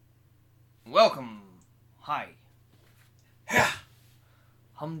Welcome. Hi. Yeah.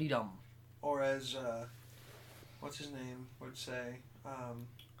 Hum-de-dum. Or as, what's his name would say,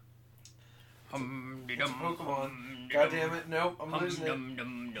 Hum-de-dum. Pokemon. God damn it, nope, I'm losing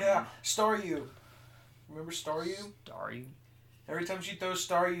it. Yeah, Staryu. Remember Staryu? Staryu? Every time she throws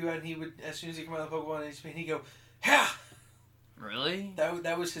Staryu and he would, as soon as he come out of the Pokemon, he'd go, ha! Really?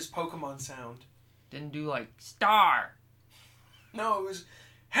 That was his Pokemon sound. Didn't do like star. No, it was,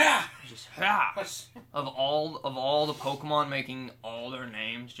 ha! Just ha. Of all the Pokemon making all their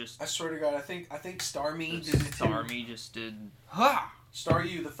names, just I swear to God, I think Starmie did it too. Starmie just did ha.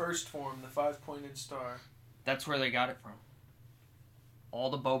 Staryu, the first form, the 5-pointed star. That's where they got it from.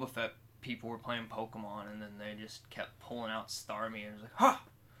 All the Boba Fett people were playing Pokemon, and then they just kept pulling out Starmie, and it was like ha,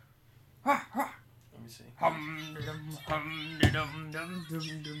 ha, ha. Let me see. Hum-de-dum.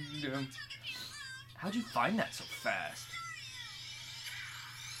 How'd you find that so fast?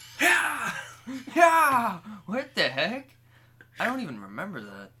 Yeah! Yeah! What the heck? I don't even remember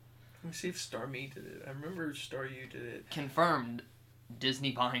that. Let me see if Starmie did it. I remember Staryu did it. Confirmed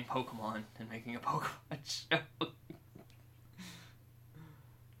Disney buying Pokemon and making a Pokemon show.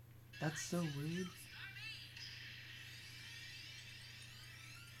 That's so weird.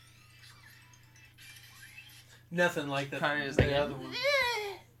 Nothing like that. Kinda just the like other one.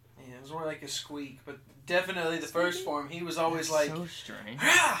 Yeah, it was more like a squeak, but definitely the first form, he was always like, so strange.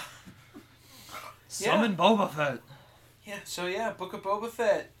 ah! Summon Boba Fett. Yeah, so yeah, Book of Boba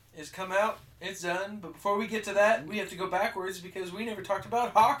Fett has come out. It's done. But before we get to that, we have to go backwards because we never talked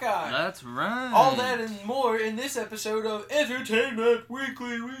about Hawkeye. That's right. All that and more in this episode of Entertainment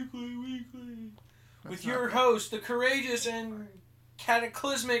Weekly. With your host, the courageous and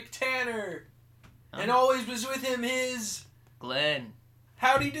cataclysmic Tanner. And always was with him his... Glenn.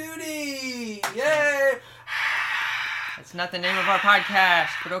 Howdy doody! Yay! That's not the name of our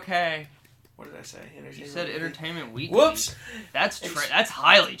podcast, but okay. What did I say? You said Entertainment Weekly. Whoops! That's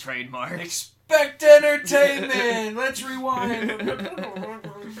highly trademarked. Expect entertainment! Let's rewind.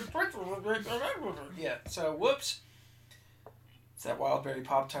 Yeah, so whoops. It's that Wildberry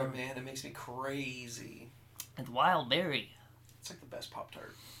Pop-Tart, man. It makes me crazy. It's Wild Berry. It's like the best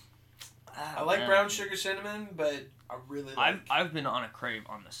Pop-Tart. Oh, I like brown sugar cinnamon, but I really like... I've been on a crave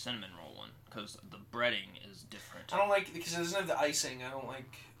on the cinnamon roll one, because the breading is different. I don't like... Because it doesn't have the icing. I don't like...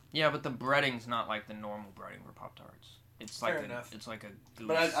 Yeah, but the breading's not like the normal breading for Pop-Tarts. It's like it's like a goose.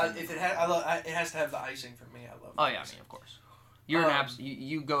 But if it has to have the icing for me. I love. Oh yeah, I mean of course. You're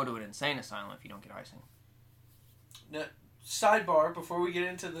you go to an insane asylum if you don't get icing. No, sidebar before we get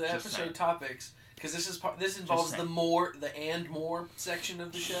into the episode topics, because this involves the more section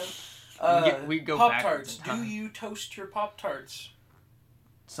of the show. We go Pop-Tarts. Do you toast your Pop-Tarts?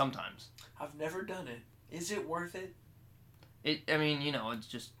 Sometimes. I've never done it. Is it worth it? I mean, you know, it's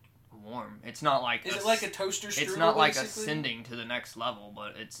just warm. It's not like... Is it like a toaster strudel, It's not like basically? ascending to the next level,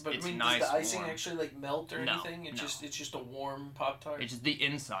 but it's nice. Does the icing warm. actually like melt or anything? No. It's just a warm Pop-Tart? It's just the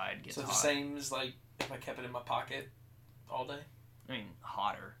inside gets hot. So the same as like if I kept it in my pocket all day? I mean,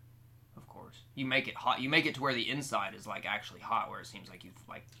 hotter, of course. You make it hot. You make it to where the inside is like actually hot, where it seems like you've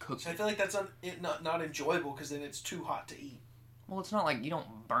like cooked I feel like that's not enjoyable because then it's too hot to eat. Well, it's not like you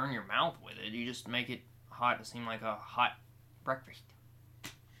don't burn your mouth with it. You just make it hot to seem like a hot breakfast.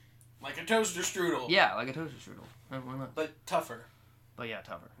 Like a toaster strudel. Yeah, like a toaster strudel. But tougher. But yeah,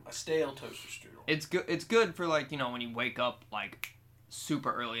 tougher. A stale toaster strudel. It's good. It's good for like, you know, when you wake up like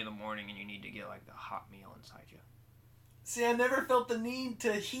super early in the morning and you need to get like the hot meal inside you. See, I never felt the need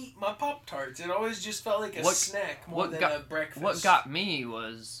to heat my Pop-Tarts. It always just felt like a snack more than a breakfast. What got me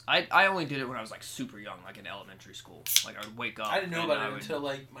was I only did it when I was like super young, like in elementary school. Like I would wake up. I didn't know about it until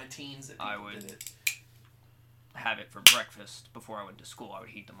like my teens that people did it. Have it for breakfast before I went to school. I would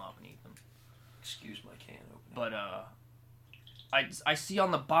heat them up and eat them. Excuse my can opening. But I see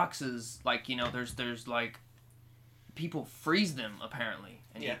on the boxes like, you know, there's like people freeze them apparently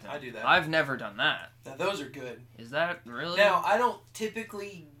and eat them. I do that. I've never done that. Now those are good. Is that really? Now I don't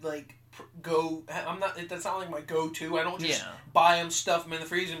typically like go. That's not like my go-to. I don't just buy them, stuff them in the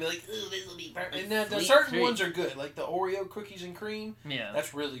freezer, and be like, "Ooh, this will be perfect." And then certain ones are good, like the Oreo cookies and cream. Yeah,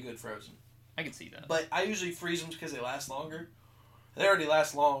 that's really good frozen. I can see that. But I usually freeze them because they last longer. They already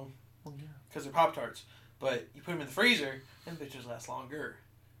last long. Well, yeah. Because they're Pop-Tarts. But you put them in the freezer, them bitches last longer.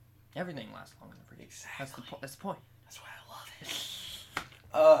 Everything lasts longer in the freezer. Exactly. That's the point. That's why I love it.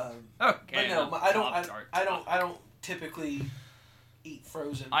 Okay. But no, I don't typically eat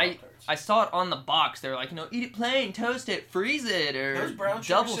frozen Pop-Tarts. I saw it on the box. They were like, you know, eat it plain, toast it, freeze it, or those brown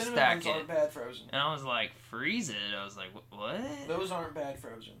sugar double cinnamon stack ones aren't bad frozen. And I was like, freeze it? I was like, what? Those aren't bad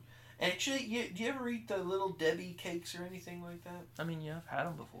frozen. Actually, do you ever eat the Little Debbie cakes or anything like that? I mean, yeah, I've had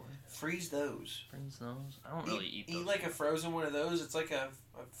them before. Freeze those. Freeze those? I don't really eat those. Eat like a frozen one of those. It's like a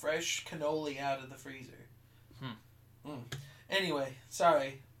fresh cannoli out of the freezer. Anyway,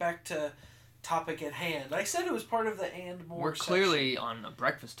 sorry. Back to topic at hand. I said it was part of the and more We're section. clearly on a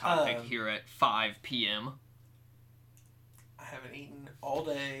breakfast topic here at 5 p.m. I haven't eaten all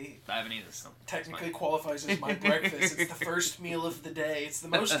day. I haven't either. So technically qualifies as my breakfast. It's the first meal of the day. It's the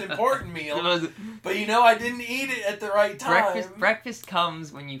most important meal. But I didn't eat it at the right time. Breakfast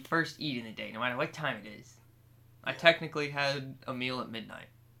comes when you first eat in the day, no matter what time it is. I technically had a meal at midnight.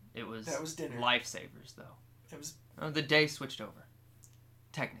 That was dinner. Lifesavers, though. It was. The day switched over.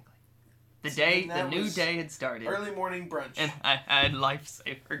 Technically. The new day had started. Early morning brunch. And I had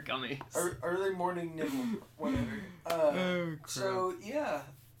Lifesaver gummies. Early morning nibble, whatever. So, yeah.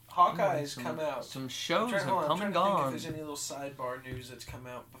 Hawkeye's come out. Some shows have come and I'm trying gone. to think if there's any little sidebar news that's come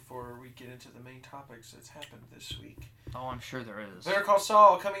out before we get into the main topics that's happened this week. Oh, I'm sure there is. Better Call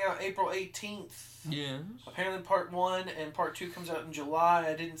Saul coming out April 18th. Yes. Apparently part 1 and part 2 comes out in July.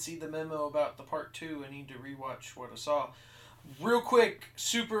 I didn't see the memo about the part 2. I need to rewatch what I saw. Real quick,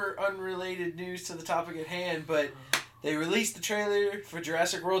 super unrelated news to the topic at hand, but they released the trailer for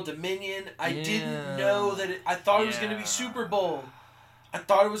Jurassic World Dominion. I didn't know that I thought it was going to be Super Bowl. I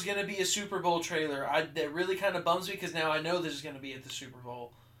thought it was going to be a Super Bowl trailer. That really kind of bums me because now I know this is going to be at the Super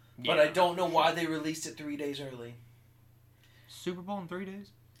Bowl. Yeah. But I don't know why they released it 3 days early. Super Bowl in 3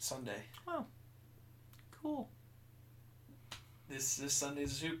 days? Sunday. Oh. Cool. This Sunday's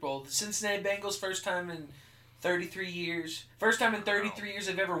the Super Bowl. The Cincinnati Bengals, first time in 33 years. First time in 33 years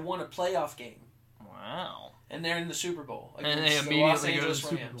they've ever won a playoff game. Wow. And they're in the Super Bowl. And they immediately go to the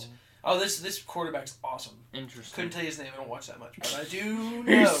Super Bowl. Oh, this quarterback's awesome. Interesting. Couldn't tell you his name. I don't watch that much, but I do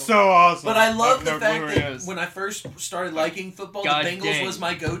know. He's so awesome. But I love the fact that when I first started liking football, the Bengals was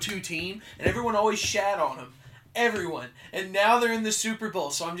my go-to team, and everyone always shat on them. Everyone. And now they're in the Super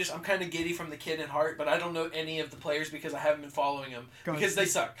Bowl, so I'm kind of giddy from the kid at heart, but I don't know any of the players because I haven't been following them. Because they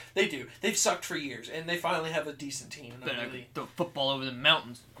suck. They do. They've sucked for years, and they finally have a decent team. And throw football over the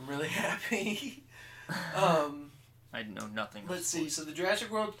mountains. I'm really happy. I know nothing. Let's see. So the Jurassic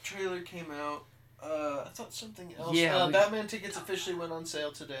World trailer came out. I thought something else. Yeah, Batman tickets officially went on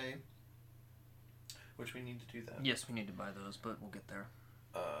sale today. Which we need to do that. Yes, we need to buy those, but we'll get there.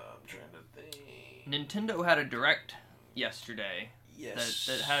 I'm trying to think. Nintendo had a direct yesterday. Yes.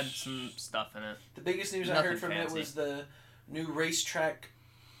 That had some stuff in it. The biggest news I heard from it was the new racetrack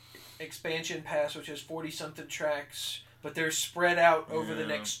expansion pass, which has 40-something tracks, but they're spread out over the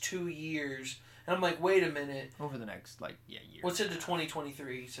next 2 years. And I'm like, wait a minute. Over the next, year. What's into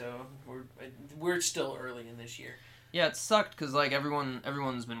 2023? So we're still early in this year. Yeah, it sucked because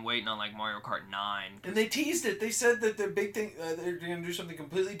everyone's been waiting on Mario Kart 9. And they teased it. They said that the big thing they're going to do something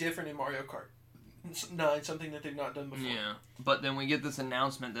completely different in Mario Kart 9, something that they've not done before. Yeah, but then we get this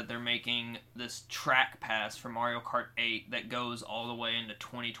announcement that they're making this track pass for Mario Kart 8 that goes all the way into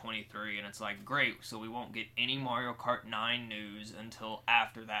 2023, and it's like, great, so we won't get any Mario Kart 9 news until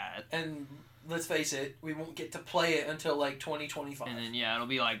after that. And let's face it, we won't get to play it until 2025. And then it'll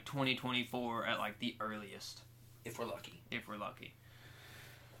be 2024 at the earliest. If we're lucky.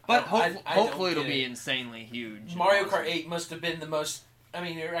 But hopefully it'll be insanely huge. Mario Kart 8 must have been the most...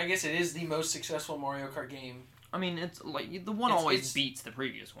 I guess it is the most successful Mario Kart game. I mean, it's the one always beats the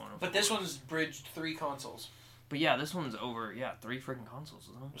previous one. But this one's bridged 3 consoles. But yeah, this one's over 3 freaking consoles,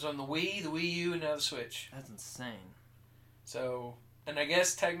 isn't it? It was on the Wii, the Wii U, and now the Switch. That's insane. So, and I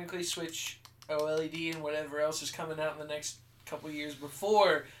guess technically Switch OLED and whatever else is coming out in the next couple years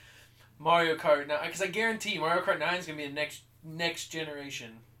before Mario Kart 9, because I guarantee Mario Kart 9 is going to be a next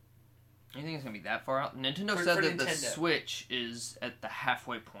generation. You think it's going to be that far out? Nintendo said that the Switch is at the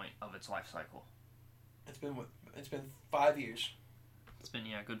halfway point of its life cycle. It's been 5 years. It's been,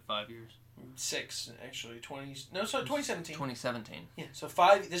 good 5 years. 6, actually. 2017. 2017. Yeah, so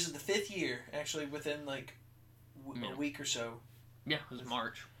 5, this is the 5th year, actually, within a week or so. Yeah, it was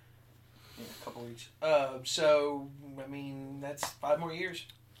March. Yeah, a couple weeks. So, that's 5 more years.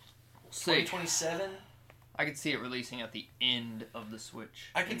 2027. I could see it releasing at the end of the Switch.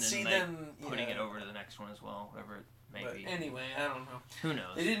 I could see them putting it over to the next one as well, whatever it may be. Anyway, I don't know. Who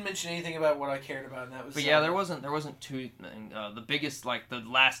knows? They didn't mention anything about what I cared about, and that was. But yeah, there wasn't too. The biggest, the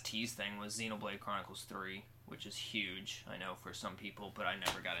last tease thing was Xenoblade Chronicles 3, which is huge. I know for some people, but I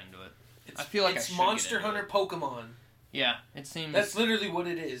never got into it. I feel like it's Monster Hunter Pokemon. Yeah, it seems. That's literally what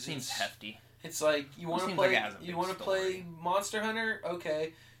it is. Seems hefty. It's like you want to play. You want to play Monster Hunter?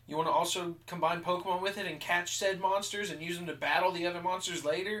 Okay. You want to also combine Pokemon with it and catch said monsters and use them to battle the other monsters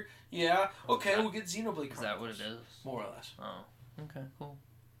later? Yeah. Okay, we'll get Xenoblade Chronicles. Is that what it is? More or less. Oh. Okay, cool.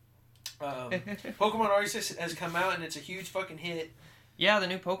 Pokemon Arceus has come out and it's a huge fucking hit. Yeah, the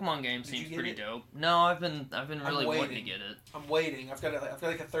new Pokemon game Did you seems get pretty it? dope. No, I've been really wanting to get it. I'm waiting. I've got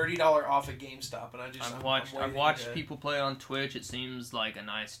like a $30 off at GameStop, and I've watched people play on Twitch. It seems like a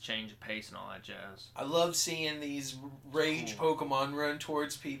nice change of pace and all that jazz. I love seeing these rage Pokemon run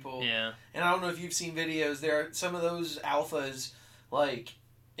towards people. Yeah. And I don't know if you've seen videos. There are some of those alphas, like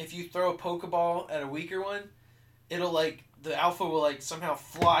if you throw a Pokeball at a weaker one, it'll like the alpha will like somehow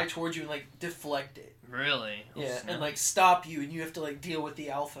fly towards you and like deflect it. Really? Yeah, and like stop you, and you have to like deal with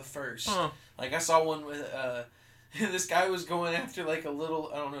the alpha first. Huh. Like I saw one with this guy was going after like a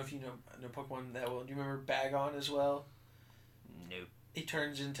little. I don't know if you know Pokemon that well. Do you remember Bagon as well? Nope. He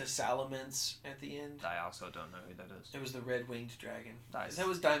turns into Salamence at the end. I also don't know who that is. It was the red winged dragon. Nice. That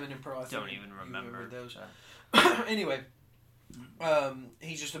was Diamond and Pearl. I don't even remember those. Anyway,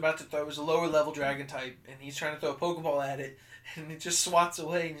 he's just about to throw. It was a lower level dragon type, and he's trying to throw a Pokeball at it, and it just swats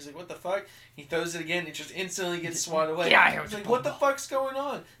away. And he's like, "What the fuck?" He throws it again. And it just instantly gets swatted away. Yeah, he's like, "What the fuck's going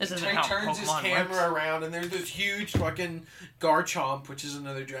on?" This isn't he how turns his Pokemon camera works. around, and there's this huge fucking Garchomp, which is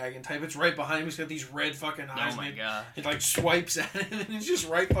another dragon type. It's right behind him. He's got these red fucking eyes. Oh my god! It like swipes at him, and it's just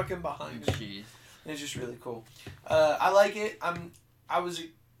right fucking behind him. Jeez. It's just really cool. I like it.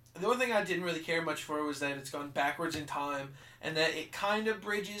 The only thing I didn't really care much for was that it's gone backwards in time, and that it kind of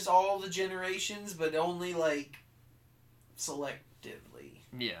bridges all the generations, but only like selectively.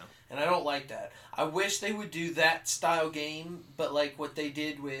 Yeah. And I don't like that. I wish they would do that style game, but like what they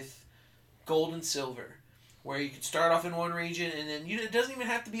did with Gold and Silver, where you could start off in one region, and then it doesn't even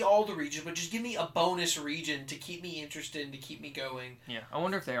have to be all the regions, but just give me a bonus region to keep me interested and to keep me going. Yeah. I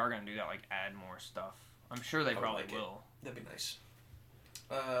wonder if they are going to do that, like add more stuff. I'm sure they probably will. That'd be nice.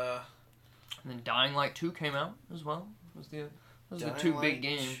 And then Dying Light 2 came out as well. Those are the two big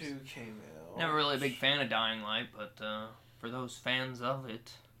games. 2 came out. Never really a big fan of Dying Light, but for those fans of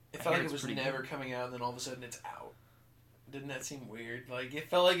it, it felt like it was never coming out, and then all of a sudden it's out. Didn't that seem weird? Like it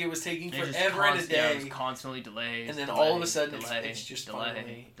felt like it was taking forever and a day. Yeah, it was constantly delayed. And then all of a sudden it's just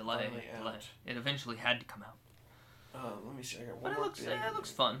finally out. It eventually had to come out. Let me see. I got one but more it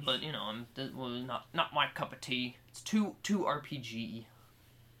looks fun. But you know, not my cup of tea. It's too RPG.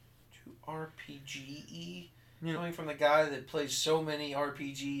 Too RPG. Yeah. Coming from the guy that plays so many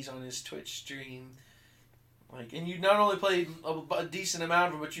RPGs on his Twitch stream. Like, and you not only played a decent amount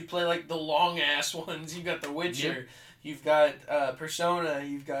of them, but you play like the long ass ones. You got The Witcher. Yep. You've got Persona.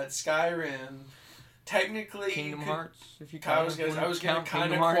 You've got Skyrim. Technically, Kingdom Hearts. If you I was gonna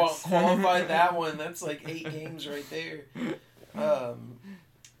kind of qualify that one. That's like 8 games right there.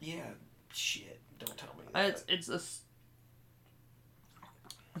 Yeah, shit. Don't tell me that. It's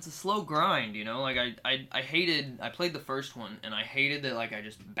a slow grind, you know. Like I played the first one, and I hated that. Like I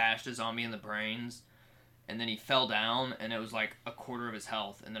just bashed a zombie in the brains, and then he fell down, and it was like a quarter of his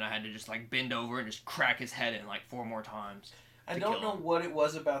health, and then I had to just like bend over and just crack his head in like 4 more times. I don't know what it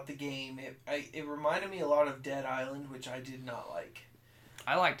was about the game. It reminded me a lot of Dead Island, which I did not like.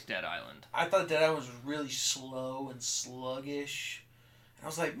 I liked Dead Island. I thought Dead Island was really slow and sluggish. And I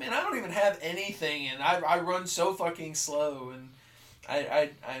was like, man, I don't even have anything, and I run so fucking slow, and I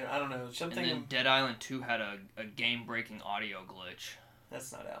don't know. Something. And then Dead Island 2 had a game-breaking audio glitch.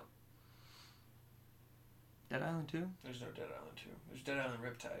 That's not out. Dead Island 2? There's no Dead Island 2. There's Dead Island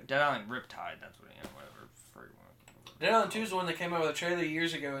Riptide. Dead Island Riptide, that's what whatever. Dead Island 2 is the one that came out with a trailer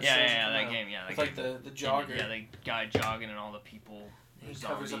years ago. That game. It's like the jogger. Yeah, the guy jogging and all the people. He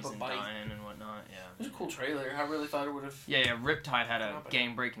covers up a bite. Dying and whatnot. Yeah. It was a cool trailer. I really thought it would have. Yeah. Riptide had a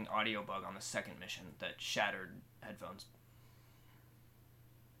game-breaking audio bug on the second mission that shattered headphones.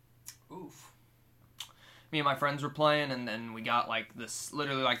 Oof. Me and my friends were playing, and then we got like this.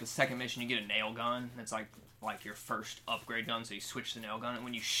 Literally, like the second mission, you get a nail gun. It's like your first upgrade gun, so you switch the nail gun, and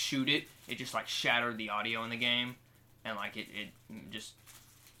when you shoot it, it just like shattered the audio in the game, and like it just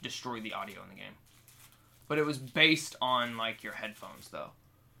destroyed the audio in the game. But it was based on like your headphones, though.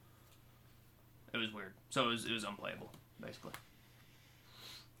 It was weird, so it was unplayable, basically.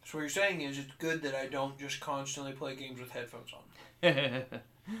 So what you're saying is it's good that I don't just constantly play games with headphones on.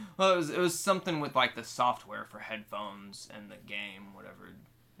 Well, it was something with like the software for headphones and the game, whatever.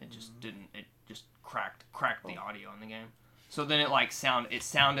 It just didn't. It just cracked the audio in the game. So then it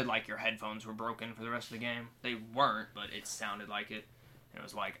sounded like your headphones were broken for the rest of the game. They weren't, but it sounded like it. And it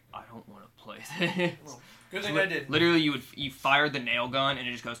was like, I don't want to play this. Well, good thing I did. Literally, you fired the nail gun and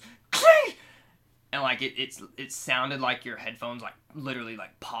it just goes, cling! And like it sounded like your headphones like literally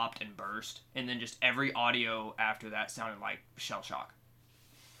like popped and burst, and then just every audio after that sounded like shell shock.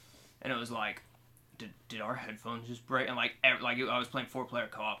 And it was like, did our headphones just break? And like I was playing 4-player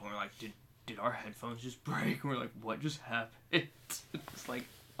co-op, and we're like, did our headphones just break? And we're like, what just happened? It's like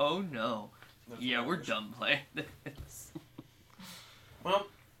Oh no. That's Yeah, what we're it is. done playing this. Well,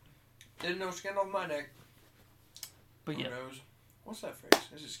 didn't know skin off my neck. But yeah, Nose. What's that phrase?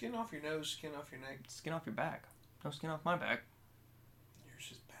 Is it skin off your nose, skin off your neck? skin off your back. No skin off my back.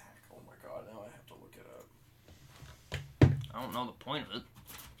 Yours is back. Oh my god, now I have to look it up. I don't know the point of it.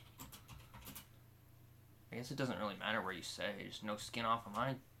 I guess it doesn't really matter where you say. Just no skin off of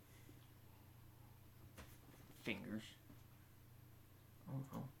my fingers. I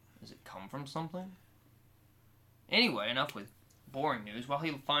don't know. Does it come from something? Anyway, enough with boring news. While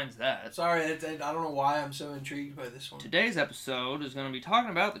he finds that, Sorry, I don't know why I'm so intrigued by this one. today's episode is going to be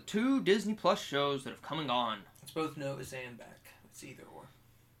talking about the 2 Disney Plus shows that have come and gone. It's both nose and back. It's either or.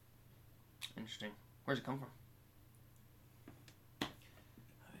 Interesting. Where's it come from? I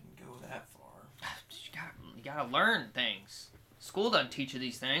didn't go that far. You gotta learn things. School doesn't teach you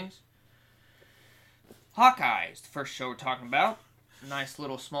these things. Hawkeye is the first show we're talking about. Nice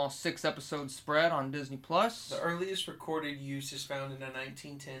little small 6-episode spread on Disney Plus. The earliest recorded use is found in a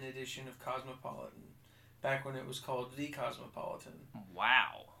 1910 edition of Cosmopolitan, back when it was called The Cosmopolitan.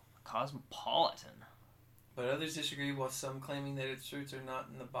 Wow. Cosmopolitan. But others disagree, with some claiming that its roots are not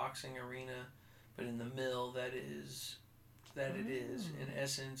in the boxing arena, but in the mill it is, in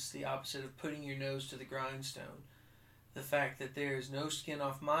essence, the opposite of putting your nose to the grindstone. The fact that there is no skin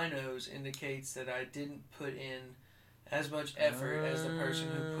off my nose indicates that I didn't put in as much effort as the person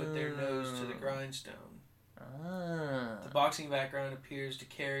who put their nose to the grindstone. The boxing background appears to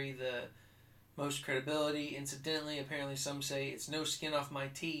carry the most credibility. Incidentally, apparently some say it's no skin off my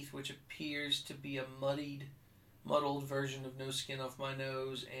teeth, which appears to be a muddled version of no skin off my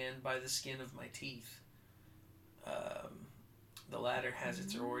nose and by the skin of my teeth. The latter has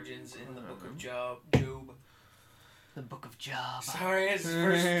its origins in the Book of Job. The Book of Job. Sorry, it's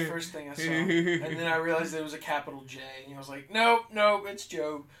the first thing I saw. And then I realized there was a capital J. And I was like, nope, it's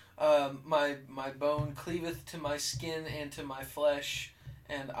Job. My bone cleaveth to my skin and to my flesh,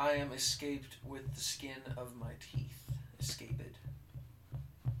 and I am escaped with the skin of my teeth. Escaped.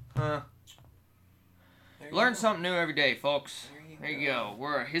 Huh. Learn something new every day, folks. There you go.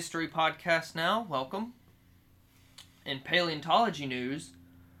 We're a history podcast now. Welcome. In paleontology news,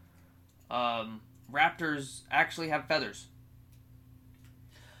 raptors actually have feathers.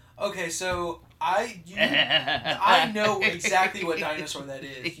 Okay, so I know exactly what dinosaur that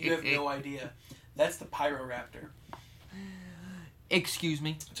is. You have no idea. That's the Pyroraptor. Excuse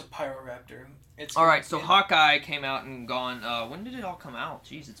me. It's a Pyroraptor. Alright, so Hawkeye came out and gone. When did it all come out?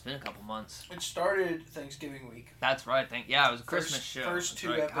 Jeez, it's been a couple months. It started Thanksgiving week. That's right. Yeah, it was a Christmas show. First That's 2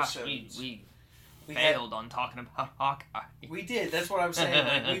 right. episodes. Gosh, we failed on talking about Hawkeye. We did. That's what I'm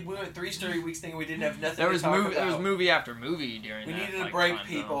saying. Like, we went 3 straight weeks thinking we didn't have nothing to talk about. There was movie after movie during we that. We needed a break,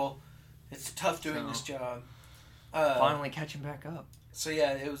 people. It's tough doing this job. Finally catching back up. So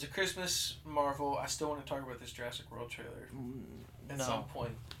yeah, it was a Christmas Marvel. I still want to talk about this Jurassic World trailer at some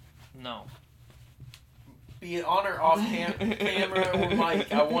point. No. Be it on or off camera or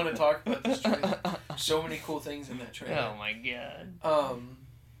mic, I want to talk about this trailer. So many cool things in that trailer. Oh my god.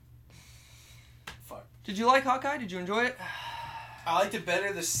 Fuck. Did you like Hawkeye? Did you enjoy it? I liked it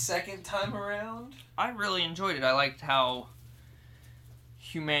better the second time around. I really enjoyed it. I liked how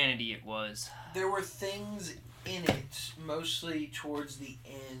humanity it was. There were things in it, mostly towards the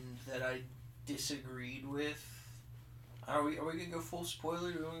end, that I disagreed with. Are we gonna go full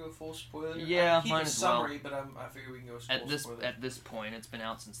spoiler? Do we want to go full spoiler? Yeah, I keep might a as summary, but I figure we can go full spoiler. At this point, it's been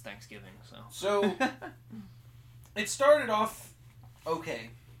out since Thanksgiving, so. So it started off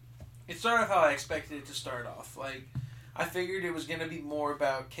okay. It started off how I expected it to start off. Like, I figured it was gonna be more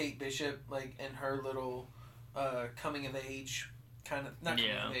about Kate Bishop, like, and her little coming of age, kind of not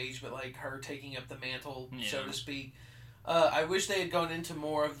coming of age, but like her taking up the mantle, so to speak. I wish they had gone into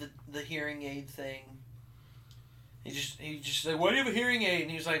more of the hearing aid thing. He just said, "Why do you have a hearing aid?"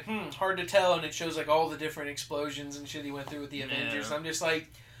 And he was like, hard to tell. And it shows like all the different explosions and shit he went through with the Avengers. And I'm just like,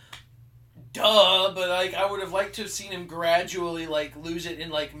 duh. But like, I would have liked to have seen him gradually like lose it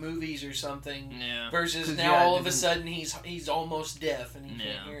in like movies or something. Yeah. Versus now all of a sudden he's almost deaf and he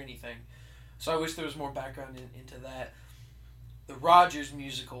can't hear anything. So I wish there was more background into that. The Rogers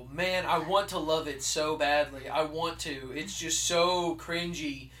musical, man, I want to love it so badly. I want to. It's just so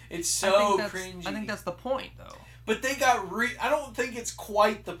cringy. It's so cringy. I think that's the point, though. But they got I don't think it's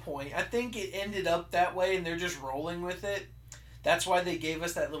quite the point. I think it ended up that way and they're just rolling with it. That's why they gave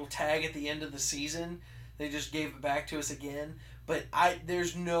us that little tag at the end of the season. They just gave it back to us again. But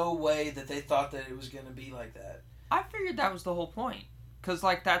there's no way that they thought that it was going to be like that. I figured that was the whole point. Because,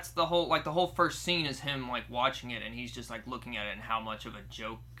 like, that's the whole first scene is him, like, watching it and he's just, like, looking at it and how much of a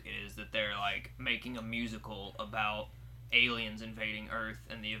joke it is that they're, like, making a musical about aliens invading Earth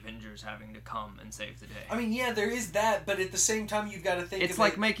and the Avengers having to come and save the day. I mean, yeah, there is that, but at the same time, you've got to think. It's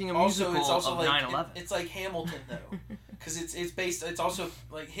like making a musical of 9/11. It's like Hamilton, though, because it's based. It's also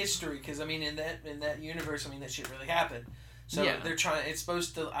like history, because I mean, in that universe, I mean, that shit really happened. So they're trying. It's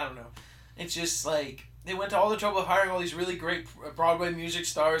supposed to. I don't know. It's just like they went to all the trouble of hiring all these really great Broadway music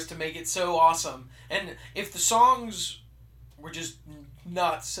stars to make it so awesome. And if the songs were just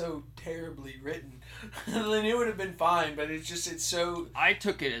not so terribly written, then it would have been fine. But it's so. I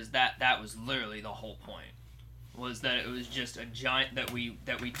took it as that was literally the whole point. Was that it was just a giant that we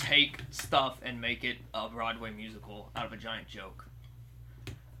take stuff and make it a Broadway musical out of a giant joke.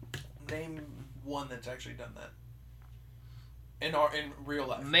 Name one that's actually done that. In real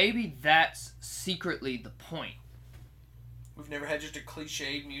life. Maybe that's secretly the point. We've never had just a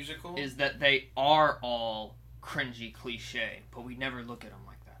cliched musical? Is that they are all cringy cliche, but we never look at them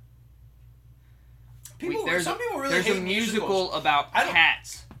like that. Some people really hate There's a musical about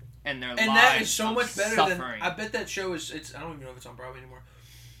cats and their lives. And that is so much better suffering. than... I bet that show is... I don't even know if it's on Broadway anymore.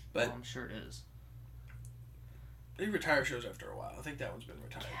 But I'm sure it is. They retire shows after a while. I think that one's been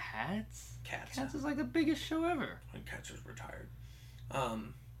retired. Cats? Cats is like the biggest show ever. I think Cats was retired. I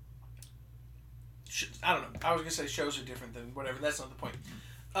don't know. I was going to say shows are different than whatever. That's not the point.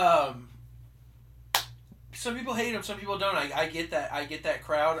 Some people hate them. Some people don't. I get that. I get that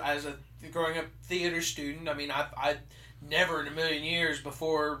crowd. As a growing up theater student, I mean, I never in a million years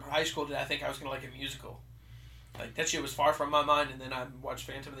before high school did I think I was going to like a musical. Like, that shit was far from my mind. And then I watched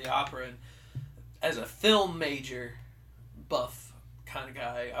Phantom of the Opera, and as a film major, buff kind of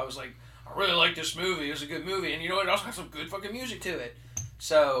guy, I was like, I really like this movie. It was a good movie. And you know what? It also has some good fucking music to it.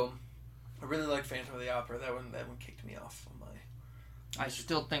 So, I really liked Phantom of the Opera. That one kicked me off on my... I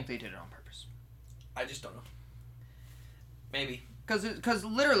still think they did it on purpose. I just don't know. Maybe. Because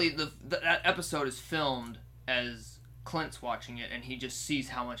literally, that episode is filmed as Clint's watching it, and he just sees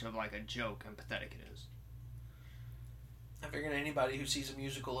how much of like a joke and pathetic it is. I figured anybody who sees a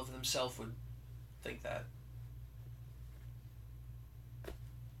musical of themselves would think that.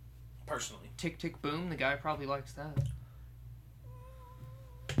 Personally. Tick, Tick, Boom, the guy probably likes that.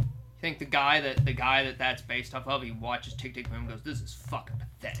 You think the guy that's based off of, he watches Tick, Tick, Boom and goes, this is fucking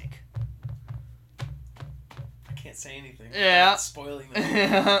pathetic. I can't say anything. Yeah. Spoiling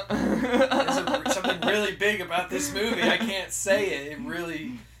that. There's something really big about this movie. I can't say it. It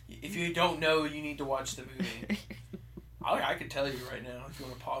really... If you don't know, you need to watch the movie. I could tell you right now if you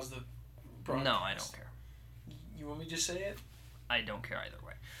want to pause the broadcast. No, I don't care. You want me to just say it? I don't care either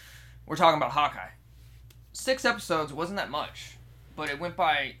way. We're talking about Hawkeye. 6 episodes wasn't that much, but it went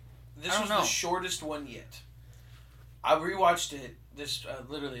by... This was the shortest one yet. I rewatched it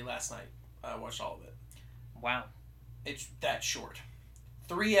literally last night. I watched all of it. Wow. It's that short.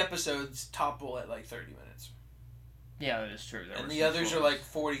 3 episodes topple at like 30 minutes. Yeah, that is true. And the others are like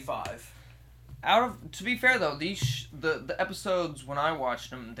 45. To be fair though, the episodes when I watched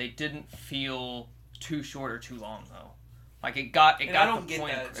them, they didn't feel too short or too long though. Like it got the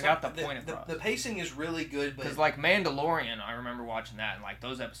point. It got the point across. The pacing is really good, because like Mandalorian, I remember watching that, and like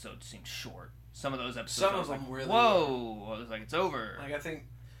those episodes seemed short. Some of those episodes, some of them really. Whoa! I was like, it's over. Like I think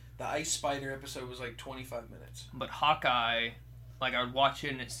the Ice Spider episode was like 25 minutes. But Hawkeye, like I would watch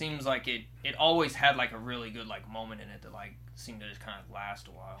it, and it seems like it always had like a really good like moment in it that like seemed to just kind of last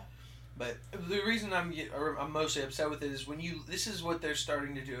a while. But the reason I'm mostly upset with it is this is what they're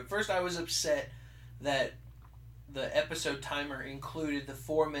starting to do. At first, I was upset that the episode timer included the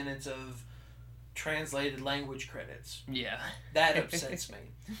 4 minutes of translated language credits. Yeah. That upsets me.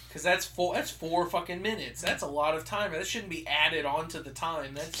 Because that's 4 fucking minutes. That's a lot of time. That shouldn't be added onto the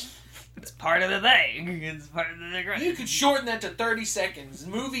time. It's part of the thing. It's part of the credits. You could shorten that to 30 seconds.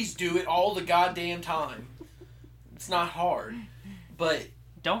 Movies do it all the goddamn time. It's not hard. But...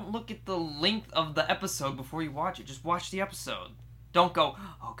 Don't look at the length of the episode before you watch it. Just watch the episode. Don't go,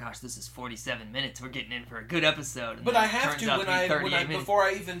 oh gosh, this is 47 minutes. We're getting in for a good episode. And but I have to before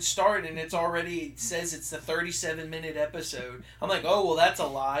I even start, and it says it's the 37-minute episode. I'm like, oh well, that's a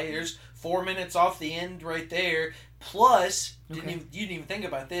lie. There's 4 minutes off the end right there. Plus, you didn't even think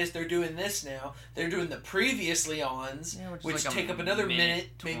about this. They're doing this now. They're doing the previously ons, which take up another minute,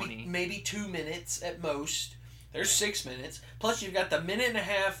 maybe 2 minutes at most. There's 6 minutes. Plus, you've got the minute and a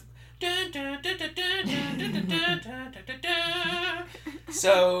half.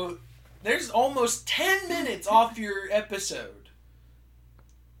 So, there's almost 10 minutes off your episode.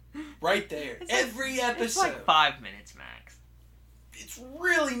 Right there. Every episode. It's like 5 minutes max. It's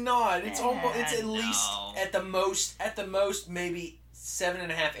really not. It's at least at the most maybe 7.5, 8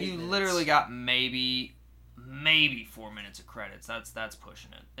 minutes. You literally got maybe maybe 4 minutes of credits. That's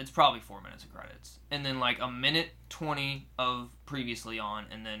pushing it. It's probably 4 minutes of credits, and then like a minute 20 of previously on,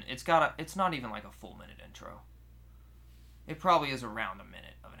 and then it's not even like a full minute intro. It probably is around a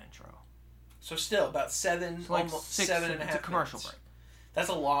minute of an intro. So still about seven, like almost 6, 7.5 it's a commercial minutes. break. That's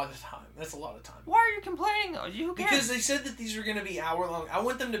a lot of time. Why are you complaining? Who cares? Because they said that these were going to be hour long. I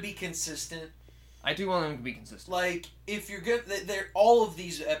want them to be consistent. I do want them to be consistent. Like, if you're good, they're all of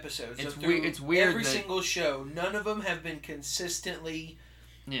these episodes. It's it's weird. Every single show, none of them have been consistently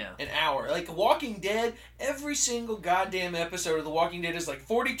an hour. Like Walking Dead, every single goddamn episode of The Walking Dead is like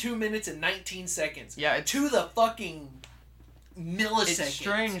 42 minutes and 19 seconds. Yeah, to the fucking millisecond. It's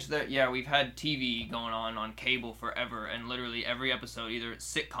strange that we've had TV going on cable forever, and literally every episode, either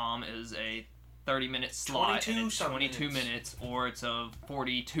it's sitcom is a 30-minute slot and it's 22 minutes, or it's a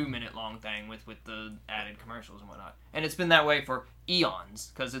 42-minute long thing with the added commercials and whatnot. And it's been that way for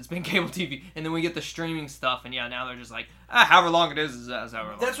eons because it's been cable TV, and then we get the streaming stuff, and now they're just like, however long it is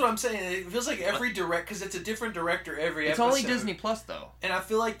however long. That's what I'm saying. It feels like every because it's a different director every episode. It's only Disney Plus though, and I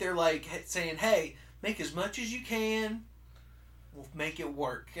feel like they're like saying, "Hey, make as much as you can. We'll make it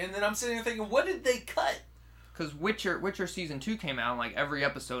work." And then I'm sitting there thinking, what did they cut? Because Witcher Season 2 came out, and like every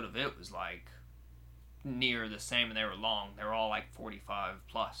episode of it was like near the same, and they were long. They were all like 45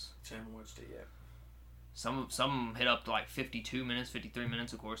 plus. I haven't watched it yet. Some hit up to like 52 minutes, 53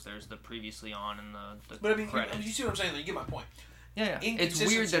 minutes. Of course, there's the previously on and the But I mean, credits. you see what I'm saying? You get my point. Yeah. It's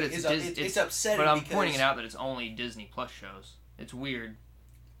weird that it's upsetting. But I'm pointing it out that it's only Disney Plus shows. It's weird.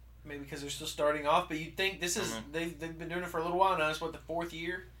 Maybe because they're still starting off, but you'd think this is they've been doing it for a little while now. It's what, the 4th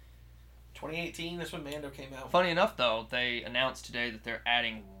year? 2018. That's when Mando came out. Funny enough, though, they announced today that they're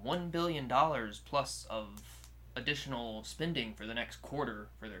adding $1 billion plus of additional spending for the next quarter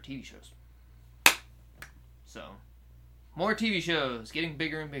for their TV shows. So, more TV shows, getting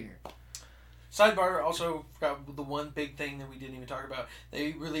bigger and bigger. Sidebar, also forgot the one big thing that we didn't even talk about.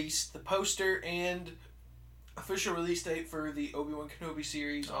 They released the poster and official release date for the Obi-Wan Kenobi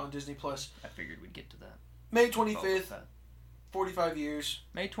series on Disney Plus. I figured we'd get to that. May 25th, 45 years.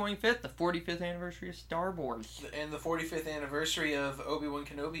 May 25th, the 45th anniversary of Star Wars. And the 45th anniversary of Obi-Wan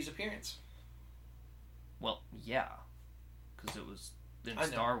Kenobi's appearance. Well, yeah. Because it was in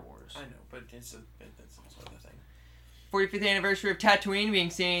Star Wars. I know, but that's also the thing. 45th anniversary of Tatooine being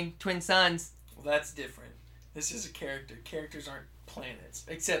seen, twin suns. Well, that's different. This is a character. Characters aren't planets.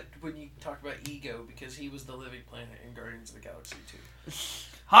 Except when you talk about Ego, because he was the living planet in Guardians of the Galaxy 2.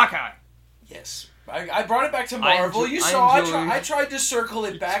 Hawkeye! Yes. I brought it back to Marvel. I tried to circle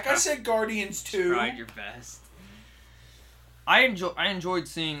it back. I said Guardians 2. You tried your best. I enjoyed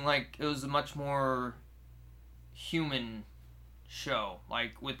seeing, like, it was a much more human show.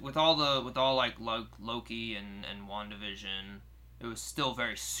 Like, with all like Loki and WandaVision, it was still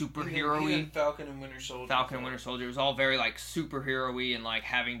very superhero-y. Even Falcon and Winter Soldier. It was all very, like, superhero-y and, like,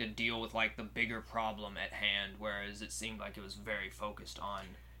 having to deal with, like, the bigger problem at hand, whereas it seemed like it was very focused on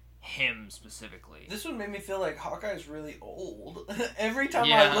him specifically. This one made me feel like Hawkeye's really old. Every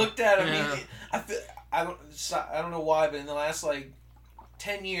time I looked at him, I don't know why, but in the last, like,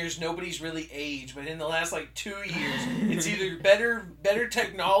 10 years, nobody's really aged, but in the last, like, 2 years, it's either better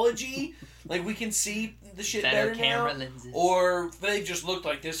technology, like, we can see the shit better camera now, lenses, or they just looked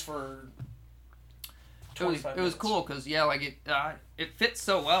like this for 25 minutes. It was cool, because, it fits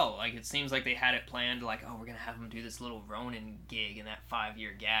so well. Like, it seems like they had it planned, like, we're going to have him do this little Ronin gig in that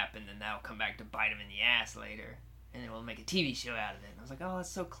 5-year gap, and then that'll come back to bite him in the ass later, and then we'll make a TV show out of it. And I was like, that's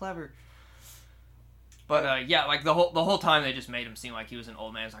so clever. But like the whole time they just made him seem like he was an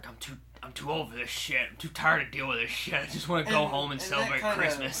old man. He's like, I'm too old for this shit. I'm too tired to deal with this shit. I just want to go home and celebrate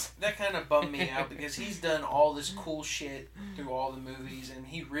Christmas. That kind of bummed me out because he's done all this cool shit through all the movies, and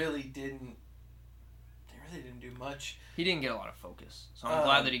he really didn't. They really didn't do much. He didn't get a lot of focus, so I'm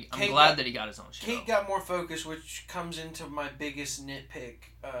glad that he got his own show. Kate got more focus, which comes into my biggest nitpick.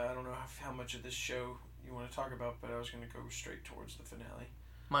 I don't know how much of this show you want to talk about, but I was going to go straight towards the finale.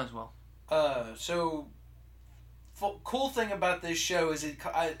 Might as well. Cool thing about this show is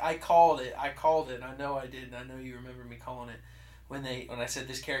I called it. I know I did, and I know you remember me calling it when I said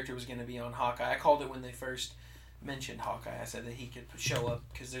this character was going to be on Hawkeye. I called it when they first mentioned Hawkeye. I said that he could show up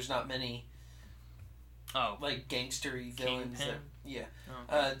because there's not many like gangstery villains.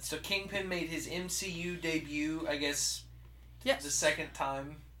 So Kingpin made his MCU debut, I guess. Yes. The second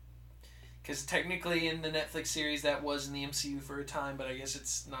time. Because technically in the Netflix series that was in the MCU for a time, but I guess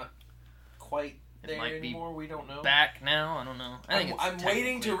it's not quite there anymore. We don't know. Back now, I don't know. I'm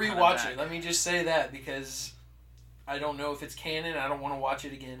waiting to rewatch it. Let me just say that because I don't know if it's canon. I don't want to watch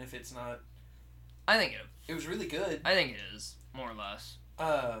it again if it's not. I think it was really good. I think it is, more or less.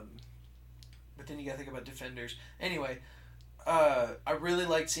 but then you gotta think about Defenders. Anyway, I really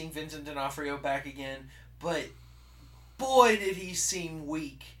liked seeing Vincent D'Onofrio back again, but boy did he seem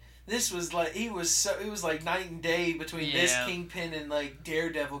weak. This was like it was like night and day between this Kingpin and like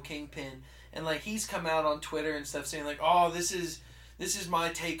Daredevil Kingpin, and like he's come out on Twitter and stuff saying like, oh, this is my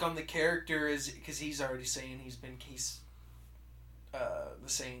take on the character, is because he's already saying he's the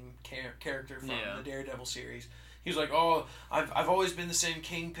same character from the Daredevil series. He was like, oh, I've always been the same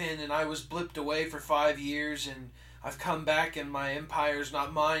Kingpin, and I was blipped away for 5 years, and I've come back, and my empire's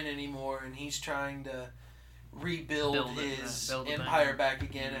not mine anymore, and he's trying to rebuild his empire back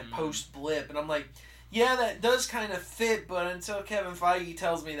again at post-blip. And I'm like, yeah, that does kind of fit, but until Kevin Feige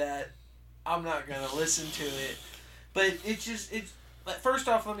tells me that, I'm not going to listen to it. But it's first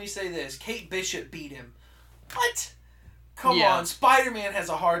off, let me say this. Kate Bishop beat him. What? Come on, Spider-Man has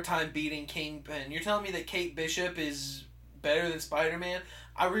a hard time beating Kingpin. You're telling me that Kate Bishop is better than Spider-Man?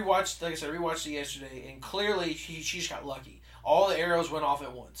 I rewatched it yesterday, and clearly she just got lucky. All the arrows went off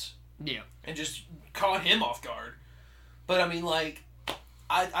at once. Yeah. And just caught him off guard. But I mean, like,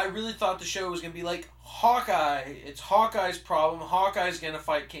 I really thought the show was going to be like Hawkeye. It's Hawkeye's problem. Hawkeye's going to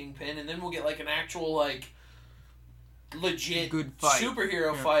fight Kingpin, and then we'll get like an actual, like, legit good fight.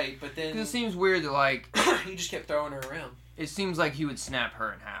 Superhero fight. But then it seems weird that, like, he just kept throwing her around. It seems like he would snap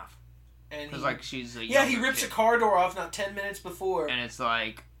her in half. Because, like, she's a he rips kid. a car door off not 10 minutes before. And it's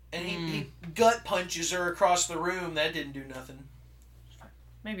like... And he gut punches her across the room. That didn't do nothing.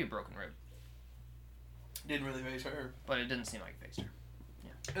 Maybe a broken rib. Didn't really phase her. But it didn't seem like it phased her.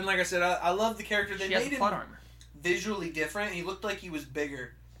 Yeah. And like I said, I love the character. They made him plot armor. Visually different. He looked like he was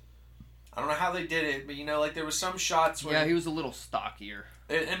bigger. I don't know how they did it, but you know, like there was some shots where... Yeah, he was a little stockier.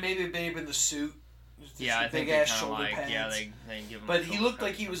 And maybe in the suit. I think big ass they shoulder pads. Yeah, they give him. But he looked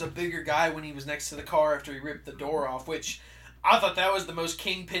like he was a bigger guy when he was next to the car after he ripped the door off, which I thought that was the most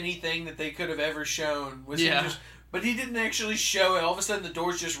Kingpin-y thing that they could have ever shown. But he didn't actually show it. All of a sudden, the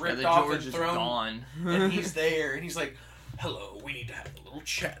door's just ripped off and thrown, gone. And he's there, and he's like, "Hello, we need to have a little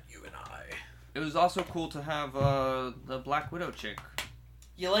chat, you and I." It was also cool to have the Black Widow chick.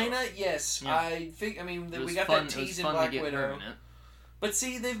 Yelena, yes, Yeah. We got that tease in Black Widow. But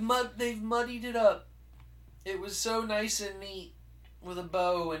see, they've muddied it up. It was so nice and neat with a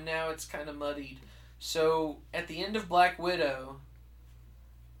bow, and now it's kind of muddied. So, at the end of Black Widow,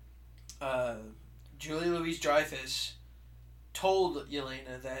 Julia Louis-Dreyfus told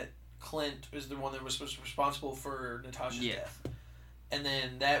Yelena that Clint was the one that was responsible for Natasha's death. And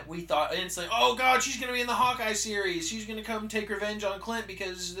then that we thought, and it's like, oh god, she's going to be in the Hawkeye series. She's going to come take revenge on Clint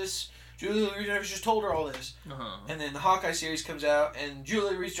because this Julia Louis-Dreyfus just told her all this. Uh-huh. And then the Hawkeye series comes out, and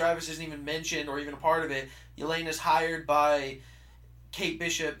Julia Louis-Dreyfus isn't even mentioned or even a part of it. Yelena's hired by Kate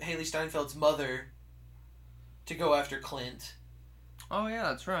Bishop, Haley Steinfeld's mother, to go after Clint. Oh yeah,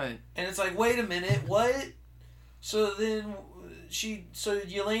 that's right. And it's like, wait a minute, what? So then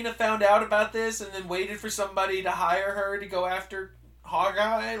Yelena found out about this and then waited for somebody to hire her to go after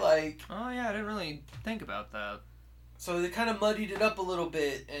Hawkeye? Like... Oh yeah, I didn't really think about that. So they kind of muddied it up a little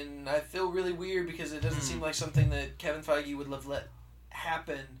bit, and I feel really weird because it doesn't seem like something that Kevin Feige would have let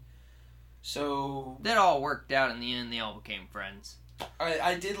happen. So... That all worked out in the end. They all became friends.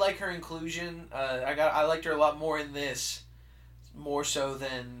 I did like her inclusion. I liked her a lot more in this. More so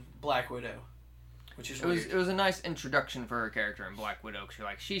than Black Widow. Which is weird. It was a nice introduction for her character in Black Widow, because you're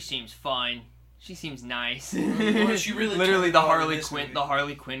like, she seems fine. She seems nice. Well, she really literally the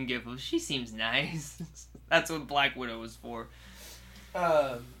Harley Quinn gif of, she seems nice. That's what Black Widow was for.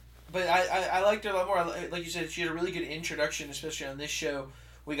 But I liked her a lot more. Like you said, she had a really good introduction, especially on this show.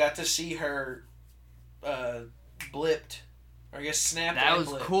 We got to see her blipped, or I guess snapped. That was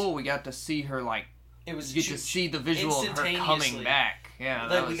blipped. Cool. We got to see her to see the visual of her coming back. Yeah,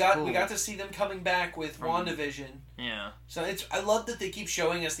 that was cool. We got to see them coming back with WandaVision. Yeah. So I love that they keep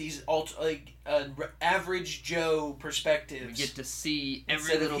showing us these average Joe perspectives. We get to see every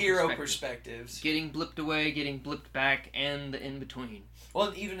instead little of hero perspectives. Getting blipped away, getting blipped back, and the in between. Well,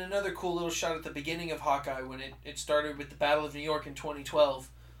 and even another cool little shot at the beginning of Hawkeye when it started with the Battle of New York in 2012.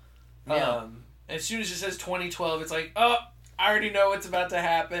 Yeah. As soon as it says 2012, it's like, oh, I already know what's about to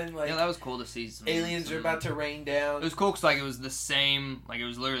happen. Like, yeah, that was cool to see. Aliens are about to rain down. It was cool because it was the same, it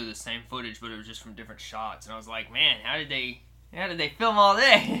was literally the same footage, but it was just from different shots. And I was like, man, how did they film all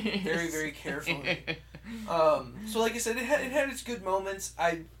this? Very, very carefully. So like I said, it had its good moments.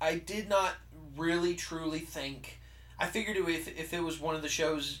 I did not really truly think. I figured if it was one of the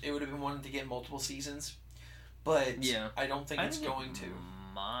shows, it would have been one to get multiple seasons. But yeah, I don't think it's going to.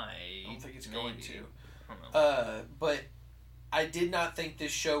 I don't think it's going to. I don't know. But I did not think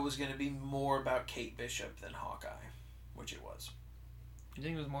this show was going to be more about Kate Bishop than Hawkeye, which it was. You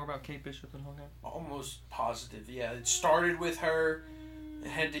think it was more about Kate Bishop than Hawkeye? Almost positive, yeah. It started with her.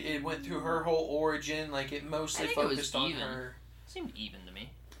 It went through her whole origin. Like, it mostly focused on her. It seemed even to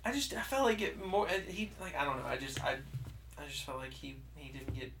me. I felt like it more. I don't know. I just felt like he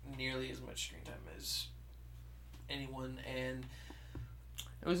didn't get nearly as much screen time as anyone, and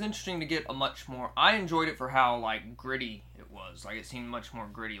it was interesting to get a much more. I enjoyed it for how like gritty it was. Like, it seemed much more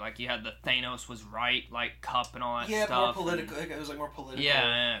gritty. Like, you had the Thanos was right, like, cup and all that stuff. Yeah, more political. It was like more political.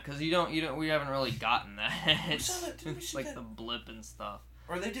 Yeah, because we haven't really gotten that. We saw that too. It's like the blip and stuff.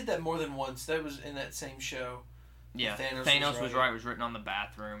 Or they did that more than once. That was in that same show. Yeah, Thanos was right. Was written on the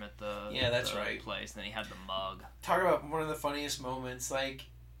bathroom at the place. And then he had the mug. Talk about one of the funniest moments. Like,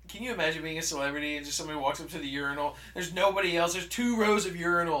 can you imagine being a celebrity and just somebody walks up to the urinal? There's nobody else. There's 2 rows of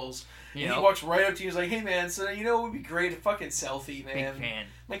urinals. And he walks right up to you and is like, hey, man, so you know it would be great? A fucking selfie, man. Big fan.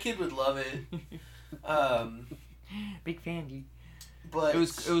 My kid would love it. Big fan, dude. But it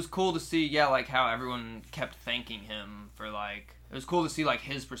was cool to see, like, how everyone kept thanking him for, like... It was cool to see, like,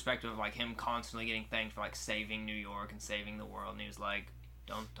 his perspective of, like, him constantly getting thanked for, like, saving New York and saving the world. And he was like,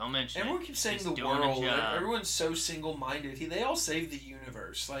 don't mention Everyone keeps saying the world. Everyone's so single-minded. They all save the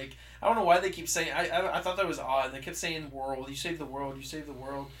universe. Like, I don't know why they keep saying... I thought that was odd. They kept saying world. You save the world. You save the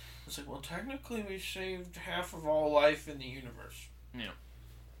world. It's like, well, technically we saved half of all life in the universe. Yeah.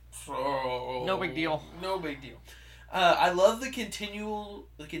 So... No big deal. No big deal. I love the continuing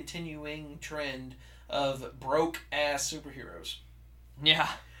trend of broke-ass superheroes. Yeah.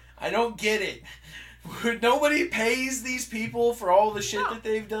 I don't get it. Nobody pays these people for all the shit that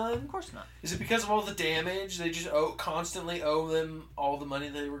they've done? Of course not. Is it because of all the damage? They just constantly owe them all the money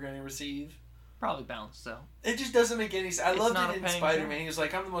they were going to receive? Probably balanced, though. It just doesn't make any sense. I loved it in Spider-Man. He was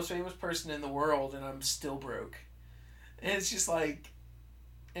like, I'm the most famous person in the world, and I'm still broke. And it's just like...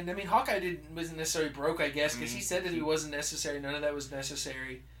 And, I mean, Hawkeye wasn't necessarily broke, I guess, because he said that he wasn't necessary. None of that was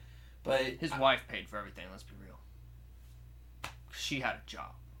necessary. But his wife paid for everything, let's be real. She had a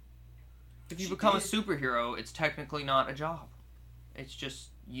job. If you become a superhero, it's technically not a job. It's just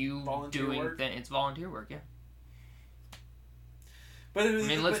you doing things. It's volunteer work, yeah. But I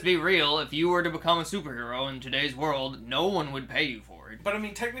mean, let's be real. If you were to become a superhero in today's world, no one would pay you for it. But I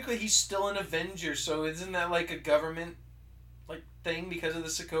mean, technically, he's still an Avenger, so isn't that like a government thing because of the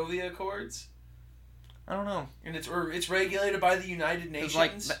Sokovia Accords? I don't know. And it's regulated by the United Nations.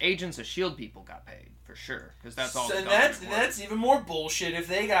 Like the agents of S.H.I.E.L.D. people got paid for sure, because that's all. And that's even more bullshit. If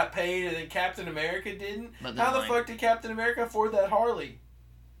they got paid and then Captain America didn't, how the fuck did Captain America afford that Harley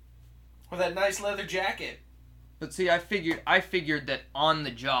or that nice leather jacket? But see, I figured that on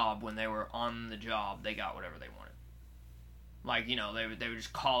the job, when they were on the job, they got whatever they wanted. Like, you know, they would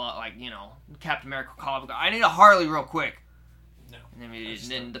just call out, like, you know, Captain America would call up and go, I need a Harley real quick. No. And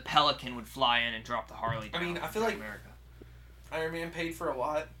then the Pelican would fly in and drop the Harley down. I mean, I feel like America. Iron Man paid for a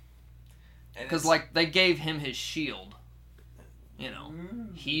lot. Because, like, they gave him his shield. You know,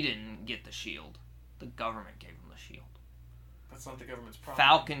 he didn't get the shield. The government gave him the shield. That's not the government's problem.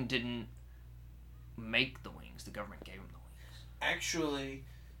 Falcon didn't make the wings. The government gave him the wings. Actually,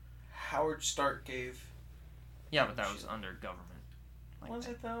 Howard Stark gave... Yeah, but that was under government. Like was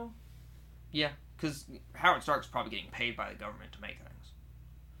it, though? Yeah, because Howard Stark's probably getting paid by the government to make things.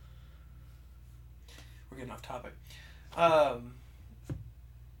 We're getting off topic.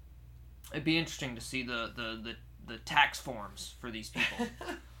 It'd be interesting to see the tax forms for these people.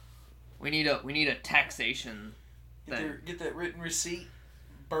 we need a taxation thing. Get that written receipt.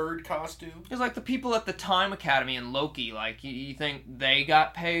 Bird costume. It's like the people at the Time Academy and Loki. Like, you think they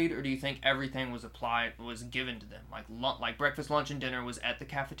got paid, or do you think everything was given to them? Like breakfast, lunch, and dinner was at the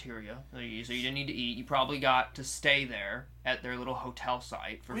cafeteria, so you didn't need to eat. You probably got to stay there at their little hotel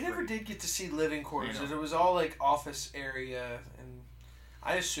site for free. We never did get to see living quarters. You know? It was all like office area, and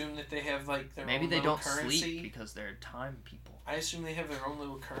I assume that they have like their maybe own they don't currency. Sleep because they're time people. I assume they have their own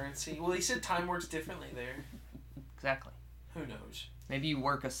little currency. Well, he said time works differently there. Exactly. Who knows? Maybe you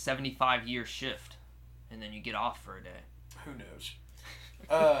work a 75-year shift, and then you get off for a day. Who knows?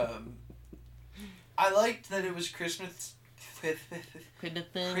 I liked that it was Christmas.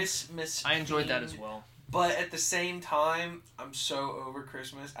 Christmas. I enjoyed that as well. But at the same time, I'm so over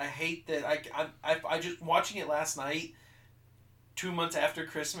Christmas. I hate that. I just watching it last night. 2 months after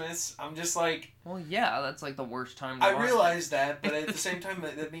Christmas, I'm just like... Well, yeah, that's like the worst time to watch it. I realize that, but at the same time,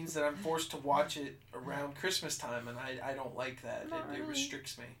 that means that I'm forced to watch it around Christmas time, and I don't like that. It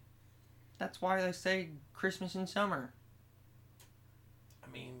restricts me. That's why they say Christmas in summer. I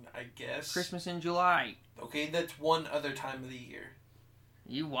mean, I guess... Christmas in July. Okay, that's one other time of the year.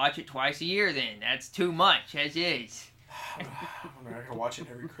 You watch it twice a year then. That's too much, as is. I'm not gonna watch it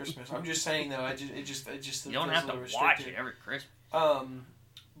every Christmas. I'm just saying though, it just you don't have to watch it every Christmas.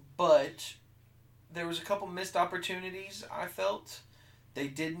 But there was a couple missed opportunities, I felt. They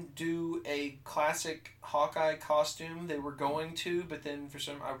didn't do a classic Hawkeye costume. They were going to, but then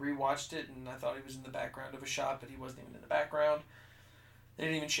I rewatched it and I thought he was in the background of a shot, but he wasn't even in the background. They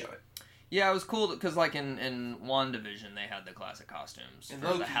didn't even show it. Yeah, it was cool because, like, in WandaVision, they had the classic costumes And for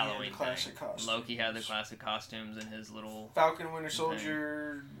Loki the Halloween had the classic thing. costumes. Loki had the classic costumes and his little... Falcon and Winter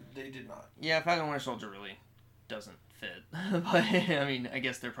Soldier, they did not. Yeah, Falcon and Winter Soldier really doesn't fit. But, I mean, I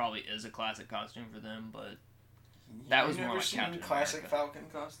guess there probably is a classic costume for them, but that was more like Captain America. Classic Falcon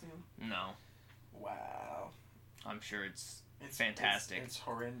costume? No. Wow. I'm sure it's fantastic. It's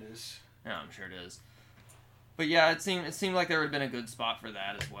horrendous. Yeah, I'm sure it is. But yeah, it seemed like there would have been a good spot for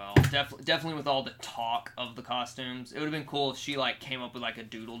that as well. Definitely with all the talk of the costumes, it would have been cool if she like came up with like a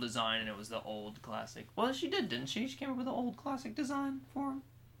doodle design and it was the old classic. Well, she did, didn't she? She came up with the old classic design for him,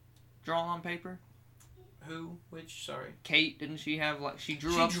 drawn on paper. Who? Which? Sorry. Kate, didn't she have like she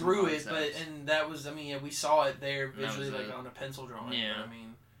drew? She drew it, and that was we saw it there visually like on a pencil drawing. Yeah. But, I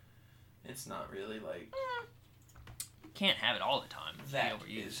mean, it's not really like can't have it all the time. That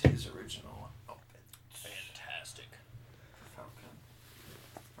is his original. Fantastic. Falcon.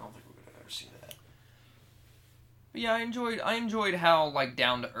 I don't think we would ever see that. But yeah, I enjoyed how like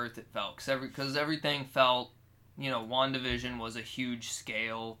down to earth it felt because everything felt, WandaVision was a huge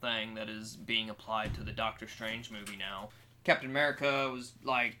scale thing that is being applied to the Doctor Strange movie now. Captain America was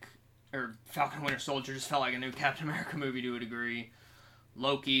like, or Falcon Winter Soldier just felt like a new Captain America movie to a degree.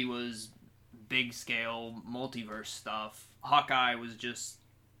 Loki was big scale multiverse stuff. Hawkeye was just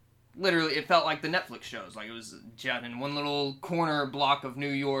literally, it felt like the Netflix shows. Like it was just in one little corner block of New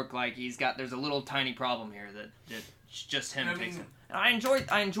York. Like there's a little tiny problem here that just him takes it. And I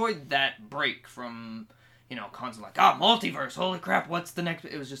enjoyed that break from, constantly like, multiverse, holy crap, what's the next?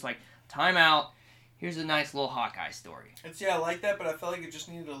 It was just like, time out. Here's a nice little Hawkeye story. I like that, but I felt like it just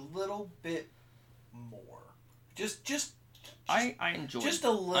needed a little bit more. I enjoyed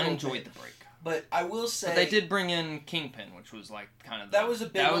the break. But I will say... But they did bring in Kingpin, which was like kind of... That was a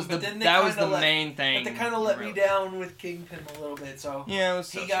big one, but then that was the main thing. But they kind of let me down with Kingpin a little bit, so... Yeah, it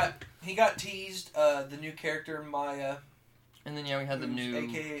was he got teased, the new character, Maya. And then, we had the new...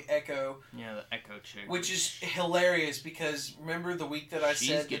 A.K.A. Echo. Yeah, the Echo chick. Which is hilarious, because remember the week that I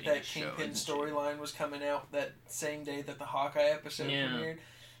said that Kingpin storyline was coming out that same day that the Hawkeye episode premiered?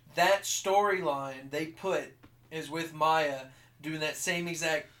 That storyline they put is with Maya doing that same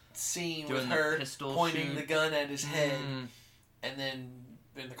exact scene with her pointing the gun at his head, and then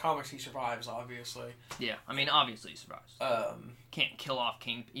in the comics he survives, obviously. Yeah, obviously he survives. Can't kill off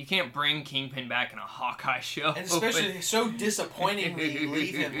you can't bring Kingpin back in a Hawkeye show, and especially so disappointingly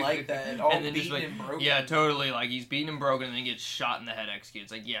leave him like that, all beaten and broken. Yeah, totally. Like he's beaten and broken, and then gets shot in the head, executed.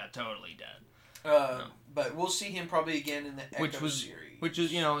 It's like, yeah, totally dead. But we'll see him probably again in the Echo series. Which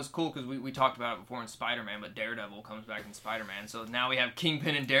is, is cool because we talked about it before in Spider-Man, but Daredevil comes back in Spider-Man. So now we have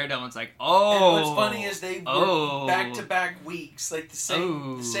Kingpin and Daredevil. It's like, oh. And what's funny is they were back-to-back weeks, like the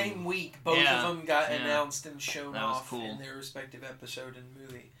same week. Both of them got announced and shown off in their respective episode and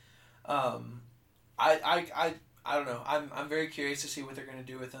movie. I don't know. I'm very curious to see what they're going to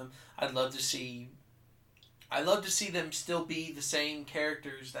do with them. I'd love to see them still be the same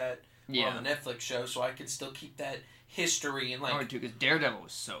characters that were on the Netflix show, so I could still keep that history and like. Because Daredevil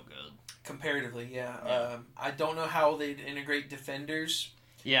was so good. Comparatively, yeah. I don't know how they'd integrate Defenders.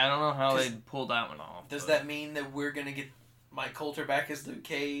 Yeah, I don't know how they'd pull that one off. Does that mean that we're gonna get Mike Coulter back as Luke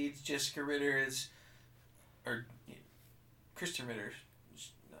Cage, Jessica Ritter as, or Kristen Ritter,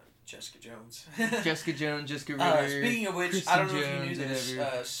 Jessica Jones. Jessica Ritter. Speaking of which, Kristen I don't know Jones, if you knew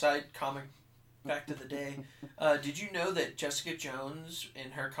this. Side comic fact of the day. Did you know that Jessica Jones,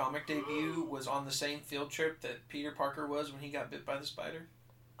 in her comic debut, was on the same field trip that Peter Parker was when he got bit by the spider?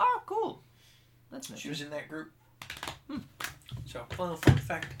 Oh, cool. That's nice. She was in that group. So, fun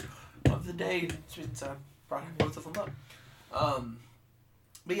fact of the day, since I brought both of them up.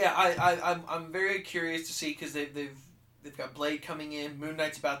 But yeah, I'm very curious to see, because they've got Blade coming in, Moon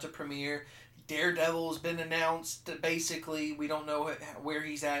Knight's about to premiere, Daredevil's been announced. Basically, we don't know where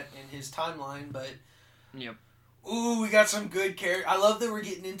he's at in his timeline, but yep. Ooh, we got some good characters. I love that we're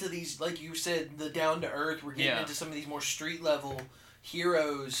getting into these, like you said, the down to earth. We're getting into some of these more street level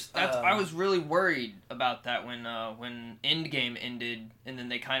heroes. I was really worried about that when Endgame ended, and then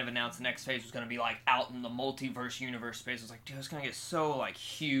they kind of announced the next phase was going to be like out in the multiverse universe space. I was like, dude, it's going to get so like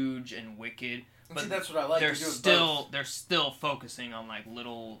huge and wicked. But see, that's what I like. They're still focusing on like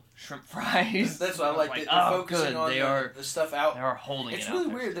little shrimp fries. That's what I like. They're focusing on the stuff out. They are holding. It's really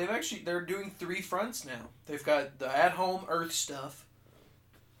weird. They're doing 3 fronts now. They've got the at home Earth stuff.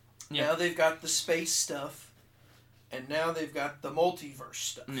 Yeah. Now they've got the space stuff, and now they've got the multiverse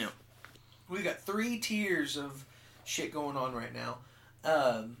stuff. Yeah. We got 3 tiers of shit going on right now.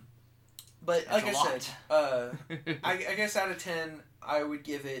 But like I said, I guess out of 10, I would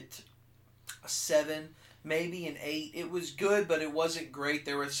give it a 7, maybe an 8. It was good, but it wasn't great.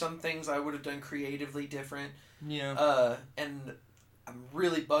 There were some things I would have done creatively different. Yeah. And I'm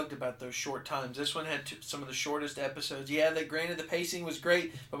really bugged about those short times. This one had some of the shortest episodes. Yeah, granted the pacing was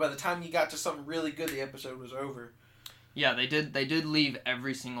great, but by the time you got to something really good, the episode was over. Yeah, they did leave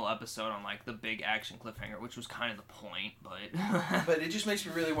every single episode on like the big action cliffhanger, which was kind of the point, but but it just makes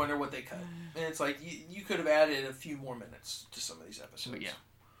me really wonder what they cut. And it's like you could have added a few more minutes to some of these episodes. But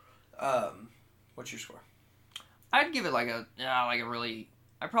yeah. What's your score? I'd give it like a really.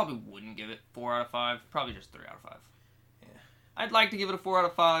 I probably wouldn't give it 4 out of 5. Probably just 3 out of 5. Yeah. I'd like to give it a 4 out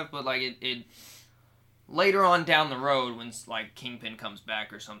of 5, but like it later on down the road, when like Kingpin comes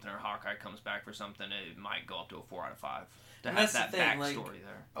back or something, or Hawkeye comes back for something, it might go up to a 4 out of 5 to and have that's that the thing, backstory like,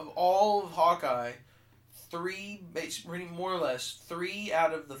 there. Of all of Hawkeye, 3, more or less, 3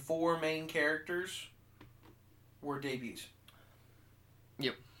 out of the 4 main characters were debuts.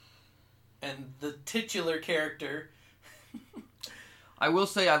 Yep. And the titular character. I will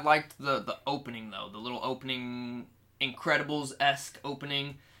say I liked the opening though, the little opening Incredibles-esque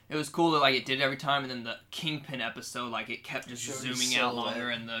opening. It was cool that like it did every time, and then the Kingpin episode, like it kept just zooming out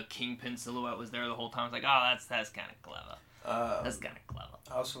longer, and the Kingpin silhouette was there the whole time. It's like, oh, that's kind of clever. That's kind of clever.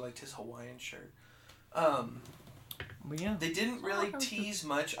 I also liked his Hawaiian shirt. But yeah, they didn't really tease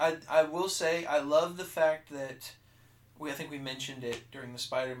much. I will say I love the fact that I think we mentioned it during the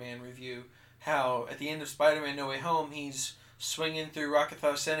Spider-Man review. How at the end of Spider-Man No Way Home, he's swinging through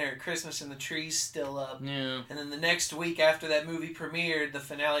Rockefeller Center at Christmas and the tree's still up. Yeah. And then the next week after that movie premiered, the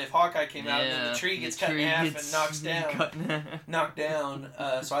finale of Hawkeye came out, and then the tree gets cut in half and knocked down.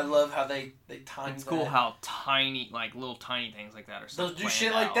 So I love how they timed It's cool how tiny, like little tiny things like that are so they'll do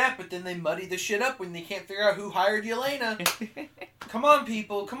shit like that, but then they muddy the shit up when they can't figure out who hired Yelena. Come on,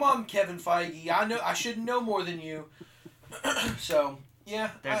 people. Come on, Kevin Feige. I should know more than you. So...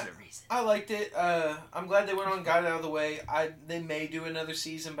 yeah, there's a reason. I liked it. I'm glad they went on and got it out of the way. They may do another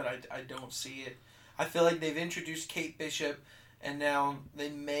season, but I don't see it. I feel like they've introduced Kate Bishop, and now they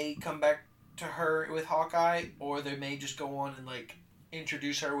may come back to her with Hawkeye, or they may just go on and like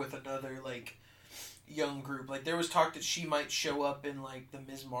introduce her with another like young group. Like there was talk that she might show up in like the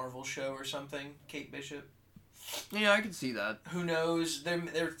Ms. Marvel show or something. Kate Bishop. Yeah, I can see that. Who knows?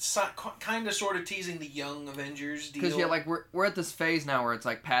 They're kind of sort of teasing the Young Avengers deal. Because yeah, like we're at this phase now where it's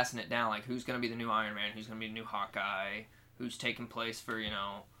like passing it down. Like who's gonna be the new Iron Man? Who's gonna be the new Hawkeye? Who's taking place for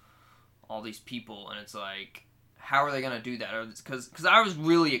all these people? And it's like, how are they gonna do that? Because I was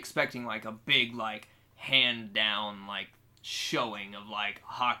really expecting like a big like hand down like showing of like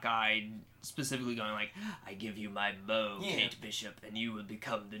Hawkeye specifically going like, I give you my bow, Kate Bishop, and you will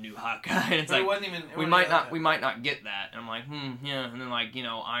become the new Hawkeye. And it's we might not get that. And I'm like, yeah. And then like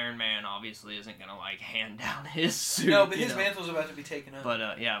Iron Man obviously isn't gonna like hand down his suit. No, but his mantle's about to be taken up. But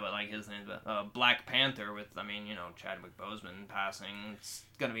but like his name, Black Panther with Chadwick Boseman passing. It's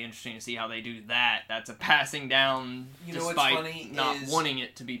gonna be interesting to see how they do that. That's a passing down, despite not wanting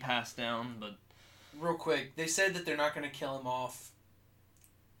it to be passed down. But real quick, they said that they're not gonna kill him off.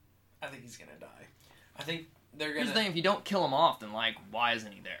 I think he's gonna die. I think they're gonna. Here's the thing: if you don't kill him off, then like, why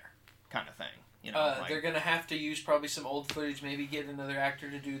isn't he there? Kind of thing. They're gonna have to use probably some old footage. Maybe get another actor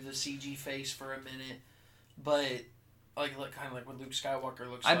to do the CG face for a minute. But kind of like what Luke Skywalker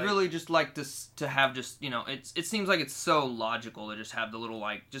looks like. I'd really just like to have it seems like it's so logical to just have the little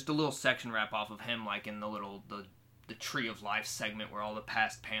just a little section wrap off of him like in the Tree of Life segment where all the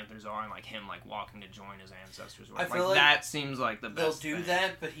past Panthers are, and like him like walking to join his ancestors. I feel like that seems like the best. They'll do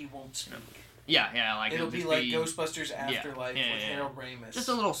that, but he won't speak. Yeah, like it'll be like Ghostbusters Afterlife with Harold Ramis. Just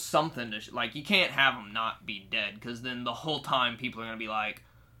a little something to like. You can't have him not be dead, because then the whole time people are gonna be like,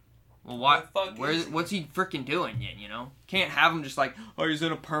 well, what's he freaking doing yet? Can't have him just like, oh, he's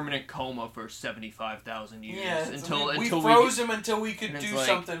in a permanent coma for 75,000 years until we froze him until we could do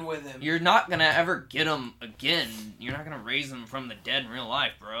something with him. You're not gonna ever get him again. You're not gonna raise him from the dead in real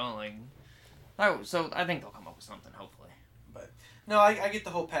life, bro. So I think they'll come up with something, hopefully. But no, I get the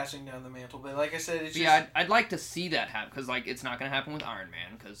whole passing down the mantle, but like I said, it's I'd like to see that happen, because like it's not gonna happen with Iron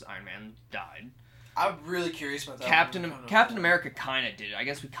Man, because Iron Man died. I'm really curious about that. Captain America kind of did it. I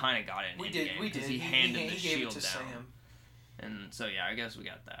guess we kind of got it in Endgame. We did. He handed the shield it to down. Sam. And so I guess we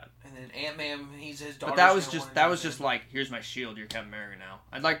got that. And then Ant-Man, he's his daughter. But that was just like, here's my shield. You're Captain America now.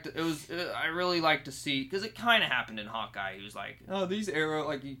 I really like to see, because it kind of happened in Hawkeye. He was like, oh, these arrows,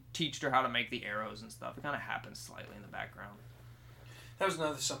 like he teached her how to make the arrows and stuff. It kind of happens slightly in the background. That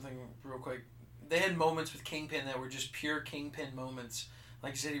was something real quick. they had moments with Kingpin that were just pure Kingpin moments.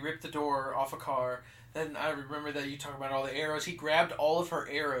 Like you said, he ripped the door off a car. Then I remember that you talk about all the arrows. He grabbed all of her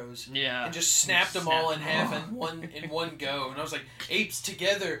arrows and just snapped them all in half in one go. And I was like, apes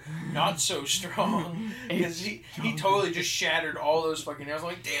together, not so strong. Because he totally just shattered all those fucking arrows. I'm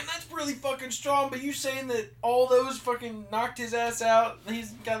like, damn, that's really fucking strong. But you saying that all those fucking knocked his ass out?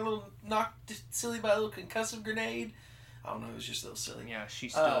 He's got a little knocked silly by a little concussive grenade. I don't know, it was just a little silly. Yeah, she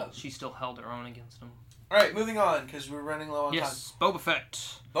still held her own against him. All right, moving on because we're running low on time. Yes, Boba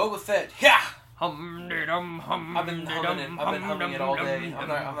Fett. Boba Fett. Yeah. I've been humming it all day. I'm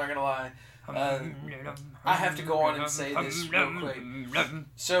not gonna lie. I have to go on and say this real quick.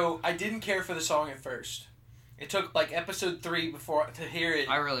 So I didn't care for the song at first. It took like episode 3 to hear it.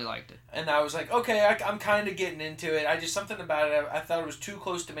 I really liked it, and I was like, okay, I'm kind of getting into it. Something about it. I thought it was too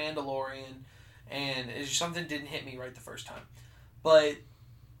close to Mandalorian, and it just something didn't hit me right the first time. But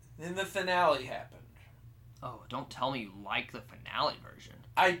then the finale happened. Oh, don't tell me you like the finale version.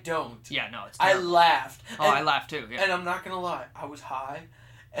 I don't. Yeah, no, it's terrible. I laughed. Oh, I laughed too. Yeah. And I'm not gonna lie, I was high,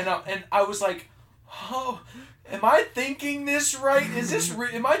 and I was like, oh, am I thinking this right? Is this?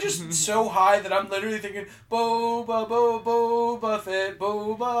 Am I just so high that I'm literally thinking Boba Fett?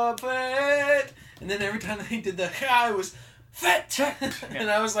 And then every time they did the it was Fett, and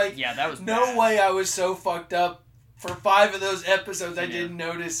I was like, yeah, that was no bad. way. I was so fucked up for 5 of those episodes. I didn't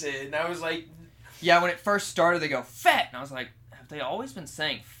notice it, and I was like, yeah, when it first started, they go Fett, and I was like, have they always been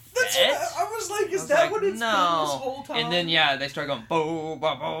saying Fett? That's what I was like, is that what it's been this whole time? And then, they started going, Boba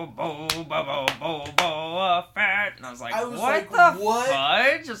Fett. And I was like, what?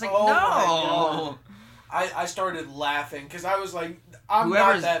 Fudge? I was like, no. I started laughing, because I was like,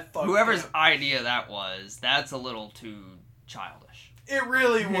 not that fucked whoever's up. idea that was, that's a little too childish. It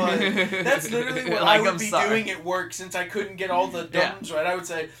really was. That's literally what I would be doing at work, since I couldn't get all the dumbs right. I would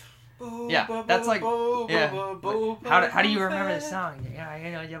say... Yeah, that's like, how do you remember the song? Yeah,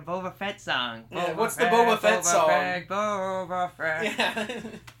 you know, your Boba Fett song. What's the Boba Fett song? Boba Fett. Yeah.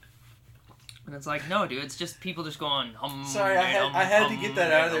 And it's like, no, dude, it's just people just going, Sorry, I had to get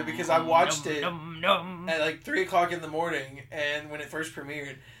that out of there, because I watched it at like 3 o'clock in the morning, and when it first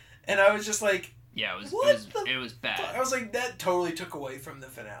premiered, and I was just like, yeah, it was bad. I was like, that totally took away from the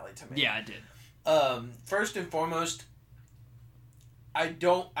finale to me. Yeah, it did. First and foremost,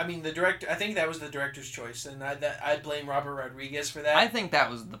 the director, I think that was the director's choice, and I blame Robert Rodriguez for that. I think that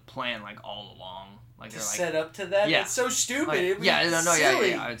was the plan, like, all along. Like, to set up to that? Yeah. It's so stupid. Like, it was silly.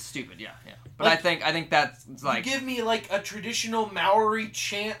 Yeah, it's stupid, yeah. But like, I think that's, like... You give me, like, a traditional Maori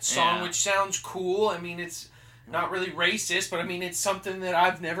chant song, which sounds cool. I mean, it's not really racist, but, I mean, it's something that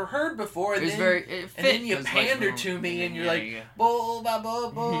I've never heard before. And then you pander to me, and you're like, Boba,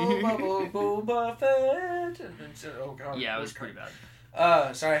 Boba, Boba Fett. And so, oh, God. Yeah, it was pretty bad.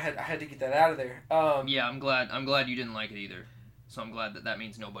 Sorry, I had to get that out of there. Yeah, I'm glad you didn't like it either. So I'm glad that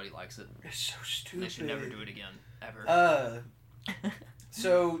means nobody likes it. It's so stupid. They should never do it again, ever.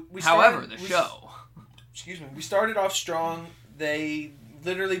 So we started off strong. They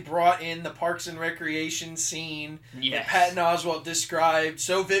literally brought in the Parks and Recreation scene that Patton Oswalt described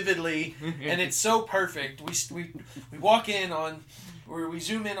so vividly, and it's so perfect. We walk in on... where we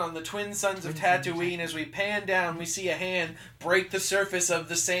zoom in on the twin sons of Tatooine. As we pan down, we see a hand break the surface of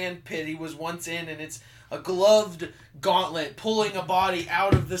the sand pit he was once in, and it's a gloved gauntlet pulling a body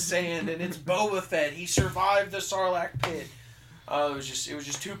out of the sand, and it's Boba Fett. He survived the Sarlacc pit. It was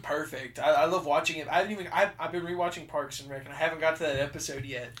just too perfect. I love watching it. I've been rewatching Parks and Rec, and I haven't got to that episode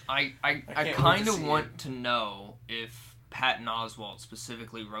yet. I kind of want to know if Patton Oswalt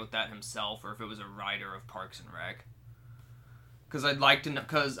specifically wrote that himself, or if it was a writer of Parks and Rec. Because I'd like to know,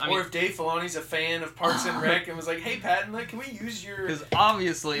 or if Dave Filoni's a fan of Parks and Rec and was like, "Hey, Patton, can we use your?" Because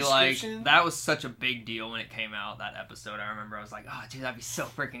obviously, like, that was such a big deal when it came out. That episode, I remember, I was like, "Oh, dude, that'd be so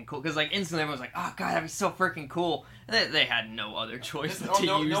freaking cool." Because like instantly, everyone was like, "Oh, God, that'd be so freaking cool." And they had no other choice to use that.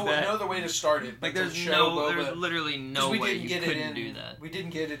 No other way to start it. Like, there's literally no way you couldn't do that. We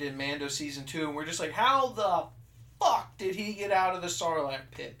didn't get it in Mando season 2, and we're just like, "How the fuck did he get out of the Sarlacc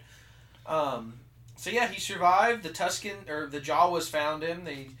pit?" So yeah, he survived. The Jawas found him.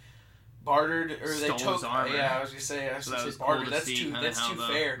 They bartered, or they took his armor. Yeah, I was gonna say bartered. Cool that's too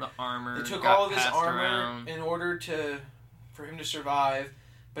fair. The armor. They took all of his armor in order for him to survive,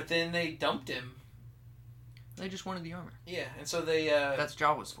 but then they dumped him. They just wanted the armor. Yeah, and so they. That's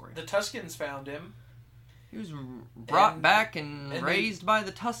Jawas for you. The Tuskens found him. He was brought back and raised by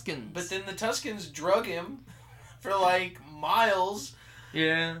the Tuskens. But then the Tuskens drug him for like miles.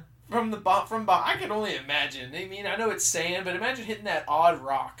 Yeah. From I can only imagine. I mean, I know it's sand, but imagine hitting that odd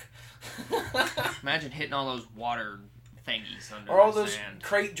rock. Imagine hitting all those water thingies under Or all the those sand.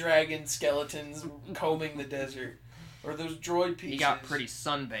 crate dragon skeletons combing the desert. Or those droid pieces. He got pretty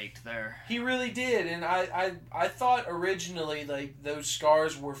sunbaked there. He really did, and I thought originally, like, those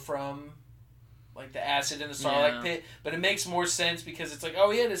scars were from, like, the acid in the Sarlacc pit, but it makes more sense because it's like, oh,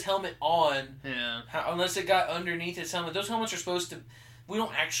 he had his helmet on. Yeah. Unless it got underneath his helmet. Those helmets are supposed to... We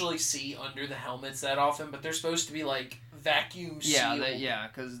don't actually see under the helmets that often, but they're supposed to be, like, vacuum sealed. Yeah,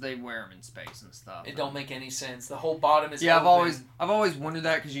 because they wear them in space and stuff. It don't make any sense. The whole bottom is Yeah, open. I've always wondered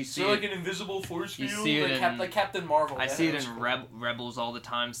that because you see like an invisible force you field? see it like Captain Marvel. I see it in Rebels all the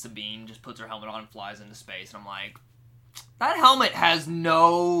time. Sabine just puts her helmet on and flies into space, and I'm like, that helmet has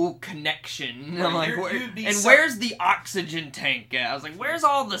no connection. Right, I'm like, where's the oxygen tank at? I was like, where's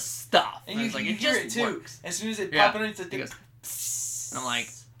all the stuff? And you like, you it hear just it too. works. As soon as it pops underneath the thing, and I'm like,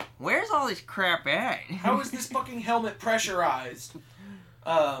 where's all this crap at? how is this fucking helmet pressurized?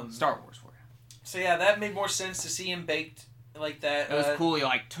 Star Wars for you. So yeah, that made more sense to see him baked like that. It was cool. He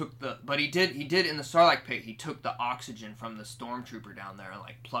like took but he did in the Sarlacc pit. He took the oxygen from the stormtrooper down there and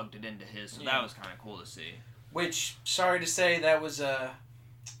like plugged it into his. So that was kind of cool to see. Which, sorry to say, that was a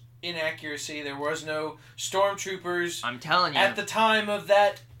inaccuracy. There was no stormtroopers. I'm telling you, at the time of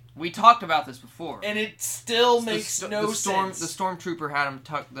that. We talked about this before, and it still makes no sense. The stormtrooper had him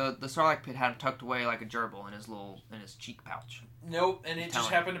tucked. The Sarlacc pit had him tucked away like a gerbil in his cheek pouch. Nope, and it just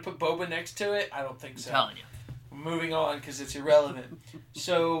happened to put Boba next to it. I don't think so. I'm telling you. Moving on because it's irrelevant.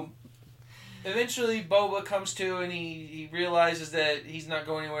 So, eventually Boba comes to and he realizes that he's not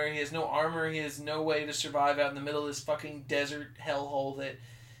going anywhere. He has no armor. He has no way to survive out in the middle of this fucking desert hellhole that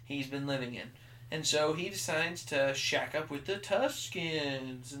he's been living in. And so he decides to shack up with the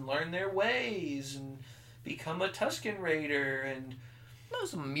Tuskens and learn their ways and become a Tusken Raider. And that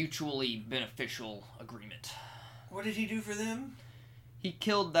was a mutually beneficial agreement. What did he do for them? He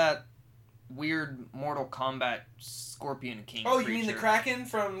killed that weird Mortal Kombat Scorpion King creature. You mean the Kraken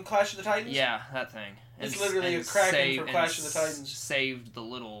from Clash of the Titans? Yeah, that thing. It's literally a Kraken from Clash of the Titans. Saved the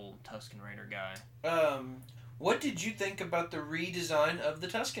little Tusken Raider guy. What did you think about the redesign of the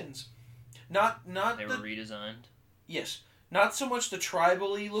Tuskens? Not they were redesigned? Yes. Not so much the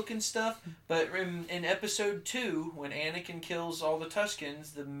tribal-y looking stuff, but in episode 2, when Anakin kills all the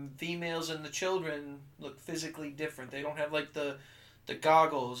Tuskens, the females and the children look physically different. They don't have, like, the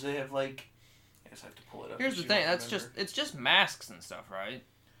goggles. They have, like... I guess I have to pull it up. Here's the thing. It's just masks and stuff, right?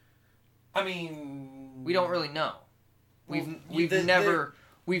 I mean... We don't really know. We've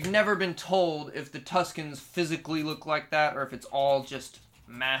never been told if the Tuskens physically look like that or if it's all just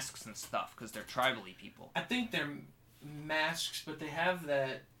masks and stuff because they're tribal-y people. I think they're masks, but they have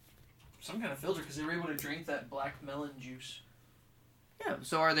that some kind of filter because they were able to drink that black melon juice. Yeah.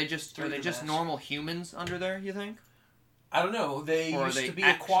 So are they just normal humans under there? You think? I don't know. They used to be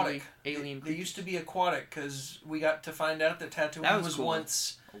aquatic. Alien. They used to be aquatic because we got to find out that Tatooine was cool.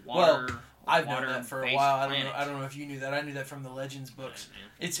 once Water. Well, I've known that for a while. Planet. I don't know if you knew that. I knew that from the Legends books.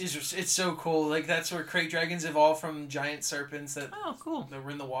 Yeah, it's so cool. Like that's where crate dragons evolved from giant serpents that cool. That were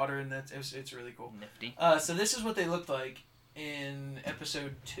in the water, and it's really cool. Nifty. So this is what they looked like in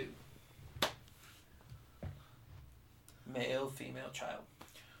episode 2. Male, female, child.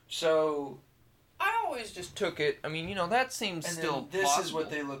 So I always just took it. I mean, that seems still. This possible. is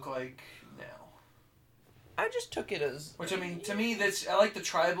what they look like now. I just took it as... Which, I mean, to me, I like the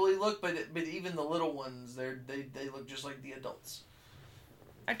tribal-y look, but even the little ones, they look just like the adults.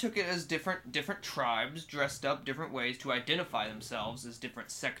 I took it as different tribes dressed up different ways to identify themselves as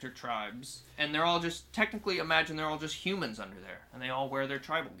different sector tribes. And they're all just, technically, imagine they're all just humans under there. And they all wear their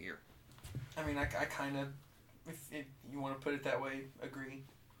tribal gear. I mean, I kind of, if you want to put it that way, agree.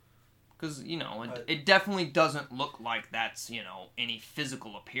 Because, it definitely doesn't look like that's, any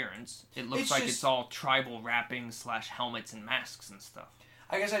physical appearance. It looks like it's all tribal wrappings / helmets and masks and stuff.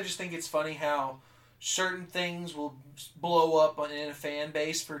 I guess I just think it's funny how certain things will blow up in a fan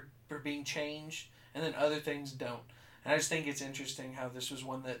base for being changed, and then other things don't. And I just think it's interesting how this was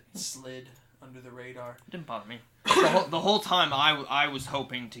one that slid under the radar. It didn't bother me. The whole time I was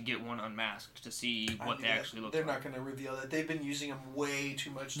hoping to get one unmasked to see what they actually look like. They're not going to reveal that. They've been using them way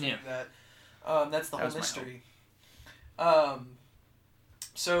too much to do that. That's the whole mystery.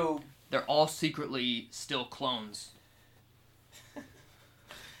 So they're all secretly still clones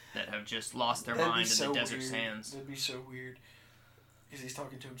that have just lost their mind in the desert sands. That'd be so weird. Because he's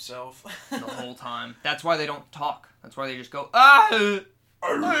talking to himself. The whole time. That's why they don't talk. That's why they just go, ah!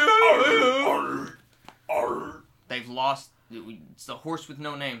 They've lost... It's the Horse with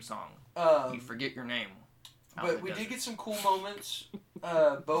No Name song. You forget your name. But we did get some cool moments.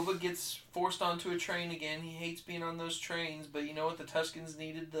 Boba gets forced onto a train again. He hates being on those trains, but you know what? The Tuskens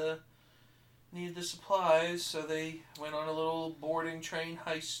needed the needed the supplies, so they went on a little boarding train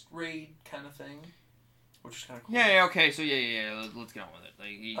heist raid kind of thing, which is kind of cool. Yeah, okay, so yeah. Let's get on with it.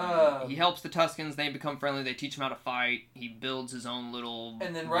 Like, he helps the Tuskens, they become friendly, they teach him how to fight, he builds his own little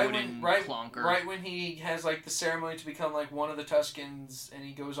and then clunker. Right when he has, like, the ceremony to become, like, one of the Tuskens, and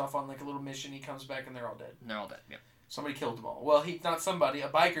he goes off on, like, a little mission, he comes back and they're all dead. They're all dead, yep. Somebody killed them all. Well, not somebody, a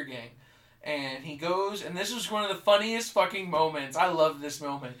biker gang. And he goes, and this was one of the funniest fucking moments. I love this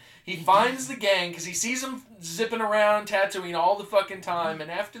moment. He finds the gang, because he sees them zipping around Tatooine all the fucking time,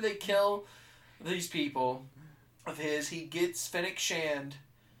 and after they kill these people of his, he gets Fennec Shand,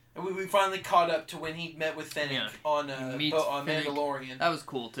 and we finally caught up to when he met with Fennec on Mandalorian. That was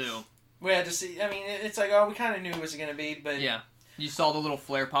cool, too. We had to see, I mean, it's like, oh, we kind of knew it was going to be, but... Yeah. You saw the little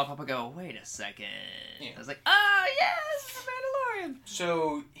flare pop up and go, wait a second. Yeah. I was like, oh, yes, it's the Mandalorian.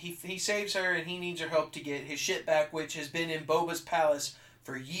 So he saves her, and he needs her help to get his shit back, which has been in Boba's palace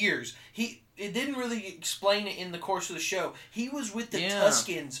for years. It didn't really explain it in the course of the show. He was with the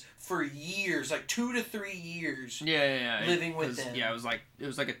Tuskens for years, like 2 to 3 years. Yeah. Living with them. Yeah, it was like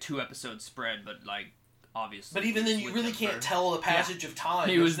a 2-episode spread, but like obviously. But even then, you really can't tell the passage of time.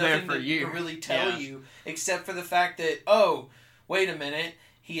 He was there for years. To really tell you, except for the fact that wait a minute,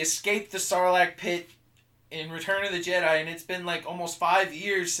 he escaped the Sarlacc pit in Return of the Jedi, and it's been like almost 5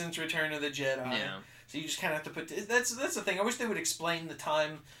 years since Return of the Jedi. Yeah. So you just kind of have to put... That's the thing. I wish they would explain the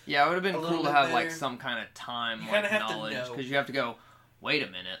time. Yeah, it would have been cool to have better. like some kind of time knowledge. Because you have to go, wait a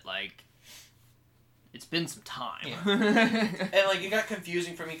minute, like... It's been some time. Yeah. And like, it got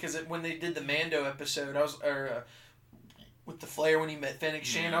confusing for me because when they did the Mando episode, with the flare when he met Fennec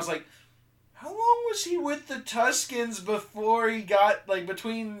Shand, I was like, how long was he with the Tuskens before he got, like,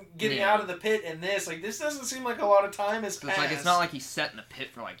 between getting out of the pit and this? Like, this doesn't seem like a lot of time has passed. It's like, it's not like he sat in the pit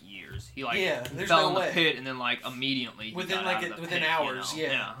for, like, years. He, like, there's fell no in the pit and then, like, immediately within pit, hours, you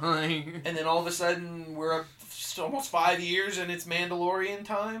know? And then all of a sudden, we're up almost 5 years and it's Mandalorian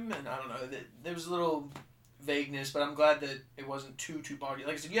time, and I don't know, there was a little vagueness, but I'm glad that it wasn't too boggy.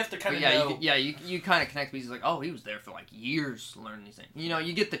 Like I said, you have to kind of know. You kind of connect because he's like, oh, he was there for like years learning these things. You know,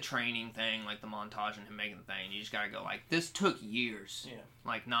 you get the training thing, like the montage and him making the thing. You just gotta go like, this took years. Yeah.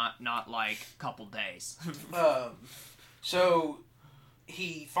 Like not like a couple days. So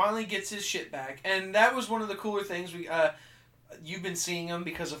he finally gets his shit back, and that was one of the cooler things. You've been seeing him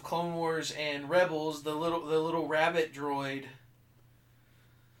because of Clone Wars and Rebels. The little rabbit droid.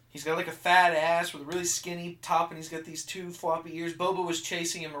 He's got like a fat ass with a really skinny top, and he's got these 2 floppy ears. Boba was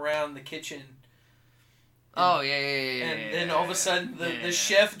chasing him around the kitchen. And then all of a sudden, the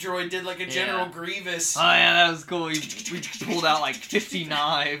chef droid did like a General Grievous. Oh yeah, that was cool. He pulled out like 50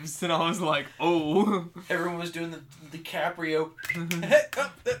 knives, and I was like, oh. Everyone was doing the DiCaprio.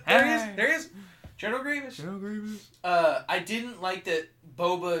 There he is. General Grievous. I didn't like that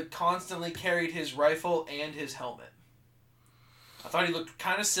Boba constantly carried his rifle and his helmet. I thought he looked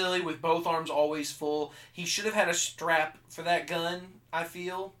kind of silly with both arms always full. He should have had a strap for that gun, I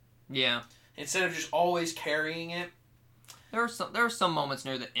feel. Yeah. Instead of just always carrying it. There were some moments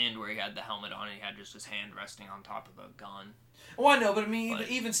near the end where he had the helmet on and he had just his hand resting on top of a gun. Oh, I know, but I mean,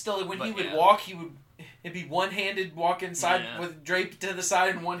 even still, when he would walk, it'd be one-handed walking with draped to the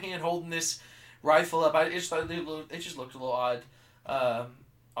side and one hand holding this rifle up. It just looked a little odd.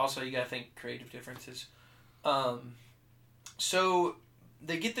 Also, you gotta think creative differences. So,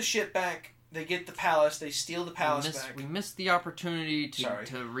 they get the ship back, they get the palace, they steal the palace back. We missed the opportunity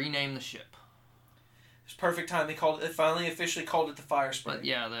to rename the ship. It's perfect time. They finally officially called it the Fire Spray. But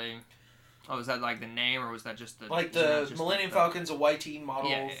yeah, was that like the name, or was that just the... Like the Millennium Falcon's a YT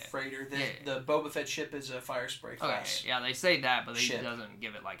model freighter. The Boba Fett ship is a Fire Spray class. Okay, yeah, they say that, but it doesn't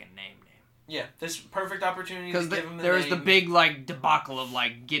give it like a name. Yeah, this perfect opportunity to give him the name. There was the big like debacle of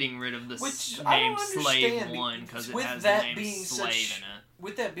like getting rid of the name Slave 1 because it has the name Slave in it.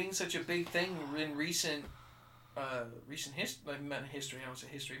 With that being such a big thing in recent history, I don't say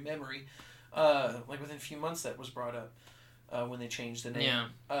history, memory, like within a few months that was brought up when they changed the name.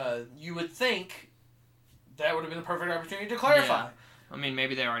 Yeah. You would think that would have been a perfect opportunity to clarify. Yeah. I mean,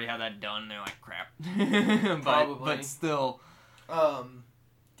 maybe they already had that done. And they're like, crap. Probably, but still.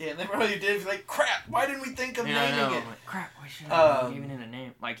 Yeah, they probably did. Like, crap, why didn't we think of naming it? Like, crap, why should I have given it a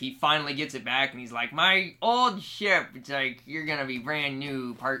name? Like, he finally gets it back, and he's like, my old ship. It's like, you're gonna be brand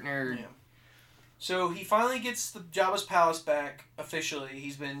new, partner. Yeah. So, he finally gets the Jabba's palace back, officially.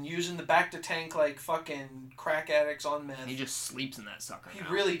 He's been using the back-to-tank like fucking crack addicts on meth. He just sleeps in that sucker He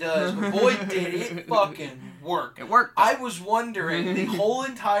really does, but boy, did it fucking work. It worked. I was wondering, the whole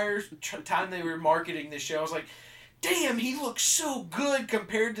entire time they were marketing this show, I was like, damn, he looks so good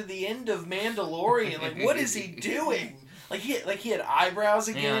compared to the end of Mandalorian. Like, what is he doing? He had eyebrows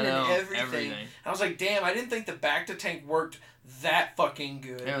again Yeah, I know, and everything. I was like, damn, I didn't think the Bacta tank worked that fucking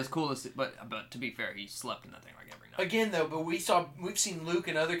good. It was cool to see, but to be fair, he slept in that thing like every night. Again, though, but we've seen Luke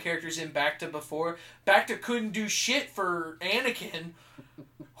and other characters in Bacta before. Bacta couldn't do shit for Anakin.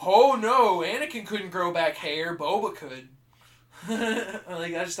 Oh no, Anakin couldn't grow back hair. Boba could.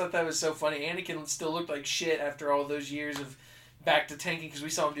 I just thought that was so funny. Anakin still looked like shit after all those years of Bacta tanking, because we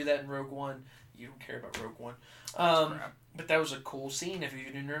saw him do that in Rogue One. You don't care about Rogue One. But that was a cool scene if you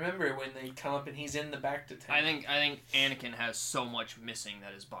didn't remember it, when they come up and he's in the Bacta tank. I think Anakin has so much missing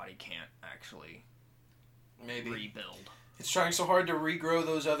that his body can't actually rebuild. It's trying so hard to regrow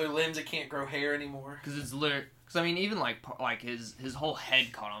those other limbs, it can't grow hair anymore. Because it's literally... Because, I mean, even, like his whole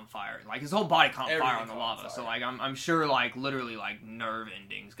head caught on fire. Like, his whole body caught on fire on the lava. So, like, I'm sure, like, literally, like, nerve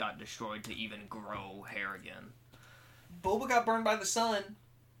endings got destroyed to even grow hair again. Boba got burned by the sun.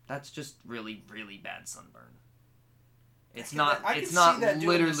 That's just really, really bad sunburn. It's not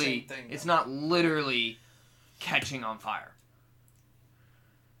literally catching on fire.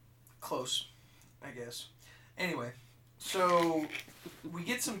 Close, I guess. Anyway, so we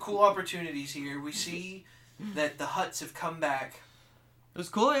get some cool opportunities here. We see that the Hutts have come back. It was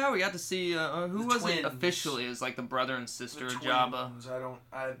cool, yeah. We got to see who was it officially? It was like the brother and sister of Jabba.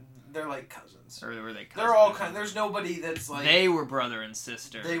 They're like cousins. Or were they cousins? They're all kind. There's nobody that's like. They were brother and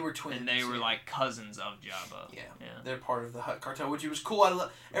sister. They were twins. And they were like cousins of Jabba. Yeah. They're part of the Hutt cartel, which was cool.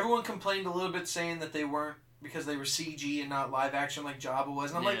 Everyone complained a little bit, saying that they weren't, because they were CG and not live action like Jabba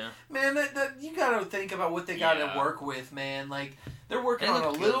was. And I'm like, man, that you gotta think about what they gotta work with, man. Like, they're working on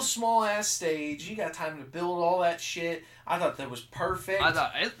a little small ass stage. You got time to build all that shit. I thought that was perfect. I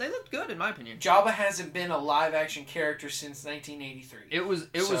thought they looked good, in my opinion. Jabba hasn't been a live action character since 1983. It was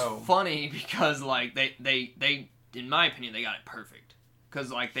funny because like they in my opinion they got it perfect. Because,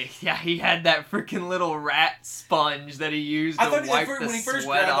 like, he had that freaking little rat sponge that he used to wipe the sweat off. When he first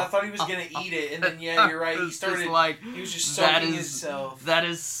grabbed, I thought he was going to eat it, and then, you're right, he started, he was just soaking himself. That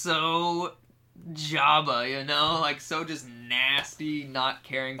is so Jabba, you know? Like, so just nasty, not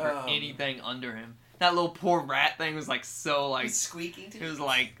caring for anything under him. That little poor rat thing was, like, so, like... He's squeaking, too. It was,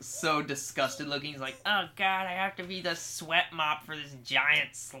 like, so disgusted looking. He's like, oh, God, I have to be the sweat mop for this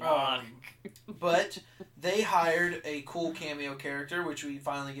giant slug. But they hired a cool cameo character, which we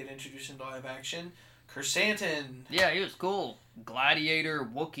finally get introduced into live action. Chrysanthemum. Yeah, he was cool. Gladiator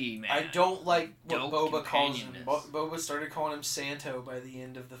Wookiee, man. I don't like what Boba calls him. Boba started calling him Santo by the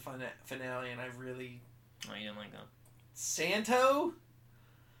end of the finale, and I really... Oh, you didn't like that? Santo?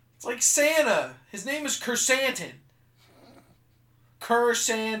 It's like Santa. His name is Chrysanthemum.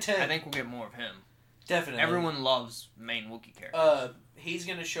 Chrysanthemum. I think we'll get more of him. Definitely. Everyone loves main Wookiee characters. He's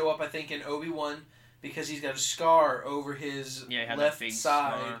going to show up, I think, in Obi-Wan because he's got a scar over his left side.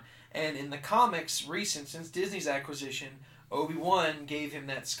 Scar. And in the comics, recent, since Disney's acquisition, Obi-Wan gave him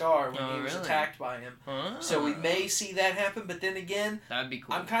that scar when he was attacked by him. So we may see that happen, but then again, that'd be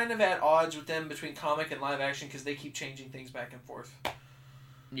cool. I'm kind of at odds with them between comic and live action because they keep changing things back and forth.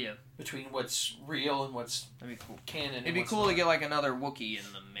 Yeah. Between what's real and what's canon. It'd be cool to get like another Wookiee in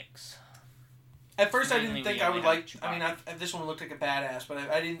the mix. At first, I didn't think I would like. I mean, this one looked like a badass, but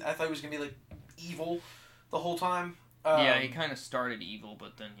I didn't. I thought he was gonna be like evil the whole time. Yeah, he kind of started evil,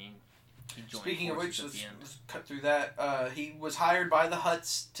 but then he joined. Speaking of which, let's cut through that. He was hired by the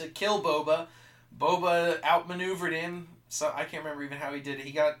Hutts to kill Boba. Boba outmaneuvered him. So I can't remember even how he did it.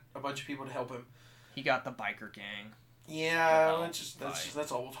 He got a bunch of people to help him. He got the biker gang. Yeah,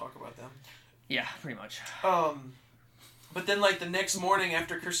 that's all we'll talk about them. Yeah, pretty much. But then, like, the next morning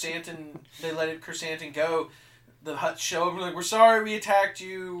after they let Chrysanthemum go, the Hutts show up and like, we're sorry we attacked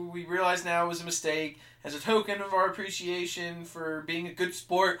you. We realize now it was a mistake. As a token of our appreciation for being a good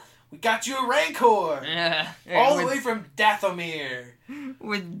sport, we got you a Rancor! Yeah. All the way from Dathomir.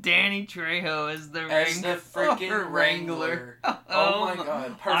 With Danny Trejo as the freaking Wrangler. Oh my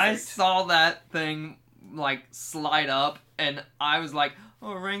god, perfect. I saw that thing, like, slide up, and I was like,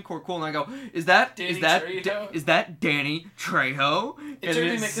 oh, Rancor, cool. And I go, is that Danny Trejo? And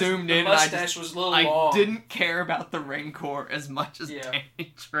it zoomed in, and I didn't care about the Rancor as much as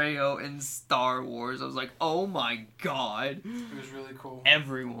Danny Trejo in Star Wars. I was like, oh my god. It was really cool.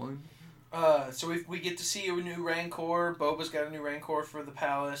 Everyone. So we get to see a new Rancor. Boba's got a new Rancor for the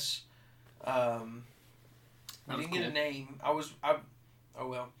palace. We didn't get a name. Oh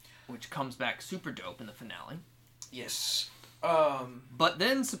well. Which comes back super dope in the finale. Yes. But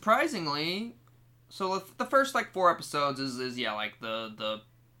then, surprisingly, so the first, like, 4 episodes is like, the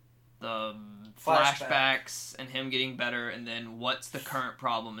flashbacks and him getting better, and then what's the current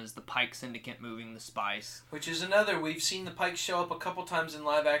problem is the Pike Syndicate moving the spice. Which is we've seen the Pike show up a couple times in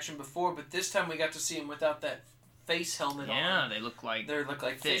live action before, but this time we got to see him without that face helmet on. Yeah, they look like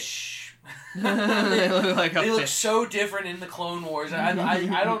fish. They look like a They look fish. so different in the Clone Wars. I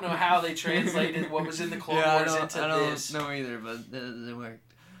don't know how they translated what was in the Clone Wars into this. I don't know either, but it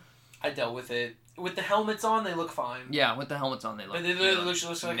worked. I dealt with it. With the helmets on, they look fine. Yeah, with the helmets on, they look. But it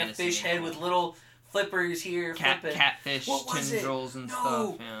looks like a fish head with little flippers here. Catfish tendrils and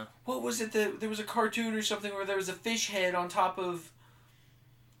stuff. Yeah. What was it? There was a cartoon or something where there was a fish head on top of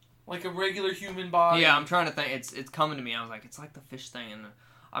like a regular human body. Yeah, I'm trying to think. It's coming to me. I was like, it's like the fish thing, and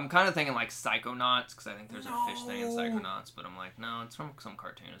I'm kind of thinking like Psychonauts because I think there's a fish thing in Psychonauts, but I'm like, no, it's from some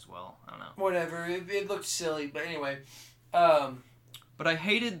cartoon as well. I don't know. Whatever. It looked silly, but anyway. But I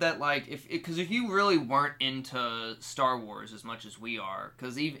hated that, like, because if you really weren't into Star Wars as much as we are,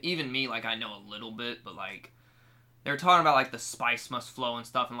 because even me, like, I know a little bit, but, like, they were talking about, like, the spice must flow and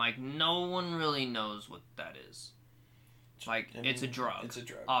stuff, and, like, no one really knows what that is. Like, it's a drug. It's a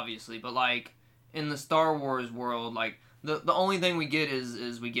drug. Obviously, but, like, in the Star Wars world, like, the only thing we get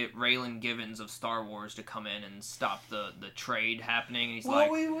is we get Raylan Givens of Star Wars to come in and stop the trade happening, and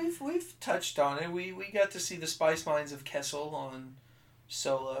he's we've touched on it. We got to see the spice mines of Kessel on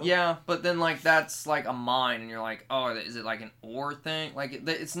Solo. Yeah, but then, like, that's, like, a mine, and you're like, oh, is it, like, an ore thing? Like,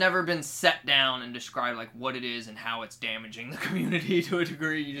 it's never been set down and described, like, what it is and how it's damaging the community to a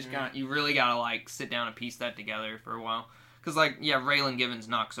degree. You just you really gotta, like, sit down and piece that together for a while. Because, like, yeah, Raylan Givens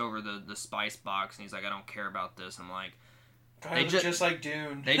knocks over the spice box, and he's like, I don't care about this. I'm like... They just like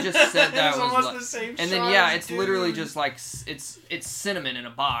Dune. They just said that was almost the same. And then, yeah, it's literally just, like, it's cinnamon in a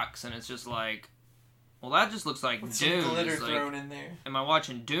box, and it's just like... Well, that just looks like with Dune. Some glitter thrown in there. Am I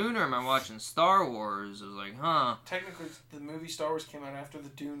watching Dune or am I watching Star Wars? I was like, huh. Technically, the movie Star Wars came out after the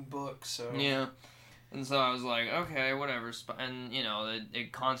Dune book, so... Yeah. And so I was like, okay, whatever. And, you know,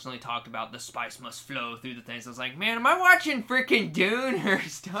 it constantly talked about the spice must flow through the things. I was like, man, am I watching freaking Dune or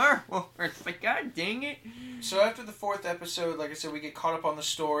Star Wars? Like, god dang it. So after the 4th episode, like I said, we get caught up on the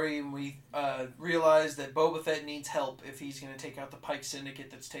story, and we realize that Boba Fett needs help if he's going to take out the Pike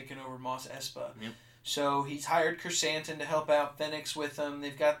Syndicate that's taken over Mos Espa. Yep. So he's hired Chrysanthemum to help out Fennec with them.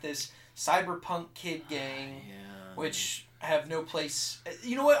 They've got this cyberpunk kid gang, which have no place.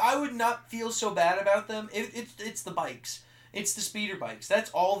 You know what? I would not feel so bad about them. It's the bikes. It's the speeder bikes.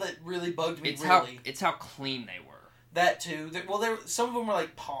 That's all that really bugged me. It's how clean they were. That too. Some of them were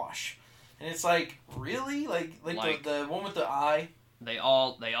like posh, and it's like really like the one with the eye. They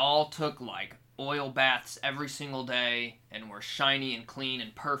all took like oil baths every single day and were shiny and clean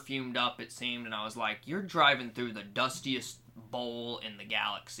and perfumed up, it seemed, and I was like, you're driving through the dustiest bowl in the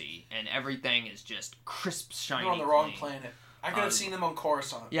galaxy and everything is just crisp, shiny. You're on the wrong planet. I could have seen them on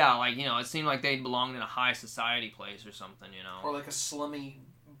Coruscant. Yeah, like, you know, it seemed like they belonged in a high society place or something, you know. Or like a slummy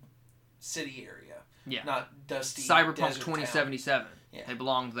city area. Yeah. Not dusty Cyberpunk 2077. Yeah. They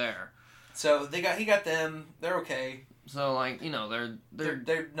belonged there. So he got them. They're okay. So, like, you know,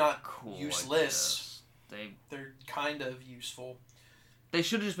 they're not cool, useless. They're kind of useful. They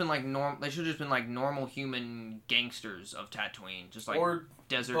should have just been like normal human gangsters of Tatooine, just like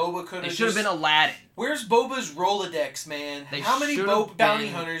desert. Boba could have. They should have been Aladdin. Where's Boba's Rolodex, man? How many bounty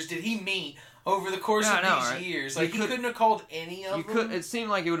hunters did he meet over the course of these years? Like, he couldn't have called any of them. It seemed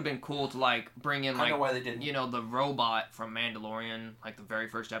like it would have been cool to like bring in, like, I know why they didn't. You know, the robot from Mandalorian, like the very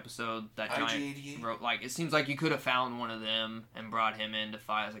first episode, that giant. Like, it seems like you could have found one of them and brought him in to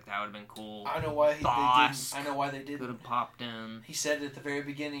fight. I was like, that would have been cool. I know why they didn't. I know why they didn't. Could have popped in. He said it at the very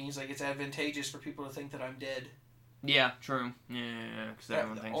beginning. He's like, it's advantageous for people to think that I'm dead. Yeah, true. Yeah, because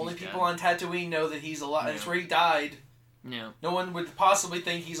everyone thinks only he's people dead. on Tatooine know that he's alive. Yeah. That's where he died. Yeah. No one would possibly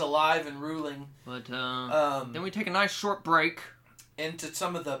think he's alive and ruling. But then we take a nice short break into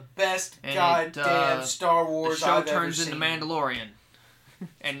some of the best goddamn Star Wars I've ever seen. The show turns into Mandalorian.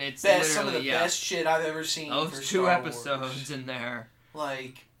 And it's some of the best shit I've ever seen. Those two episodes in there,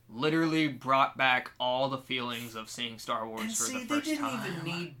 like, literally brought back all the feelings of seeing Star Wars for the first time. They didn't even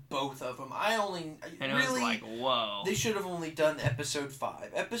need both of them. It was like, whoa. They should have only done episode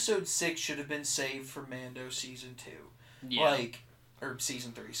 5. Episode 6 should have been saved for Mando season 2. Yeah. Or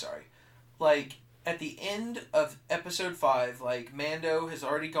season 3, sorry. Like, at the end of episode 5, like, Mando has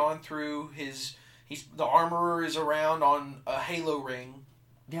already gone through the armorer is around on a Halo ring.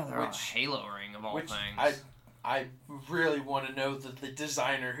 Yeah, they're on a Halo ring of all things. I really want to know the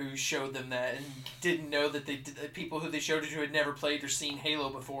designer who showed them that and didn't know that the people who they showed it to had never played or seen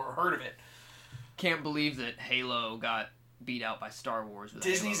Halo before or heard of it. Can't believe that Halo got beat out by Star Wars. With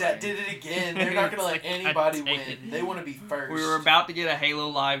Disney's did it again. They're not going to let anybody win. They want to be first. We were about to get a Halo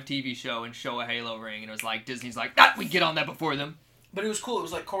Live TV show and show a Halo ring, and it was like, Disney's like, we get on that before them. But it was cool. It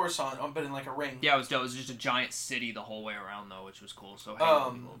was like Coruscant, but in like a ring. Yeah, it was dope. It was just a giant city the whole way around, though, which was cool. So, hey, it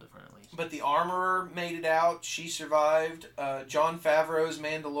would be a little different at least. But the Armorer made it out. She survived. Jon Favreau's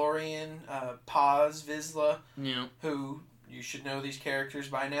Mandalorian, Paz Vizsla, who you should know these characters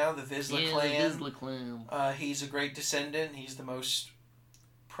by now. The Vizsla clan. The Vizsla clan. He's a great descendant. He's the most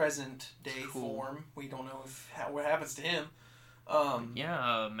present day form. We don't know what happens to him.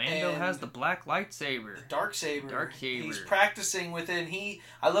 Mando has the black lightsaber. The Darksaber. He's practicing with it.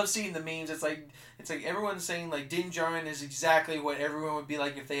 I love seeing the memes. It's like everyone's saying like Din Djarin is exactly what everyone would be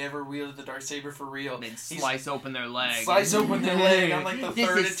like if they ever wielded the Darksaber for real. They'd slice open their leg. I'm like the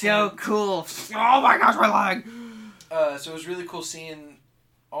third This is so cool. Oh my gosh, my leg! So it was really cool seeing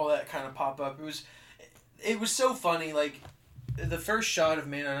all that kind of pop up. It was so funny. Like the first shot of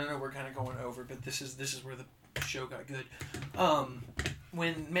Mando. I know we're kind of going over, but this is where the show got good.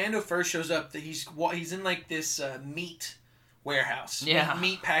 When Mando first shows up, he's in like this meat warehouse,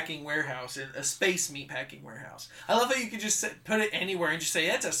 meat packing warehouse, a space meat packing warehouse. I love how you could just put it anywhere and just say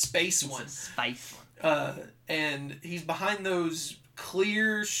that's a space one. It's a space one. And he's behind those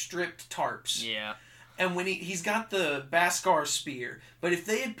clear stripped tarps. Yeah. And when he's got the Beskar spear, but if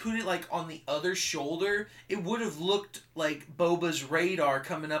they had put it like on the other shoulder, it would have looked like Boba's radar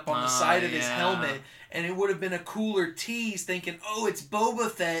coming up on the side of his helmet, and it would have been a cooler tease, thinking, "Oh, it's Boba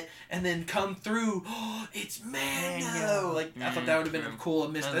Fett," and then come through, "Oh, it's Mando!" Like I thought that would have been a cool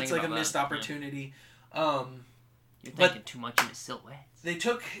That's like a missed opportunity. You're thinking too much into silhouettes. They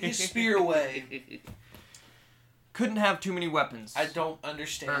took his spear away. Couldn't have too many weapons. I don't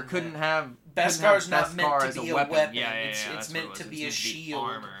understand. Or couldn't have. Beskar's not meant to be a weapon. Yeah, it's meant to be a shield.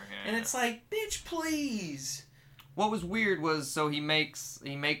 Armor. And it's like, bitch, please. What was weird was he makes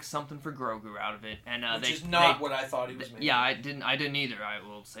something for Grogu out of it, and which is not what I thought he was making. Yeah, I didn't either. I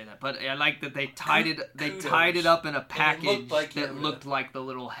will say that, but I like that they tied it up in a package that looked like the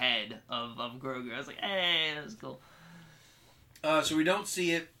little head of Grogu. I was like, hey, that was cool. So we don't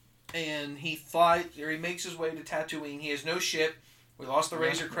see it. And he makes his way to Tatooine. He has no ship. We lost the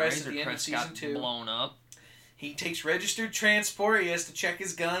Razor Crest at the end of season 2. Blown up. He takes registered transport. He has to check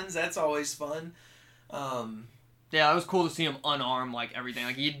his guns. That's always fun. Yeah, it was cool to see him unarmed, like everything.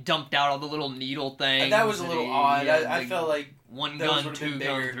 Like he dumped out all the little needle things. That was a little odd. I felt like 1 gun, 2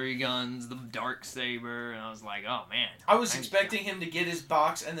 gun, 3 guns, the Darksaber, and I was like, oh man. I was expecting him to get his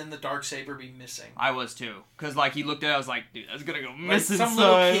box and then the Darksaber be missing. I was too, because like he looked at it, I was like, dude, that's gonna go missing. Some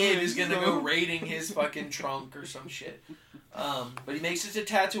little kid is gonna go raiding his fucking trunk or some shit. But he makes it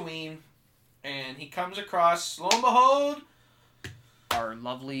to Tatooine, and he comes across, lo and behold, our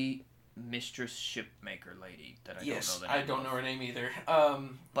lovely Mistress Shipmaker lady that I don't know the name I don't know her name either.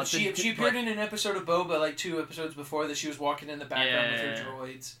 But she appeared in an episode of Boba like 2 episodes before that. She was walking in the background with her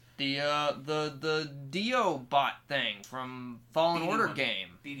droids. The Dio bot thing from Fallen Order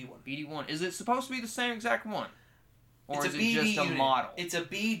game. BD1. Is it supposed to be the same exact one? Or it's is it just a model? It's a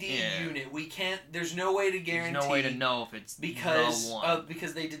BD unit. We can't. There's no way to guarantee. There's no way to know if it's the one.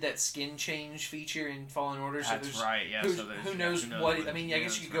 Because they did that skin change feature in Fallen Order. That's so right. Yeah. Who knows what? I mean, I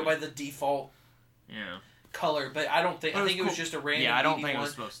guess you could go by the default. Yeah. Color, but I don't think. I think it was just a random. Yeah, I don't BD1, think it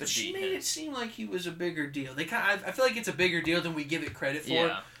was supposed to be. But she made it seem like he was a bigger deal. I feel like it's a bigger deal than we give it credit for.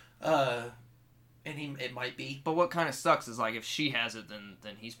 Yeah. And it might be. But what kind of sucks is like if she has it,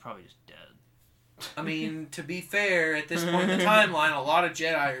 then he's probably just dead. I mean, to be fair, at this point in the timeline, a lot of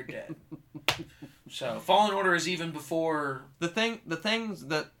Jedi are dead. So Fallen Order is even before the things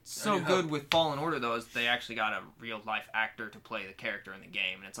that's so good with Fallen Order though is they actually got a real life actor to play the character in the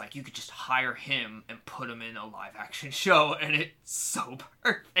game, and it's like you could just hire him and put him in a live action show, and it's so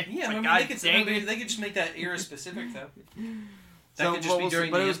perfect. Yeah, like, they could just make that era specific though. That could just be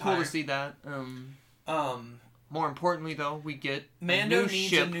during the Empire. But it was cool to see that. More importantly, though, we get Mando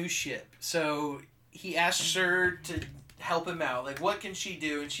needs a new ship, so he asks her to help him out. Like, what can she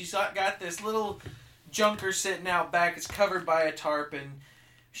do? And she's got this little junker sitting out back. It's covered by a tarp, and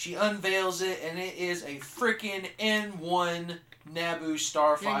she unveils it, and it is a freaking N1 Naboo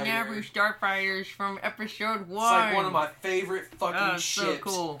Starfighter. The Naboo Starfighters from Episode 1. It's like one of my favorite fucking ships so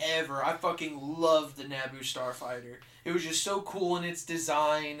cool. ever. I fucking love the Naboo Starfighter. It was just so cool in its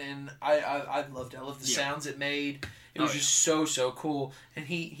design, and I loved it. I loved the sounds it made. It was just so cool. And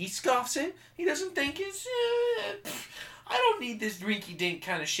he scoffs it. He doesn't think it's... I don't need this rinky-dink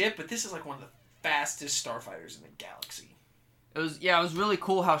kind of shit, but this is like one of the fastest starfighters in the galaxy. It was really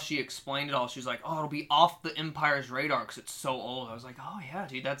cool how she explained it all. She was like, oh, it'll be off the Empire's radar because it's so old. I was like, oh, yeah,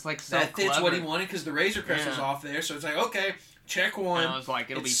 dude, that's like so That fits clever. what he wanted because the Razor Crest was off there, so it's like, okay, check one. And I was like,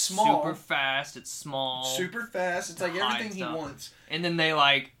 it'll be small. super fast. It's small. Super fast. It's like everything he stuff. wants. And then they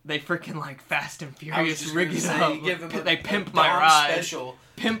freaking like Fast and Furious rig it say, up. give him They a pimp my Dom ride. special.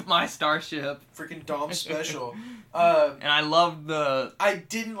 Pimp my starship. Freaking Dom special. And I love the. I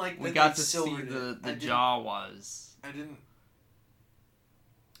didn't like that we got they to see silvered the it. Jawas. I didn't.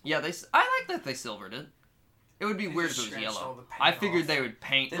 Yeah, I like that they silvered it. It would be They weird if just it was scratched all yellow. the paint I figured off. they would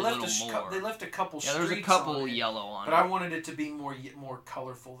paint They a left little more. They left a couple Yeah, streaks there's a couple on it, yellow on but it. I wanted it to be more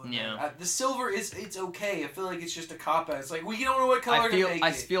colorful than that. The silver it's okay. I feel like it's just a cop out. It's like we don't know what color to make it.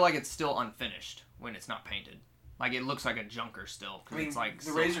 I feel like it's still unfinished when it's not painted. Like it looks like a junker still. I mean, it's like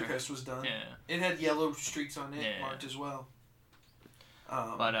the Razor Crest was done. Yeah. It had yellow streaks on it Yeah. marked as well.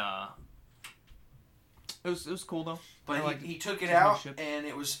 But it was cool though. But he took it out and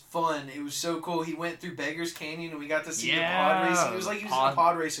it was fun. It was so cool. He went through Beggars Canyon and we got to see the pod racing. It was like he was in a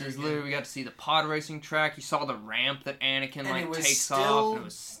pod racer. Literally, we got to see the pod racing track. You saw the ramp that Anakin takes off. And it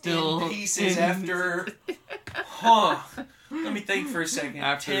was still in pieces after. Huh. Let me think for a second.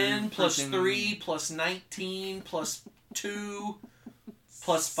 After 10 plus 3 plus 19 plus 2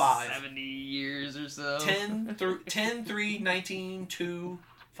 plus 5. 70 years or so. 10, 3, 19, 2,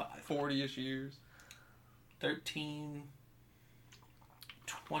 5. 40-ish years. 13,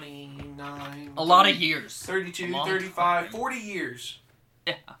 29. A lot of years. 32, 35, 40 years.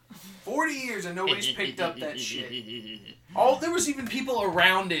 Yeah. 40 years and nobody's picked up that shit. There was even people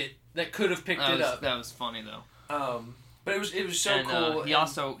around it that could have picked it up. That was funny though. But it was so cool.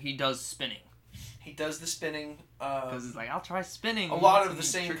 He does spinning. He does the spinning. Because he's like, I'll try spinning. A lot of the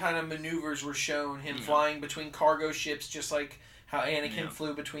same kind of maneuvers were shown. Him flying between cargo ships, just like how Anakin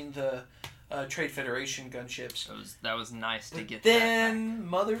flew between the Trade Federation gunships. That was nice to get. Then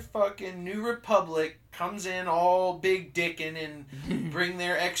motherfucking New Republic comes in all big dickin' and bring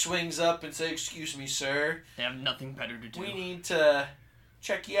their X-wings up and say, "Excuse me, sir. They have nothing better to do. We need to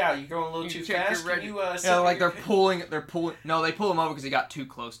check you out. You're going a little too fast. Can you they're pulling. No, they pull him over because he got too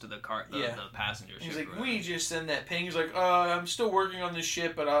close to the car. The passenger ship. He's like, we need you to send that ping. He's like, I'm still working on this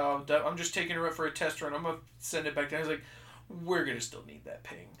ship, but I'm just taking her up for a test run. I'm gonna send it back down. He's like, we're gonna still need that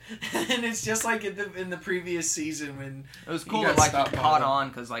ping. And it's just like in the previous season when it was cool that like he caught on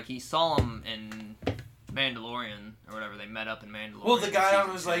because like he saw him in Mandalorian or whatever. They met up in Mandalorian. Well, the guy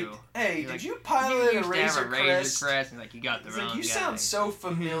on was like, "Hey, did you pilot a Razor Crest?" He's like, "You got the wrong guy." You sound so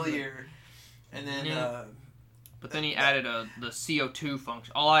familiar. And then, but then he added the CO2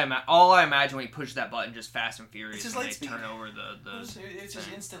 function. All I imagine when he pushed that button, just Fast and Furious, it's his and light they speed. turn over the. It's his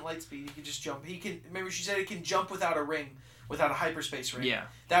instant light speed. He can just jump. Remember she said it can jump without a ring, without a hyperspace ring. Yeah,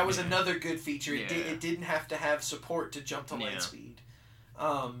 that was another good feature. It didn't have to have support to jump to light speed.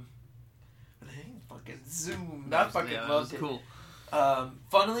 Fucking zoom. I fucking loved it. Cool.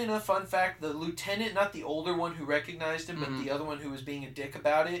 Funnily enough, fun fact: the lieutenant, not the older one who recognized him, but the other one who was being a dick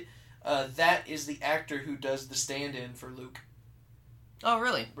about it. That is the actor who does the stand-in for Luke. Oh,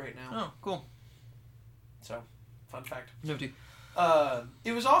 really? Right now. Oh, cool. So, fun fact. No, dude.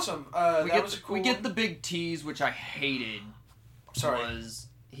 It was awesome. We get the big tease, which I hated. Was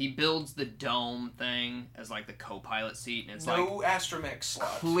he builds the dome thing as like the co-pilot seat, and it's no astromech slot.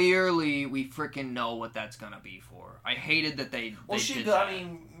 Clearly, we freaking know what that's gonna be for. I hated that they. Well, did that. I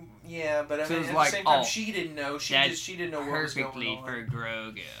mean, yeah, but I so mean, at like, the same time, she didn't know. She didn't know what was going on. Perfectly for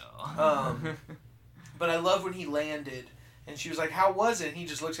Grogu. But I love when he landed, and she was like, "How was it?" And he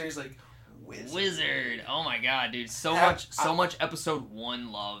just looks at her, he's like, Wizard. Oh my god, dude. So much episode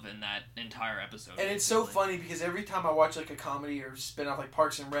 1 love in that entire episode. And it's so funny because every time I watch like a comedy or spin-off like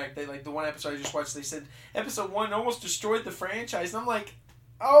Parks and Rec, they like the one episode I just watched, they said episode 1 almost destroyed the franchise. And I'm like,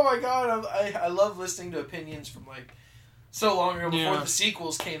 oh my god, I love listening to opinions from like so long ago before the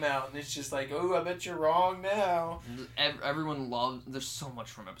sequels came out, and it's just like, oh, I bet you're wrong now. Everyone loves. There's so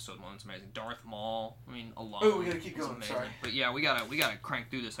much from episode 1. It's amazing. Darth Maul. I mean, alone. Oh, we gotta keep going. Amazing. Sorry, but yeah, we gotta crank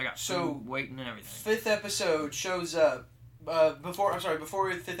through this. I got food waiting and everything. 5th episode shows up. Before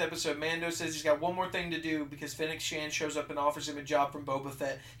 5th episode, Mando says he's got one more thing to do because Fennec Shand shows up and offers him a job from Boba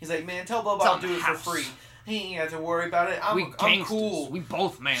Fett. He's like, man, tell Boba I'll do it for free. He ain't got to worry about it. I'm cool. We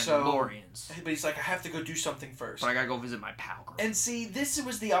both Mandalorians. But he's like, I have to go do something first. But I gotta go visit my pal girl. And see, this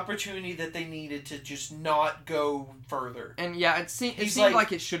was the opportunity that they needed to just not go further. And yeah, it seemed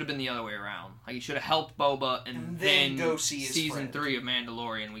like it should have been the other way around. Like, he should have helped Boba and then go see his season 3 of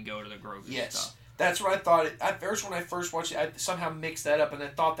Mandalorian, we go to the Grogu stuff. That's what I thought. At first, when I first watched it, I somehow mixed that up, and I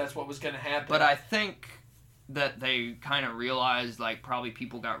thought that's what was going to happen. But I think that they kind of realized, like, probably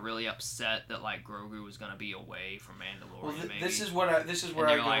people got really upset that, like, Grogu was going to be away from Mandalorian, Well, maybe. this is where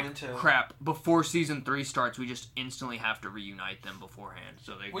I go like, into... crap, before Season 3 starts, we just instantly have to reunite them beforehand.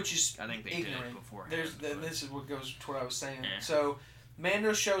 So they, which is I think they ignorant. did it beforehand. This is what goes to what I was saying. Yeah. So,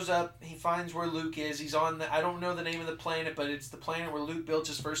 Mando shows up, he finds where Luke is, he's on the... I don't know the name of the planet, but it's the planet where Luke built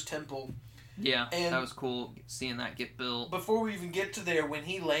his first temple. Yeah, and that was cool, seeing that get built. Before we even get to there, when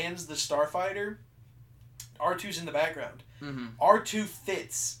he lands the Starfighter... R2's in the background. Mm-hmm. R2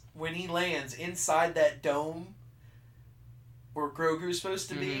 fits when he lands inside that dome where Grogu's supposed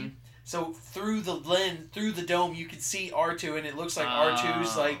to be. So through the dome, you can see R2, and it looks like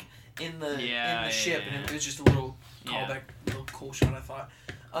R2's like in the ship, and it was just a little callback, little cool shot, I thought.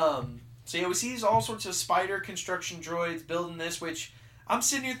 So yeah, we see all sorts of spider construction droids building this, which I'm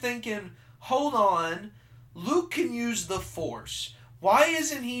sitting here thinking, hold on, Luke can use the Force. Why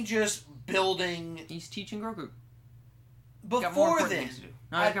isn't he just building? He's teaching Grogu. Before then,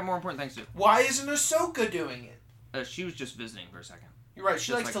 I got more important things to do. Why isn't Ahsoka doing it? She was just visiting for a second. You're right.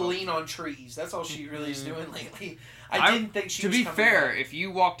 She likes to lean on trees. That's all she really is doing lately. I didn't think she was coming back. To be fair, if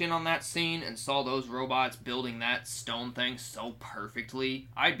you walked in on that scene and saw those robots building that stone thing so perfectly,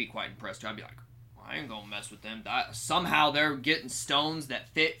 I'd be quite impressed too. I'd be like, I ain't gonna mess with them. Somehow they're getting stones that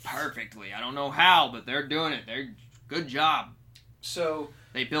fit perfectly. I don't know how, but they're doing it. Good job. So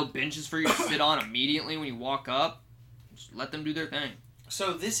they build benches for you to sit on immediately when you walk up. Just let them do their thing.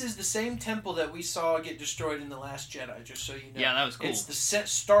 So this is the same temple that we saw get destroyed in The Last Jedi, just so you know. Yeah, that was cool. It's the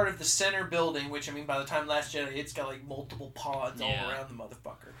start of the center building, which, I mean, by the time Last Jedi, it's got, like, multiple pods all around the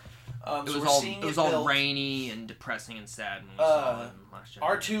motherfucker. It was all rainy and depressing and sad when we saw it in Last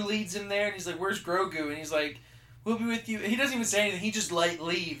Jedi. R2 leads him there, and he's like, where's Grogu? And he's like, we'll be with you. He doesn't even say anything. He just,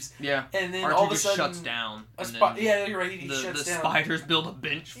 leaves. Yeah. And then R2 all of a just sudden... shuts down. Yeah, you're right. He shuts down. The spiders build a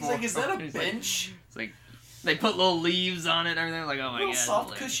bench for him. He's like, is that a bench? It's like... They put little leaves on it and everything. Like, oh my god. Little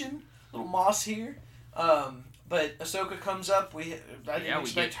soft cushion. Little moss here. But Ahsoka comes up. I didn't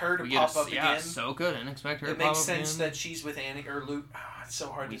expect her to pop up again. Yeah, Ahsoka. Didn't expect her to pop up again. It makes sense that she's with Anakin or Luke. It's so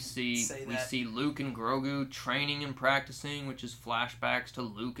hard to say that. We see Luke and Grogu training and practicing, which is flashbacks to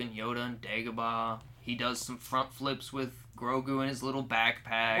Luke and Yoda and Dagobah. He does some front flips with Grogu in his little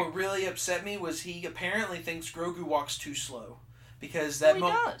backpack. What really upset me was he apparently thinks Grogu walks too slow. Because he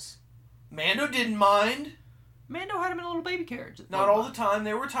does. Mando didn't mind. Mando had him in a little baby carriage. Not all the time.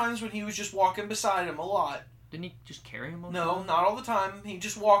 There were times when he was just walking beside him a lot. Didn't he just carry him? No, not all the time. He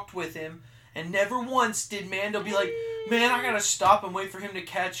just walked with him. And never once did Mando be like, man, I gotta stop and wait for him to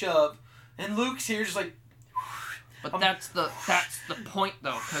catch up. And Luke's here just like... But that's the point,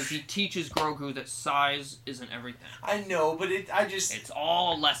 though, because he teaches Grogu that size isn't everything. I know, but it's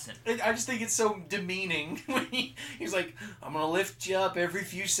all a lesson. I just think it's so demeaning when he's like, I'm gonna lift you up every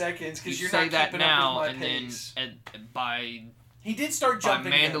few seconds because you're not keeping up with my pace. And by he did start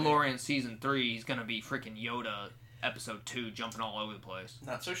jumping. By Mandalorian season 3, he's gonna be freaking Yoda episode 2, jumping all over the place.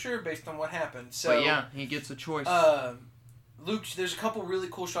 Not so sure based on what happened. So, but yeah, he gets a choice. Luke, there's a couple really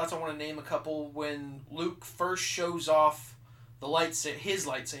cool shots. I want to name a couple. When Luke first shows off his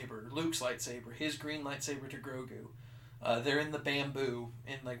lightsaber, Luke's lightsaber, his green lightsaber to Grogu. They're in the bamboo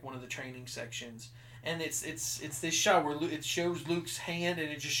in like one of the training sections, and it's this shot where it shows Luke's hand and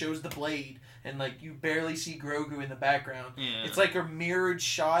it just shows the blade, and like you barely see Grogu in the background. Yeah. It's like a mirrored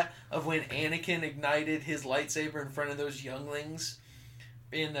shot of when Anakin ignited his lightsaber in front of those younglings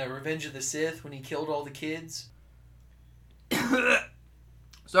in Revenge of the Sith when he killed all the kids.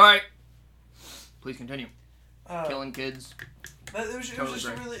 Sorry. Please continue. Killing kids. It was just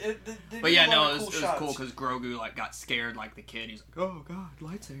really. But yeah, no, it was cool because Grogu like got scared like the kid. He's like, oh god,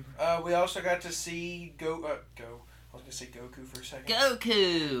 lightsaber. We also got to see I was gonna say Goku for a second.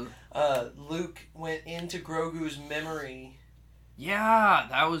 Goku. Luke went into Grogu's memory. Yeah,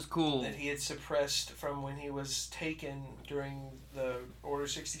 that was cool. That he had suppressed from when he was taken during the Order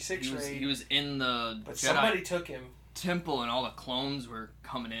 66 raid. He was in the But Jedi somebody took him. Temple and all the clones were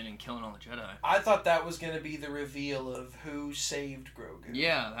coming in and killing all the Jedi. I thought that was going to be the reveal of who saved Grogu.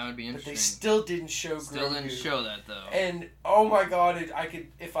 Yeah, that would be interesting. But they still didn't show Grogu. Still didn't show that though. And oh my god,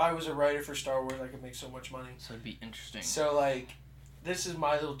 if I was a writer for Star Wars, I could make so much money. So it'd be interesting. So like, this is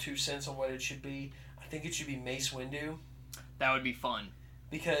my little 2 cents on what it should be. I think it should be Mace Windu. That would be fun.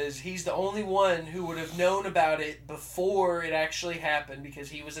 Because he's the only one who would have known about it before it actually happened because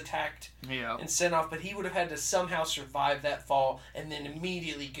he was attacked and sent off. But he would have had to somehow survive that fall and then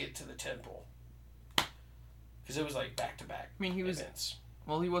immediately get to the temple. Because it was like back-to-back events.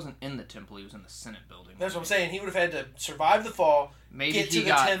 Well, he wasn't in the temple. He was in the Senate building. That's what I'm saying. He would have had to survive the fall, Maybe get to he the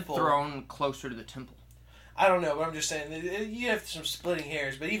got temple. Thrown closer to the temple. I don't know, but I'm just saying you have some splitting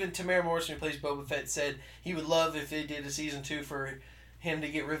hairs. But even Tamara Morrison, who plays Boba Fett, said he would love if they did a season 2 for him to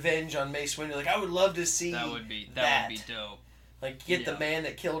get revenge on Mace Windu. Like, I would love to see that would be dope. Like, get the man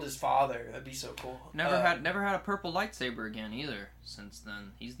that killed his father. That'd be so cool. Never had a purple lightsaber again either since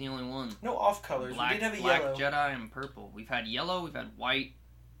then. He's the only one. No off colors. We did have a yellow. Black Jedi and purple. We've had yellow. We've had white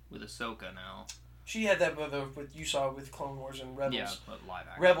with Ahsoka now. She had that with you saw with Clone Wars and Rebels. Yeah, but live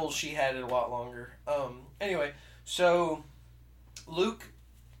action. Rebels, she had it a lot longer. Anyway, so Luke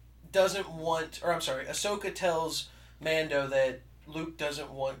doesn't want, or I'm sorry, Ahsoka tells Mando that Luke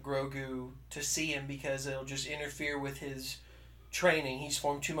doesn't want Grogu to see him because it'll just interfere with his training. He's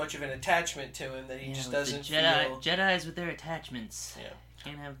formed too much of an attachment to him that he just doesn't feel. Jedi's with their attachments. Yeah.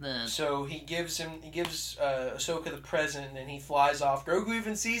 Can't have that. So he gives Ahsoka the present, and he flies off. Grogu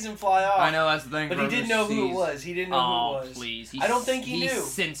even sees him fly off. I know, that's the thing. But he didn't know who it was. He didn't know who it was. Please. I don't think he knew. He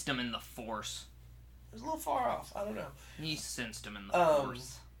sensed him in the Force. It was a little far off. I don't know. He sensed him in the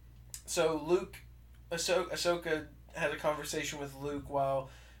Force. So Ahsoka had a conversation with Luke while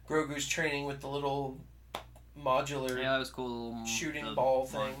Grogu's training with the little modular that was cool. Shooting ball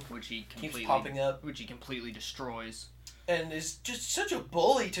thing, which he keeps popping up, which he completely destroys. And is just such a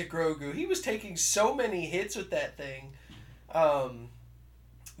bully to Grogu. He was taking so many hits with that thing.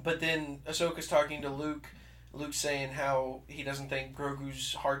 But then Ahsoka's talking to Luke. Luke's saying how he doesn't think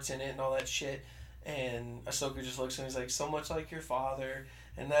Grogu's heart's in it and all that shit. And Ahsoka just looks at him and he's like, so much like your father.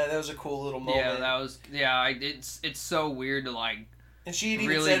 And that was a cool little moment. It's so weird to like. And she had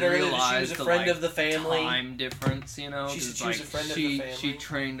even said earlier that she was a friend of the family. Time difference, She said she was a friend of the family. She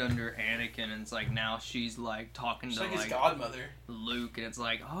trained under Anakin, and it's like now she's like talking to his godmother, Luke, and it's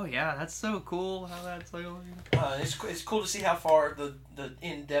like, oh yeah, that's so cool how that's like. It's cool to see how far the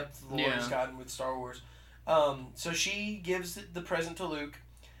in depth lore has gotten with Star Wars. So she gives the present to Luke,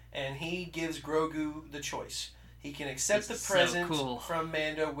 and he gives Grogu the choice. He can accept the present from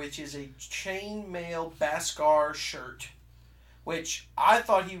Mando, which is a chainmail Beskar shirt. Which I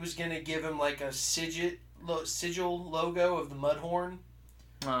thought he was going to give him like a sigil logo of the Mudhorn.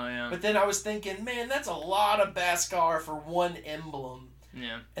 Oh, yeah. But then I was thinking, man, that's a lot of Beskar for one emblem.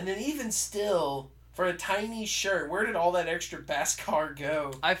 Yeah. And then even still, for a tiny shirt, where did all that extra Beskar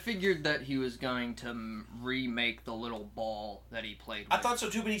go? I figured that he was going to remake the little ball that he played with. I thought so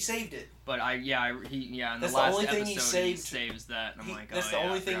too, but he saved it. But in that's the last only episode thing he saved. saves that, and I'm like, that's the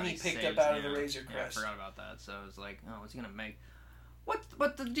only thing he picked up out of the Razor Crest. I forgot about that, so I was like, oh, what's he gonna make?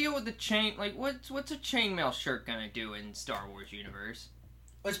 What the deal with the chain? Like, what's a chainmail shirt gonna do in Star Wars universe?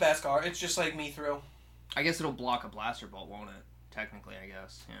 It's Beskar. It's just like Mithril. I guess it'll block a blaster bolt, won't it? Technically, I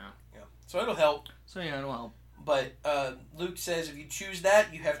guess. Yeah. Yeah. So it'll help. It'll help. But Luke says if you choose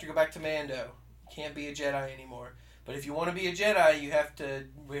that, you have to go back to Mando. You can't be a Jedi anymore. But if you want to be a Jedi, we have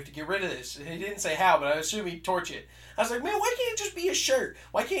to get rid of this. He didn't say how, but I assume he'd torch it. I was like, man, why can't it just be a shirt?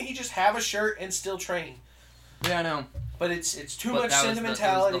 Why can't he just have a shirt and still train? Yeah, I know. But it's too much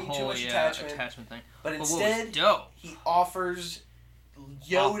sentimentality, too much attachment thing. But instead, he offers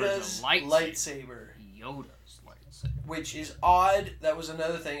Yoda's lightsaber. Which is odd. That was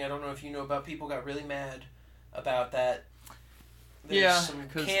another thing. I don't know if you know about. People got really mad about that. Because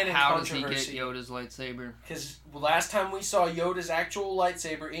how does he get Yoda's lightsaber? Because last time we saw Yoda's actual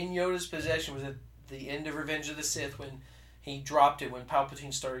lightsaber in Yoda's possession was at the end of Revenge of the Sith when he dropped it when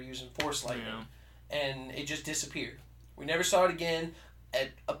Palpatine started using Force lightning. Yeah. And it just disappeared. We never saw it again.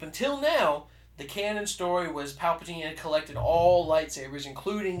 Up until now, the canon story was Palpatine had collected all lightsabers,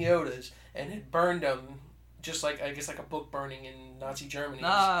 including Yoda's, and had burned them, just like, I guess, like a book burning in Nazi Germany.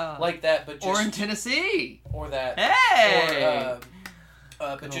 Like that, but just... Or in Tennessee! Or that. Hey!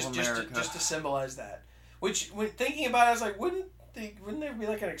 But just to symbolize that. Which, when thinking about it, I was like, wouldn't there be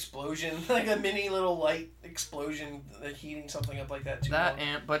like an explosion, like a mini little light explosion, like heating something up like that too?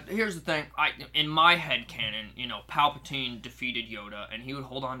 But here's the thing: in my head canon, Palpatine defeated Yoda, and he would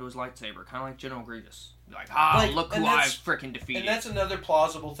hold on to his lightsaber, kind of like General Grievous, look who I've freaking defeated. And that's another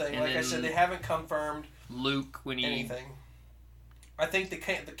plausible thing. And like I said, they haven't confirmed Luke when he anything. I think the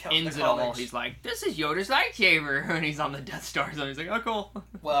ends it all. He's like, "This is Yoda's lightsaber," and he's on the Death Star, so he's like, "Oh, cool."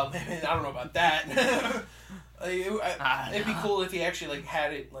 Well, man, I don't know about that. It'd be cool if he actually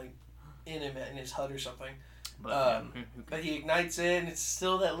had it in him in his HUD or something. But he ignites it, and it's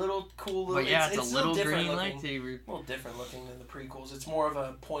still that little cool little. But yeah, it's a little green lightsaber. A little different looking than the prequels. It's more of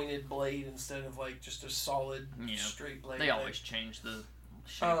a pointed blade instead of just a solid straight blade. They always change the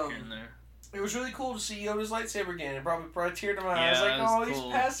shape here and there. It was really cool to see Yoda's lightsaber again. It brought a tear to my eye. I was like, oh, he's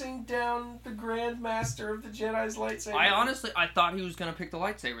passing down the Grand Master of the Jedi's lightsaber. I thought he was going to pick the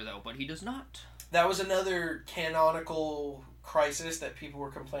lightsaber, though, but he does not. That was another canonical crisis that people were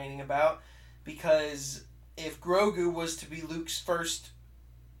complaining about, because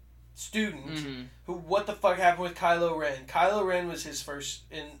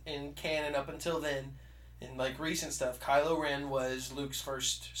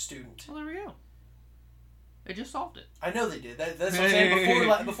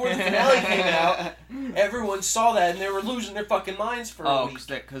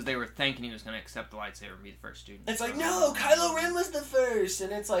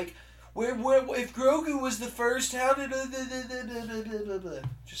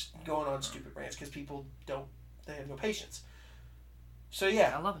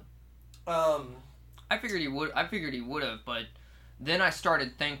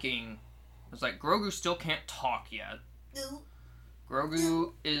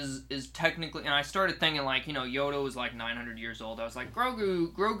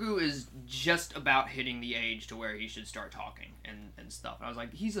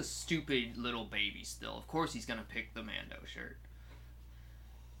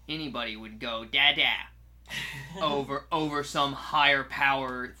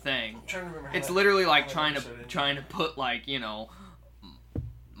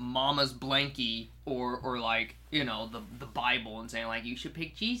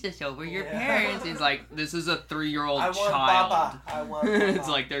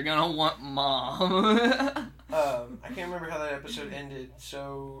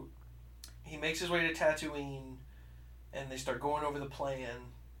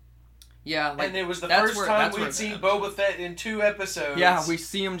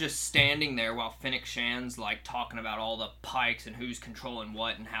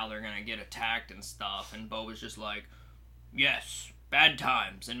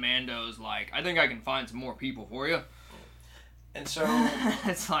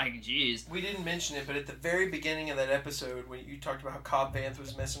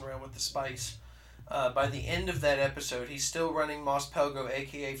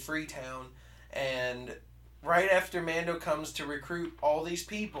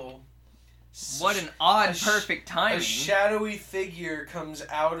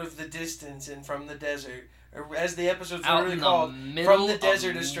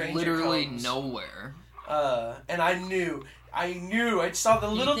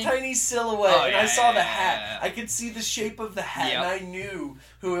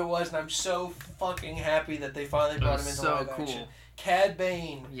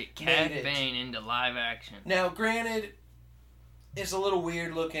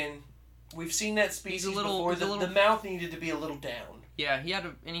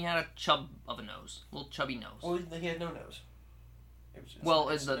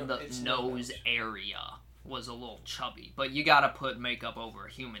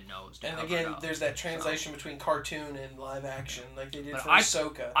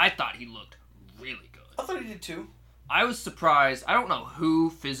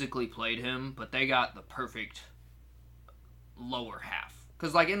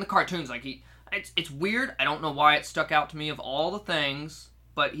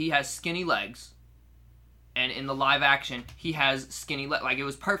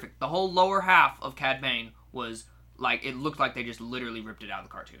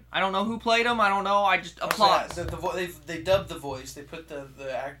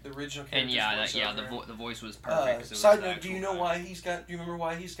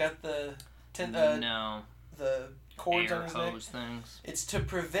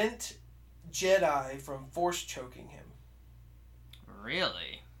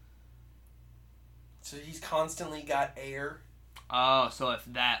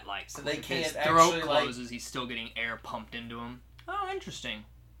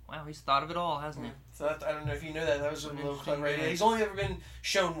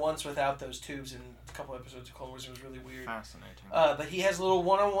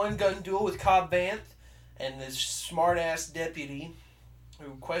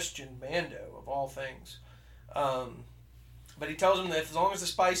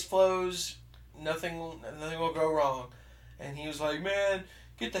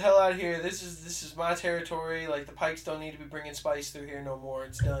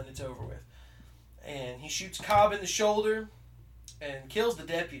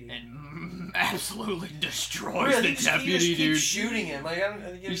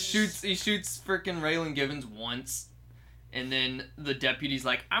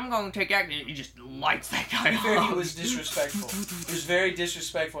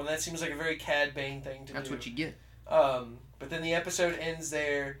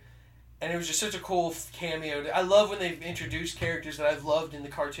And it was just such a cool cameo. I love when they've introduced characters that I've loved in the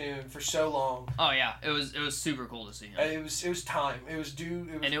cartoon for so long. Oh yeah, it was super cool to see him. It was time. It was due.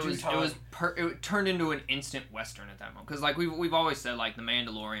 It turned into an instant western at that moment, because like we've always said, like the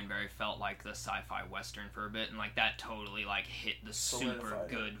Mandalorian very felt like the sci-fi western for a bit, and like that totally like hit the super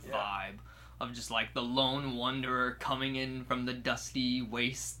good vibe of just like the lone wanderer coming in from the dusty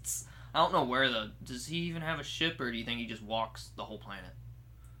wastes. I don't know does he even have a ship, or do you think he just walks the whole planet?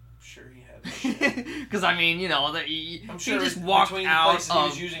 Sure he had a ship. Because I mean, you know, he just walked out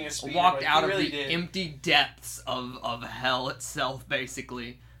of the empty depths of hell itself,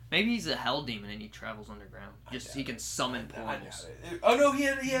 basically. Maybe he's a hell demon and he travels underground. Just he can summon portals. Oh no, he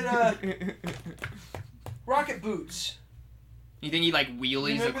had rocket boots. You think he like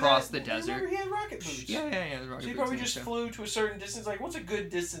wheelies across the desert? Remember he had rocket boots. Yeah. The rocket boots. So he probably just flew to a certain distance. Like, what's a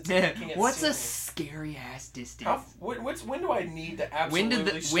good distance? What's a scary ass distance? When do I need to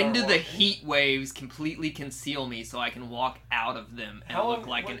absolutely When do the heat waves completely conceal me so I can walk out of them and look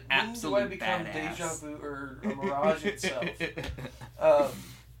like an absolute when do I become badass? deja vu or a mirage itself? We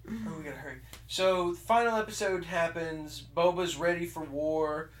gotta hurry. So, final episode happens. Boba's ready for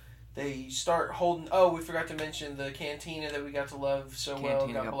war. They start holding... Oh, we forgot to mention the cantina that we got to love so well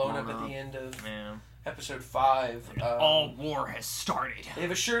got blown up at the end of episode 5. All war has started. They've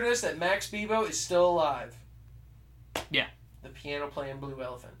assured us that Max Beebo is still alive. Yeah. The piano-playing blue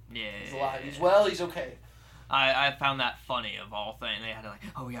elephant. Yeah. He's alive. He's okay. I found that funny of all things. They had to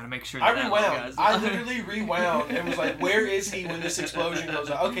we gotta make sure that I rewound. I literally rewound and was like, where is he when this explosion goes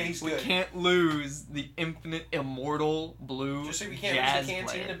off? Okay, he's good. We can't lose the infinite, immortal blue just so we can't jazz lose the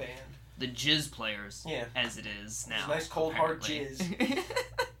cantina player. band. The jizz players, as it is now. It's nice cold apparently.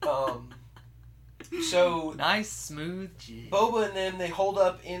 hard jizz. So nice smooth jizz. Boba and them, they hold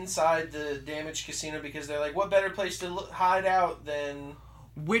up inside the damaged casino because they're like, what better place to hide out than...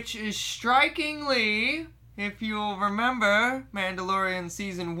 Which is strikingly... If you'll remember, Mandalorian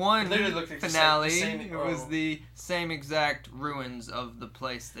Season 1 finale, it was the same exact ruins of the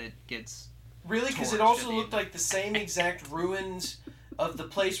place that gets Really? Because it also looked like the same exact ruins of the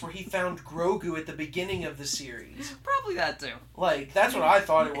place where he found Grogu at the beginning of the series. Probably that too. Like, that's what I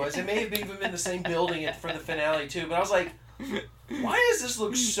thought it was. It may have even been the same building for the finale too, but I was like... Why does this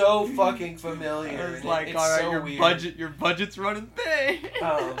look so fucking familiar? It's like, alright, so your budget's running big.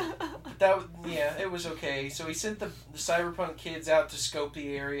 It was okay. So he sent the Cyberpunk kids out to scope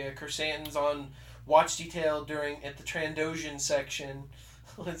the area. Chrysanthemum's on watch detail at the Trandoshan section.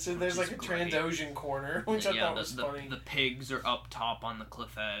 So there's like a Trandoshan corner, which I thought was funny. The pigs are up top on the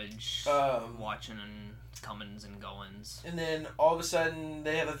cliff edge, watching and comings and goings. And then all of a sudden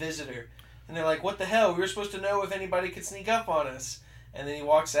they have a visitor. And they're like, what the hell? We were supposed to know if anybody could sneak up on us. And then he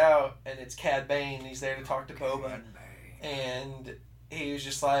walks out, and it's Cad Bane. He's there to talk to Boba. And he was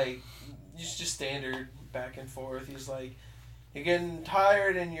just like, just standard back and forth. He's like, you're getting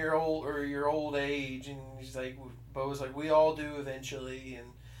tired in your old age. And he's like, Boba's like, we all do eventually. And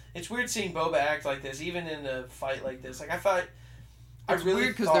it's weird seeing Boba act like this, even in a fight like this. Like, I thought... It's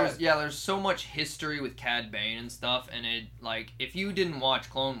weird because there's so much history with Cad Bane and stuff, and it, like, if you didn't watch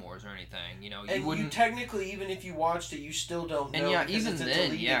Clone Wars or anything, you wouldn't... You technically, even if you watched it, you still don't know. And even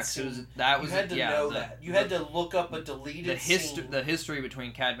then, because you had to know that. You had to look up a deleted scene. The history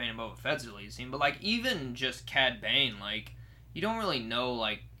between Cad Bane and Boba Fett's a deleted scene, but, like, even just Cad Bane, like, you don't really know,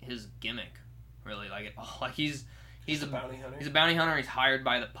 like, his gimmick, really, like, at all. Like, he's a bounty hunter. He's a bounty hunter. He's hired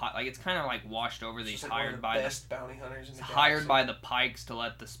by the like. It's kind of like washed over that he's hired by the best bounty hunters in the galaxy. Hired by the Pikes to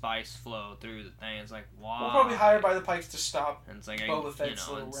let the spice flow through the thing. It's like, wow. Well, probably hired by the Pikes to stop. And it's like, Boba Fett's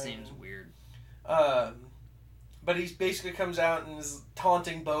it reign. seems weird. But he basically comes out and is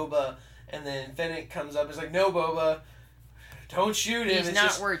taunting Boba, and then Fennec comes up and is like, "No, Boba, don't shoot him. He's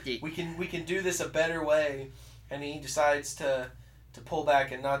not worth it. We can do this a better way." And he decides to pull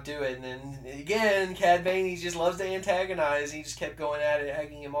back and not do it. And then, again, Cad Bane, he just loves to antagonize. He just kept going at it,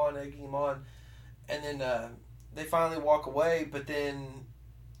 egging him on. And then they finally walk away, but then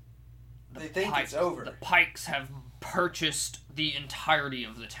they think it's over. The Pikes have purchased the entirety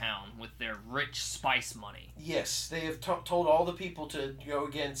of the town with their rich spice money. Yes, they have told all the people to go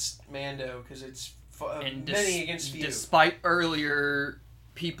against Mando, because it's many against few. Despite earlier...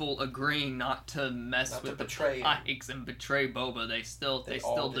 people agreeing not to mess with the Pikes and betray Boba, they still do. They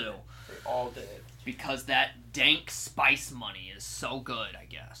all did. Because that dank spice money is so good, I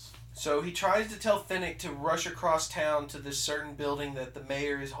guess. So he tries to tell Fennec to rush across town to this certain building that the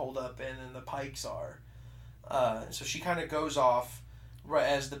mayor is holed up in and the Pikes are. So she kind of goes off right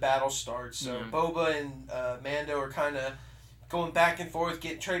as the battle starts. So Boba and Mando are kind of going back and forth,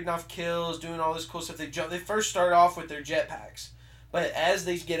 trading off kills, doing all this cool stuff. They first start off with their jetpacks. But as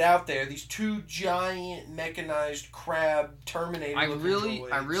they get out there, these two giant mechanized crab Terminator. I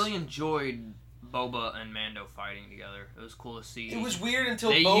really enjoyed Boba and Mando fighting together. It was cool to see. It was weird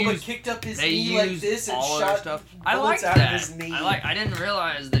until Boba kicked up his knee like this and all shot stuff. bullets out of his knee. I didn't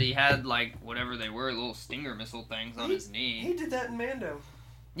realize that he had like whatever they were, little Stinger missile things on his knee. He did that in Mando.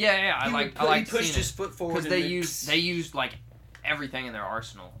 Yeah. He pushed his foot forward because they used like everything in their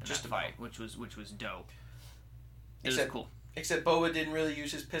arsenal in that fight, which was dope. It was cool. Except Boba didn't really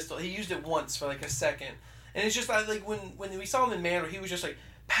use his pistol. He used it once for like a second, and it's just like when we saw him in Mando, he was just like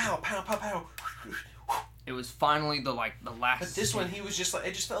pow pow pow pow. It was finally the last. But this one, he was just like,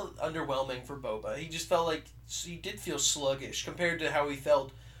 it just felt underwhelming for Boba. He just felt like he did feel sluggish compared to how he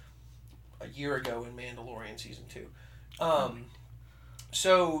felt a year ago in Mandalorian season 2.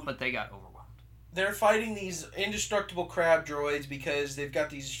 But they got overwhelmed. They're fighting these indestructible crab droids because they've got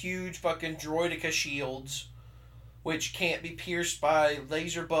these huge fucking droideka shields, which can't be pierced by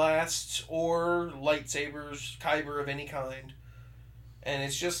laser blasts or lightsabers, kyber of any kind. And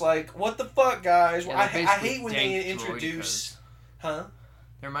it's just like, what the fuck, guys? Yeah, I hate when they introduce... Huh?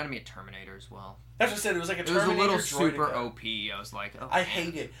 They reminded me of Terminator as well. That's what I said. It was like a Terminator. It was a little droideka. super OP. I was like, oh. I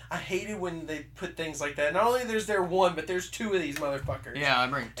hate it. I hate it when they put things like that. Not only there's there one, but there's two of these motherfuckers. Yeah, I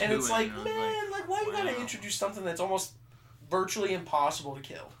bring two. And it's like, man, like why you gotta introduce something that's almost virtually impossible to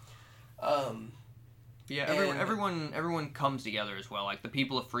kill? Yeah, everyone comes together as well. Like the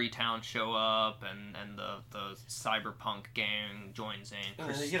people of Freetown show up, and the cyberpunk gang joins in.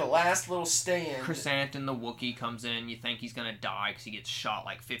 And they get a last little stand. Chrysanthemum, the Wookiee, comes in. You think he's gonna die because he gets shot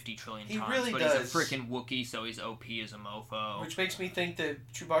like 50 trillion times. He really but does. He's a freaking Wookiee, so he's OP as a mofo. Which makes me think that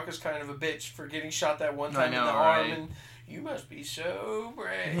Chewbacca's kind of a bitch for getting shot that one time in the arm. And you must be so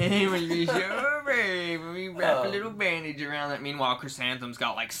brave. He must be so brave. We wrap a little bandage around that. Meanwhile, Chrysanthemum's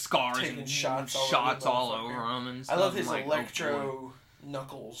got like scars and shots all over him. And stuff. I love his like, electro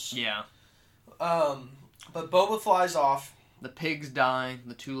knuckles. Yeah. But Boba flies off. The pigs die.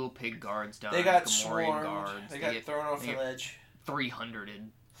 The two little pig guards die. They got Gamorrean swarmed. guards. They got thrown off the ledge.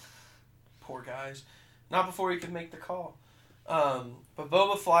 300'd. Poor guys. Not before he could make the call. But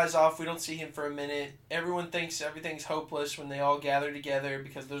Boba flies off. We don't see him for a minute. Everyone thinks everything's hopeless when they all gather together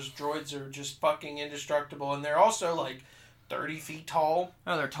because those droids are just fucking indestructible. And they're also like 30 feet tall.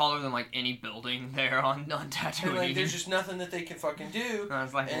 Oh, they're taller than like any building there on Tatooine. And like, there's just nothing that they can fucking do. And I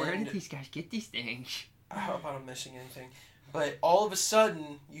was like, where did these guys get these things? I hope I'm not missing anything. But all of a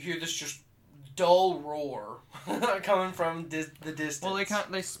sudden, you hear this just dull roar coming from the distance. Well,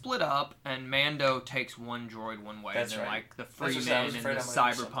 they split up, and Mando takes one droid one way, That's and then right. like the Freemen and the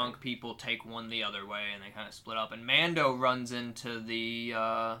cyberpunk people take one the other way, and they kind of split up. And Mando runs into the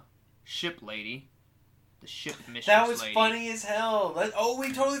ship lady, the ship mistress That was lady. funny as hell.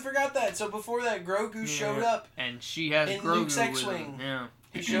 We totally forgot that. So before that, Grogu showed up, and she has in Grogu Luke's X-wing. Yeah.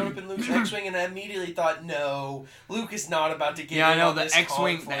 He showed up in Luke's X-wing, and I immediately thought, no, Luke is not about to get in I know on the this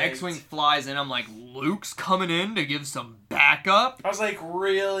X-wing. conflict. The X-wing flies in. I'm like, Luke's coming in to give some backup. I was like,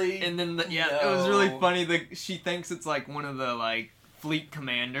 really? And then it was really funny. She thinks it's like one of the like fleet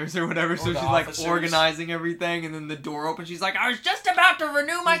commanders or whatever. So she's officers. like organizing everything, and then the door opens. She's like, I was just about to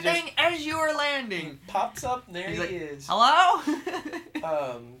renew my thing as you were landing. Pops up, and there He's he like, is. Hello.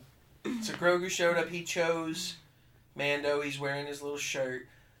 So Grogu showed up. He chose Mando. He's wearing his little shirt.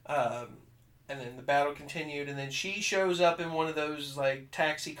 And then the battle continued, and then she shows up in one of those like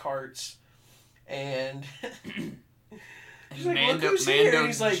taxi carts, and she's like, Mando, "Look who's here!" And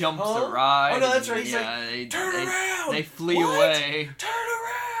he's like, jumps huh? the ride. Oh no, that's right. He's like, "Turn around!" They flee away. Turn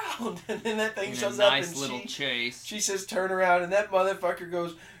around! And then that thing in shows a up, nice and little chase. she says, "Turn around!" And that motherfucker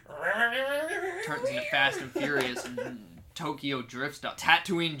goes, turns into Fast and Furious. And Tokyo Drift stuff.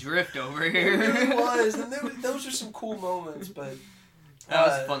 Tatooine Drift over here. It really was, and those are some cool moments, but. That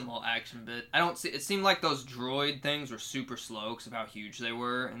was a fun little action bit. It seemed like those droid things were super slow because of how huge they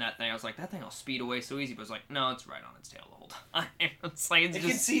were, and that thing, I was like, that thing will speed away so easy, but it's like, no, it's right on its tail the whole time. It's like, it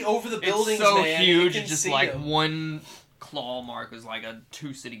can see over the buildings, it's so man. huge, it can just see like them. one claw mark is like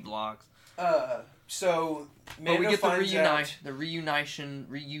 2 city blocks. So But we get the reunification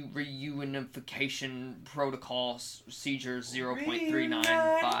reunification protocol procedure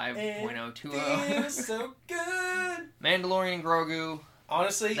 0.395.020. So good. Mandalorian and Grogu.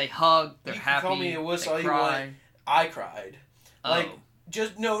 Honestly, they hug. They're you happy. Can call me a wuss all you cry. want. I cried.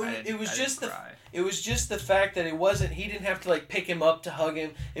 It was just the fact that it wasn't. He didn't have to like pick him up to hug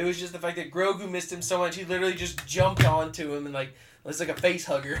him. It was just the fact that Grogu missed him so much. He literally just jumped onto him and like. It's like a face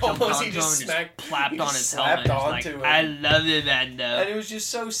hugger. Almost, he just clapped on his helmet. Onto him. I love it, Mando. And it was just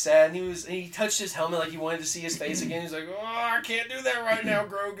so sad. And he touched his helmet like he wanted to see his face again. He's like, oh, I can't do that right now,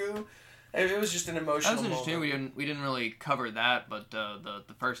 Grogu. It was just an emotional That was interesting. moment. We didn't really cover that, but the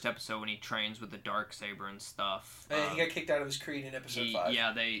first episode when he trains with the Darksaber and stuff. And he got kicked out of his creed in episode 5.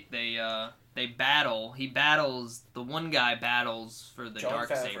 Yeah, they battle. He battles, the one guy battles for the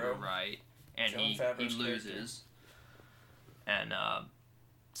Darksaber, right? And he loses. And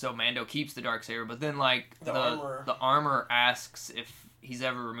so Mando keeps the Darksaber, but then like the armor asks if he's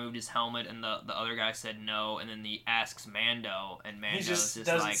ever removed his helmet, and the other guy said no, and then he asks Mando, and Mando just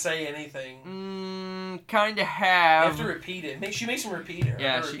doesn't like, say anything. Kinda have. You have to repeat it. She makes him repeat it.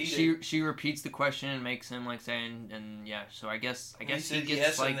 Yeah, she repeats the question and makes him like saying, and yeah, so I guess he gets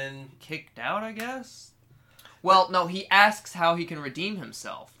yes, like and then kicked out, I guess. Well, no, he asks how he can redeem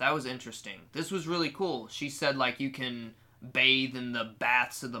himself. That was interesting. This was really cool. She said like you can bathe in the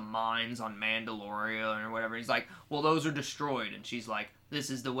baths of the mines on Mandalorian or whatever. He's like, well, those are destroyed. And she's like,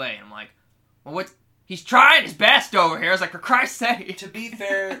 this is the way. And I'm like, well, what? He's trying his best over here. I was like, for Christ's sake. To be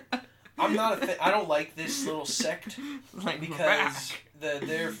fair, I'm not I don't like this little sect like, because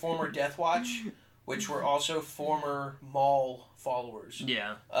their former Death Watch, which were also former Maul followers.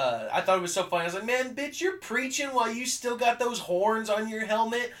 Yeah. I thought it was so funny. I was like, man, bitch, you're preaching while you still got those horns on your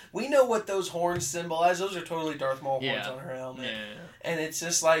helmet. We know what those horns symbolize. Those are totally Darth Maul horns on her helmet. Yeah. And it's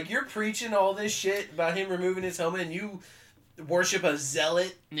just like, you're preaching all this shit about him removing his helmet, and you worship a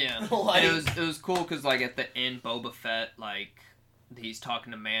zealot. Yeah. Like, it was cool because like at the end, Boba Fett, like, he's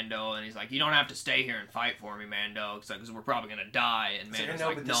talking to Mando, and he's like, you don't have to stay here and fight for me, Mando, because we're probably going to die. And Mando's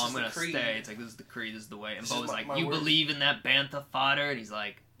like, no, I'm going to stay. It's like, this is the creed, this is the way. And Boba's like, you believe in that Bantha fodder? And he's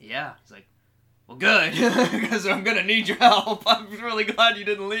like, yeah. He's like, well, good, because I'm going to need your help. I'm really glad you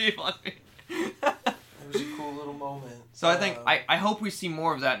didn't leave on me. It was a cool little moment. So I think, I hope we see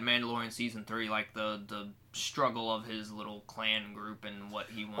more of that in Mandalorian Season 3, like the struggle of his little clan group and what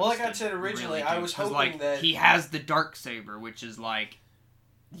he wants. Well, like I said originally, I was hoping like, that he has the Darksaber, which is like,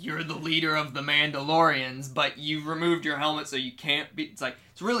 you're the leader of the Mandalorians, but you've removed your helmet, so you can't be. It's like,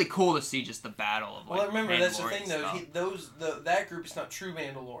 it's really cool to see just the battle of like. Well, remember that's the thing stuff. though. That group is not true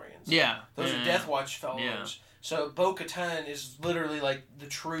Mandalorians. Yeah, those are Death Watch followers. Yeah. So Bo-Katan is literally like the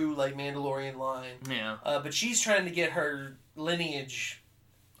true like Mandalorian line. Yeah. But she's trying to get her lineage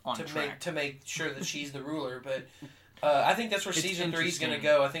to make sure that she's the ruler. But I think that's where Season 3 is going to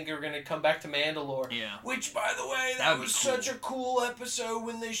go. I think we're going to come back to Mandalore. Yeah. Which, by the way, that was such a cool episode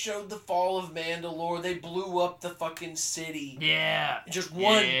when they showed the fall of Mandalore. They blew up the fucking city. Yeah. Just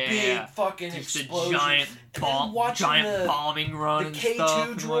one big fucking explosion. A giant bombing run and K2 stuff.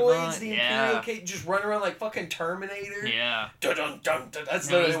 droids, the Imperial K, just run around like fucking Terminator. Yeah. Dun-dun-dun-dun.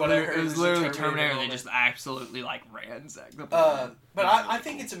 That's literally what I heard. It was literally Terminator, and they just absolutely like ransacked the But I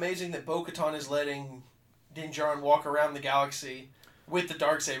think it's amazing that Bo-Katan is letting Din Djarin walk around the galaxy with the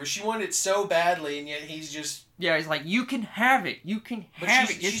Darksaber. She wanted it so badly, and yet he's just... Yeah, he's like, you can have it. You can have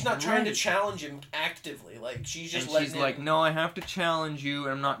it. She's not trying to challenge him actively. Like, she's just letting him... she's like, no, I have to challenge you,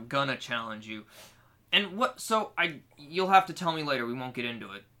 and I'm not gonna challenge you. And what... So, you'll have to tell me later. We won't get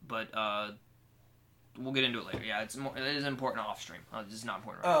into it. But, we'll get into it later. Yeah, it is important off-stream. This is not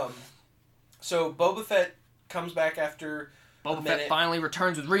important right now. So, Boba Fett comes back after... Boba Fett finally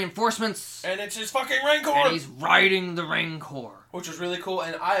returns with reinforcements. And it's his fucking Rancor! And he's riding the Rancor. Which was really cool,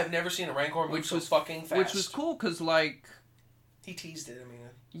 and I have never seen a Rancor move so fucking fast. Which was cool, because, like... He teased it, I mean...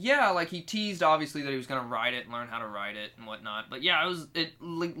 Yeah, like, he teased, obviously, that he was going to ride it and learn how to ride it and whatnot. But, yeah, it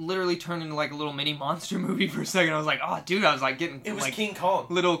literally turned into, like, a little mini monster movie for a second. I was like, oh, dude, I was, like, getting... It was like, King Kong.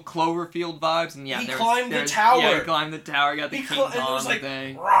 Little Cloverfield vibes, and yeah, he climbed the tower. Yeah, he climbed the tower, got the King Kong and it was like,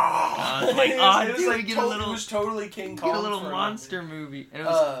 thing. I was like, it was totally King Kong. Get a little monster movie. And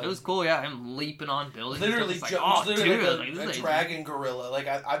it was cool, yeah, him leaping on buildings. Literally, like, oh, dude, like a dragon gorilla. Like,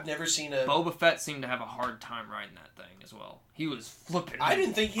 I've never seen a... Boba Fett seemed to have a hard time riding that thing as well. He was flipping. I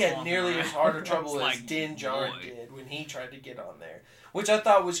didn't think he had nearly as hard a trouble as Din Djarin did when he tried to get on there, which I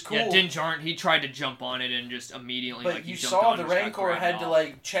thought was cool. Yeah, Din Djarin, he tried to jump on it and just immediately. But you saw the Rancor had to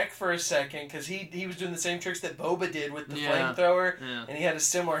like check for a second because he was doing the same tricks that Boba did with the flamethrower, and he had a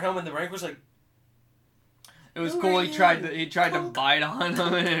similar helmet. The Rancor was like. It was cool. He tried to bite on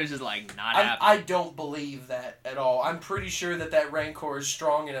him, and it was just like not happening. I don't believe that at all. I'm pretty sure that Rancor is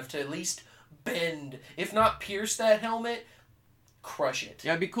strong enough to at least bend, if not pierce that helmet. Crush it.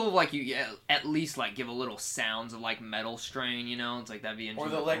 Yeah, it'd be cool if, like, you at least, like, give a little sounds of, like, metal strain, you know? It's like, that'd be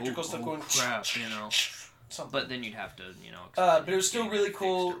interesting. Or the electrical stuff going... crap, you know? Something. But then you'd have to, you know... but it was still really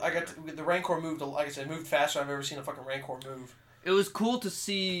cool. The Rancor moved, like I said, moved faster than I've ever seen a fucking Rancor move. It was cool to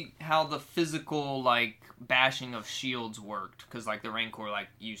see how the physical, like, bashing of shields worked. Because, like, the Rancor, like,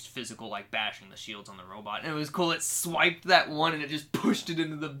 used physical, like, bashing the shields on the robot. And it was cool. It swiped that one and it just pushed it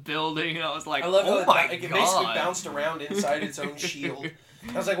into the building. And I was like, I love oh how my it god. basically bounced around inside its own shield.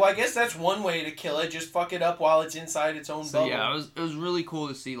 I was like, well, I guess that's one way to kill it. Just fuck it up while it's inside its own bubble. Yeah, it was really cool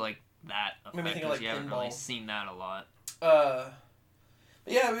to see, like, that effect. Made me think of, like, you haven't pinball. really seen that a lot.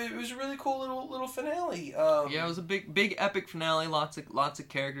 But yeah, it was a really cool little finale. Yeah, it was a big epic finale. Lots of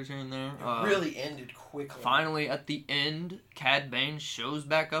characters here and there. It really ended quickly. Finally, at the end, Cad Bane shows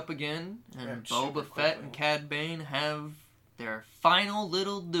back up again, and Boba Fett and Cad Bane have their final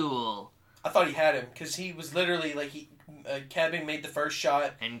little duel. I thought he had him because he was literally like Cad Bane made the first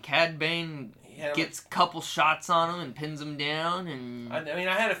shot, and Cad Bane gets a couple shots on him and pins him down, and I mean,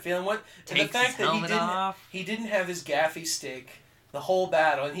 I had a feeling takes the fact his helmet that off. he didn't have his gaffy stick the whole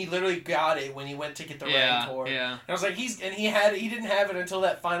battle, and he literally got it when he went to get the Rancor. Yeah. And I was like, he didn't have it until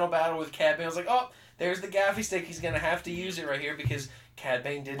that final battle with Cad Bane. I was like, oh, there's the gaffy stick. He's gonna have to use it right here because Cad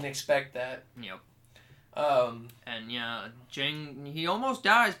Bane didn't expect that. Yep. And yeah, he almost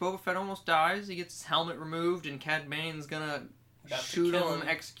dies. Boba Fett almost dies. He gets his helmet removed, and Cad Bane's gonna shoot him,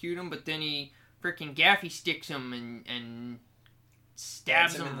 execute him, but then he freaking gaffy sticks him and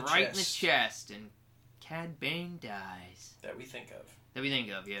stabs him right in the chest, and Cad Bane dies. That we think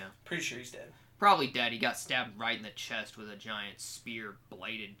of, yeah. Pretty sure he's dead. Probably dead. He got stabbed right in the chest with a giant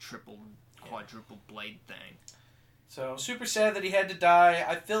spear-bladed, quadruple blade thing. So, super sad that he had to die.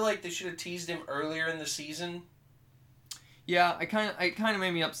 I feel like they should have teased him earlier in the season. Yeah, it kind of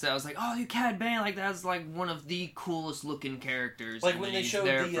made me upset. I was like, "Oh, you Cad Bane, like that's like one of the coolest looking characters." Like when they showed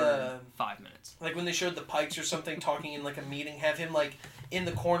for 5 minutes. Like when they showed the Pikes or something talking in like a meeting, have him like in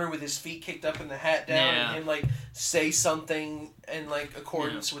the corner with his feet kicked up and the hat down, and him like say something in like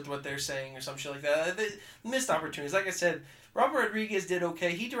accordance with what they're saying or some shit like that. They missed opportunities. Like I said, Robert Rodriguez did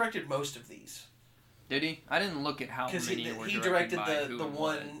okay. He directed most of these. Did he? I didn't look at how many were directed by who the and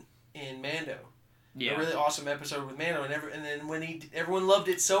one what. in Mando. Yeah. A really awesome episode with Mando, and then when everyone loved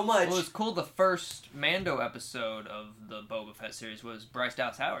it so much. Well, it's cool. The first Mando episode of the Boba Fett series was Bryce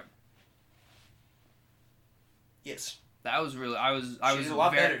Dallas Howard. Yes. That was really I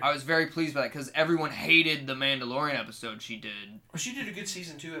was very pleased by that because everyone hated the Mandalorian episode she did. Well, she did a good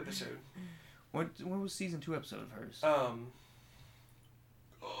season 2 episode. What was season 2 episode of hers?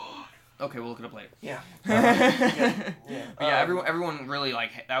 Okay, we'll look it up later. Yeah. Everyone really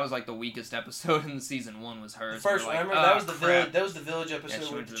that was like the weakest episode in season 1 was hers. First, like, I remember that was the village. That was the village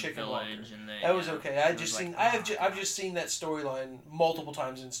episode with the chicken village, walker. and that was okay. I've just seen that storyline multiple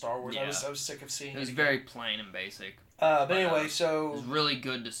times in Star Wars. Yeah. I was sick of seeing it. It was very plain and basic. But anyway, so it was really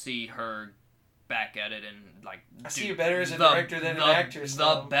good to see her back at it and like. I see you better as a director than an actress.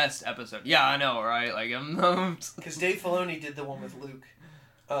 The best episode. Yeah, I know, right? Like because Dave Filoni did the one with Luke.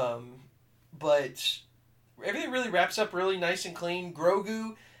 But everything really wraps up really nice and clean.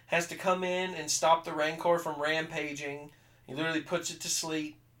 Grogu has to come in and stop the Rancor from rampaging. He literally puts it to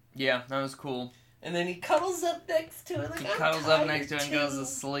sleep. Yeah, that was cool. And then he cuddles up next to it. Like, he cuddles up next to it and goes to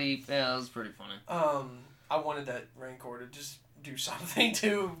sleep. Yeah, that was pretty funny. I wanted that Rancor to just do something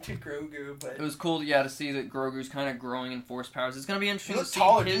to Grogu, but it was cool, to see that Grogu's kind of growing in Force powers. It's gonna be interesting to see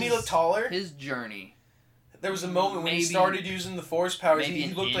Didn't he look taller? His journey. There was a moment when he started using the Force powers.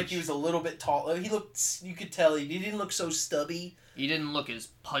 He looked like he was a little bit taller. You could tell he didn't look so stubby. He didn't look as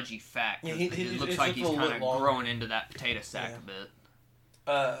pudgy fat. Yeah, it looks like he's kind of growing into that potato sack a bit.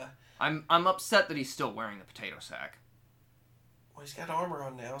 I'm upset that he's still wearing the potato sack. Well, he's got armor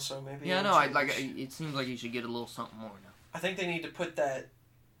on now, so maybe. Yeah, no, it seems like he should get a little something more now. I think they need to put that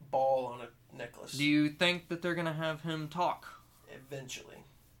ball on a necklace. Do you think that they're gonna have him talk eventually?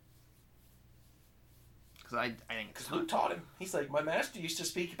 I think because Luke taught him. He's like, my master used to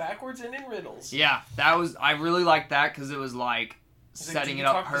speak backwards and in riddles. Yeah, I really liked that because it was like setting it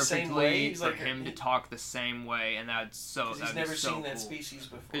up perfectly for him to talk the same way, and that's so. He's never seen that species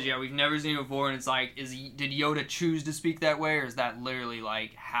before. Because we've never seen it before, and it's like, did Yoda choose to speak that way, or is that literally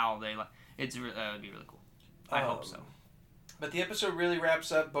like how they like? That would be really cool. I hope so. But the episode really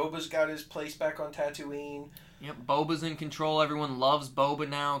wraps up. Boba's got his place back on Tatooine. Yep, Boba's in control. Everyone loves Boba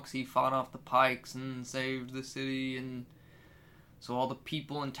now because he fought off the Pikes and saved the city, and so all the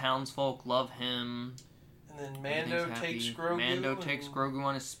people and townsfolk love him. And then Mando takes Grogu. Mando takes Grogu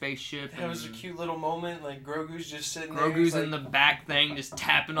on his spaceship. That was a cute little moment. Like Grogu's just sitting there. Grogu's in the back thing, just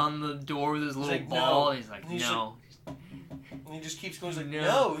tapping on the door with his little ball. And he's like, no. And he just keeps going. He's like,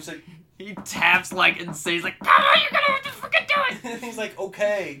 no. He's like. He taps and says like, come on, you're gonna have to freaking do it. He's like,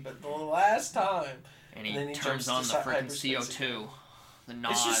 okay, but the last time. And he turns on the freaking CO2. The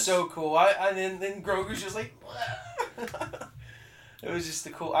Nas. It's just so cool. And then Grogu's just like, It was just the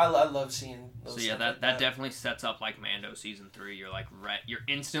cool. I love seeing those. So yeah, that definitely sets up like Mando season 3. You're like you're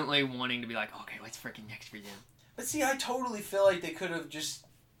instantly wanting to be like, okay, what's freaking next for them? But see, I totally feel like they could have just.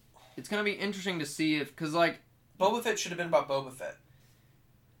 It's gonna be interesting to see because like Boba Fett should have been about Boba Fett.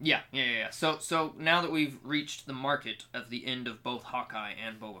 Yeah. So now that we've reached the market of the end of both Hawkeye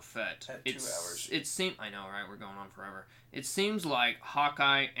and Boba Fett, at 2 hours. I know, right? We're going on forever. It seems like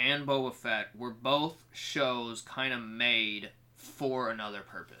Hawkeye and Boba Fett were both shows kind of made for another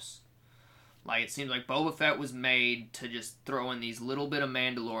purpose. Like, it seems like Boba Fett was made to just throw in these little bit of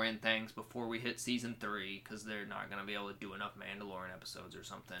Mandalorian things before we hit season 3, because they're not going to be able to do enough Mandalorian episodes or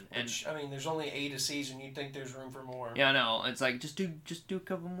something. Which, I mean, there's only 8 a season. You'd think there's room for more. Yeah, I know. It's like, just do a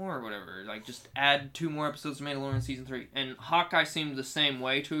couple more or whatever. Like, just add 2 more episodes of Mandalorian season 3. And Hawkeye seemed the same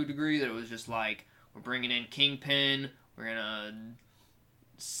way to a degree, that it was just like, we're bringing in Kingpin, we're going to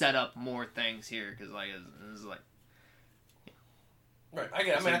set up more things here, because, like, it's like, right, I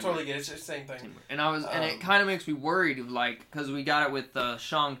get it. I mean, I totally get it. It's the same thing. And and it kind of makes me worried of, like, because we got it with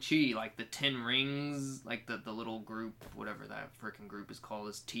Shang-Chi, like, the 10 Rings, like, the little group, whatever that freaking group is called,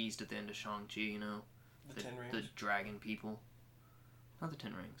 is teased at the end of Shang-Chi, you know? The 10 Rings? The dragon people. Not the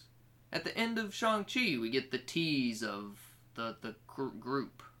 10 Rings. At the end of Shang-Chi, we get the tease of the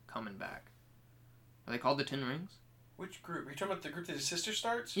group coming back. Are they called the 10 Rings? Which group? Are you talking about the group that his sister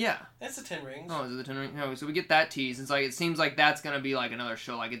starts? Yeah. That's the 10 Rings. Oh, is it the 10 Rings? No, so we get that tease. It's like, it seems like that's going to be like another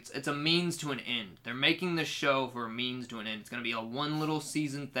show. Like, it's a means to an end. They're making this show for a means to an end. It's going to be a one little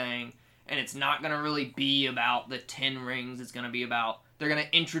season thing, and it's not going to really be about the 10 Rings. It's going to be about, they're going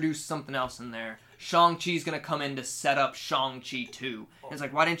to introduce something else in there. Shang-Chi's going to come in to set up Shang-Chi 2. And it's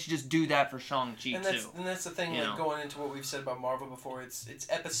like, why didn't you just do that for Shang-Chi 2? And that's the thing, like, going into what we've said about Marvel before, it's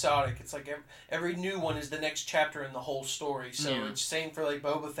episodic. It's like every new one is the next chapter in the whole story. So it's same for, like,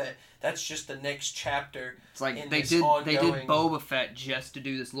 Boba Fett. That's just the next chapter. It's like they did Boba Fett just to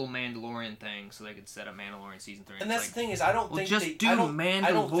do this little Mandalorian thing so they could set up Mandalorian season 3. And that's the thing is, I don't think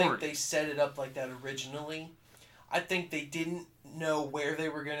they set it up like that originally. I think they didn't know where they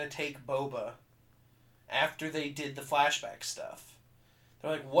were going to take Boba after they did the flashback stuff.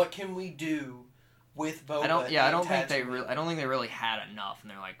 They're like, what can we do with Boba? I don't think they really had enough, and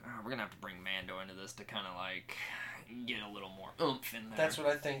they're like, oh, we're gonna have to bring Mando into this to kind of like get a little more oomph in there. That's what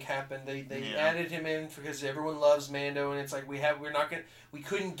I think happened. They added him in because everyone loves Mando, and it's like we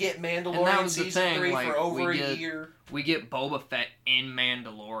couldn't get Mandalorian season 3 for over a year. We get Boba Fett in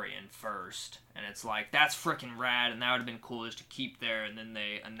Mandalorian first, and it's like, that's freaking rad, and that would have been cool just to keep there, and then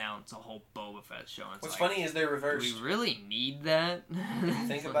they announce a whole Boba Fett show. And What's funny is they're reversed. Do we really need that? If you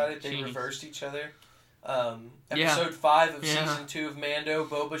think about it, they reversed each other. Episode 5 of season 2 of Mando,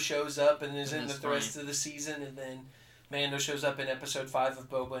 Boba shows up and is in the rest of the season, and then Mando shows up in episode 5 of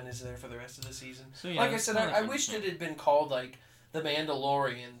Boba and is there for the rest of the season. So, like I said, I wished it had been called like The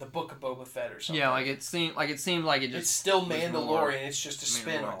Mandalorian, The Book of Boba Fett or something. Yeah, it seemed like it just. It's still Mandalorian. It's just a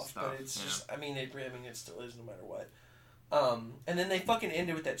spin-off, but it's just. I mean, it still is no matter what. And then they fucking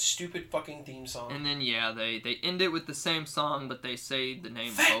ended with that stupid fucking theme song. And then they end it with the same song, but they say the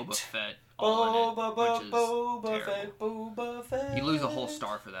name Fett! Boba Fett. Boba Fett, Boba Fett. You lose a whole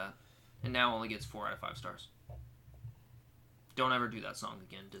star for that, and now only gets 4 out of 5 stars. Don't ever do that song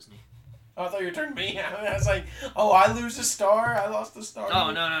again, Disney. Oh, I thought you were turning me out. I was like, oh, I lose a star? I lost a star?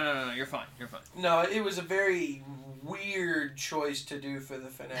 Oh, no. You're fine. No, it was a very weird choice to do for the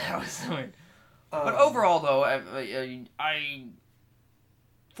finale. That was weird. But overall, though, I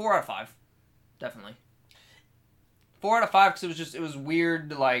 4 out of 5. Definitely. 4 out of 5 because it was weird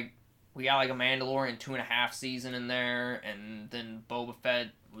to, like, we got, like, a Mandalorian 2.5 season in there, and then Boba Fett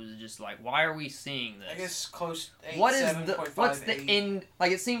was just like, why are we seeing this? I guess close 8, what's the end?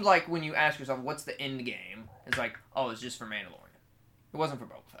 Like, it seems like when you ask yourself, what's the end game? It's like, oh, it's just for Mandalorian. It wasn't for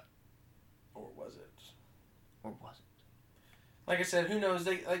Boba Fett. Or was it? Like I said, who knows?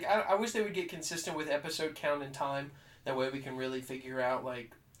 I wish they would get consistent with episode count and time. That way we can really figure out,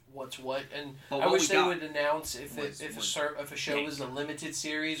 like, what's what. And I wish they would announce if a show is a limited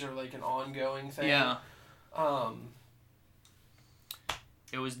series or, like, an ongoing thing. Yeah.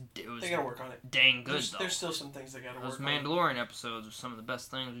 It was. They gotta work on it. Dang good, though. There's still some things they gotta work on. Those Mandalorian episodes are some of the best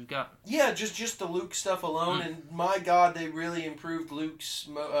things we've got. Yeah, just the Luke stuff alone, and my God, they really improved Luke's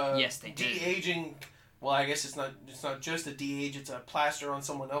yes, they did. De-aging. Well, I guess it's not just a de-age; it's a plaster on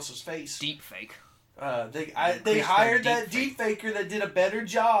someone else's face. Deep fake. They hired that deep faker that did a better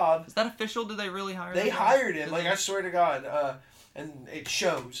job. Is that official? Did they really hire him? They hired him. Like, I swear to God. And it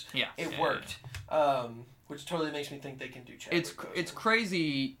shows. Yeah. It worked. Which totally makes me think they can do Chadwick Boseman. It's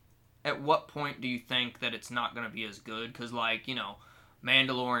crazy. At what point do you think that it's not going to be as good? Because, like, you know,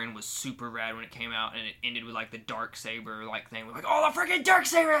 Mandalorian was super rad when it came out, and it ended with, like, the Darksaber, like, thing. We're like, oh, the freaking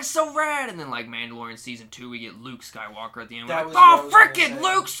Darksaber, that's so rad! And then, like, Mandalorian Season 2, we get Luke Skywalker at the end. We're like, oh, freaking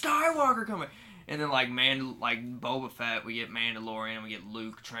Luke Skywalker coming! And then, like, Boba Fett, we get Mandalorian, and we get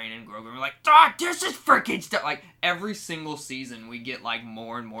Luke training Grogu, and we're like, this is freaking stuff! Like, every single season, we get, like,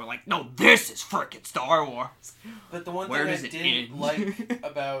 more and more, like, no, this is freaking Star Wars! But the one thing I didn't like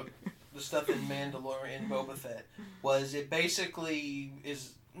about the stuff in Mandalorian and Boba Fett was it basically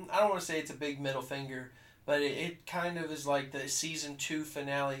is, I don't want to say it's a big middle finger, but it kind of is like the season 2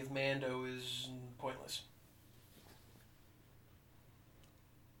 finale of Mando is pointless.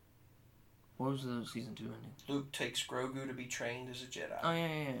 What was the season 2 ending? Luke takes Grogu to be trained as a Jedi. Oh,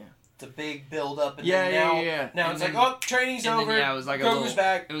 yeah. It's a big build up, and now and it's then, like, oh, training's over. Then, it was like Grogu's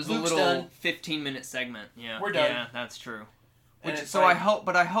back. It was Luke's a little done. 15-minute segment. Yeah, we're done. Yeah, that's true. So like,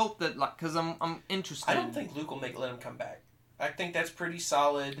 I hope that, like, because I'm interested. I don't think Luke will let him come back. I think that's pretty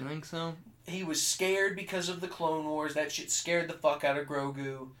solid. You think so? He was scared because of the Clone Wars. That shit scared the fuck out of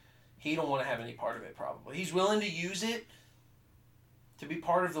Grogu. He don't want to have any part of it, probably. He's willing to use it to be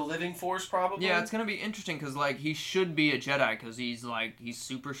part of the living force, probably. Yeah, it's going to be interesting, because, like, he should be a Jedi, because he's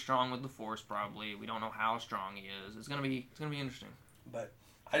super strong with the Force, probably. We don't know how strong he is. It's going to be interesting. But,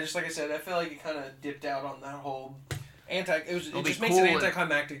 like I said, I feel like it kind of dipped out on that whole... It just makes it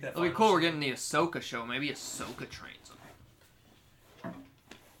anticlimactic. It'll be cool. We're getting the Ahsoka show. Maybe Ahsoka trains him.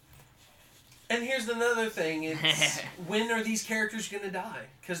 And here's another thing: it's when are these characters gonna die?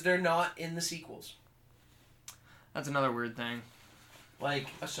 Because they're not in the sequels. That's another weird thing. Like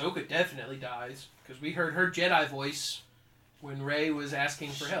Ahsoka definitely dies because we heard her Jedi voice when Rey was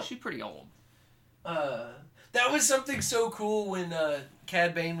asking for help. She's pretty old. That was something so cool when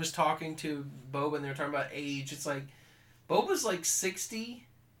Cad Bane was talking to Boba and they were talking about age. It's like. Boba's like 60,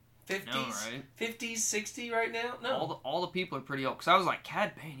 50s, no, right? 50s, 60 right now. No, all the people are pretty old. Because I was like,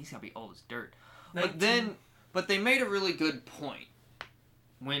 Cad Bane, he's gotta be old as dirt. 19. But they made a really good point.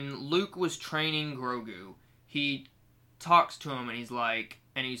 When Luke was training Grogu, he talks to him and he's like,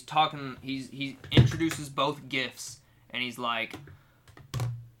 he introduces both gifts and he's like,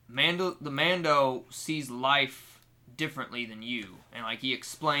 the Mando sees life differently than you, and like he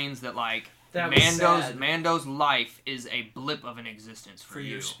explains that like. Mando's life is a blip of an existence for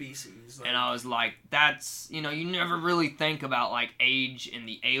you. Your species. Like, and I was like, that's, you never really think about, like, age in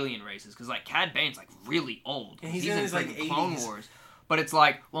the alien races. Because, like, Cad Bane's, like, really old. And he's in his, like, Clone Wars. But it's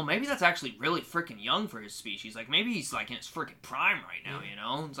like, well, maybe that's actually really freaking young for his species. Like, maybe he's, like, in his freaking prime right now,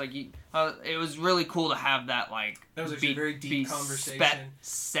 It's like, it was really cool to have that, like... That was actually a very deep conversation.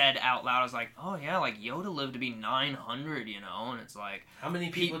 Said out loud. I was like, oh, yeah, like, Yoda lived to be 900, And it's like... How many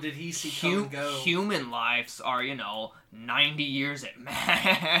people did he see come and go? Human lives are, 90 years at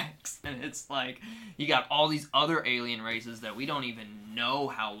max. And it's like, you got all these other alien races that we don't even know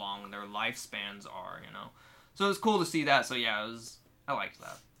how long their lifespans are, So it was cool to see that. So, yeah, I liked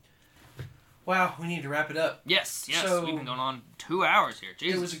that. Wow, we need to wrap it up. Yes, so, we've been going on 2 hours here.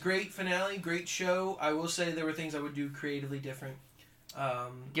 Jesus. It was a great finale, great show. I will say there were things I would do creatively different.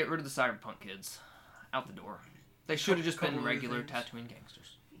 Get rid of the cyberpunk kids. Out the door. They should have just been regular Tatooine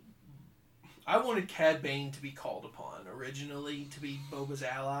gangsters. I wanted Cad Bane to be called upon originally to be Boba's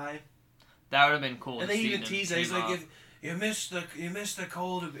ally. That would have been cool. And they even teased it. He's like, if you missed the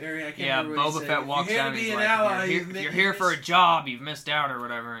cold area. I can't remember what Boba Fett walks down and he's like, if you're here for a job, you've missed out or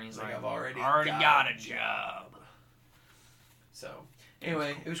whatever. And he's like, I've already got a job. So,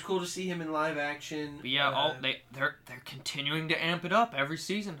 anyway, it was cool to see him in live action. But yeah, they're continuing to amp it up every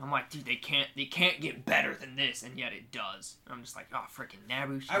season. I'm like, dude, they can't get better than this, and yet it does. I'm just like, oh, freaking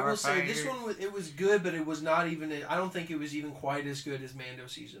Naboo Starfighter. I will say this one, it was good, but it was not even. I don't think it was even quite as good as Mando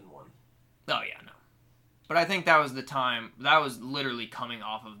season 1. Oh yeah, no. But I think that was the time. That was literally coming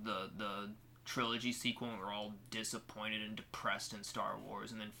off of the trilogy sequel, and we're all disappointed and depressed in Star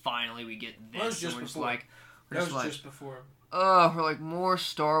Wars, and then finally we get this. That was just before. Just before. We're like, more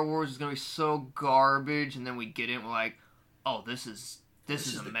Star Wars is gonna be so garbage, and then we get it, we're like, oh, this is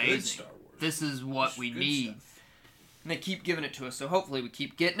amazing. Star Wars. This is what we need. Stuff. And they keep giving it to us, so hopefully we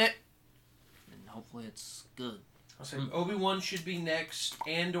keep getting it, and hopefully it's good. I'll say Obi-Wan should be next.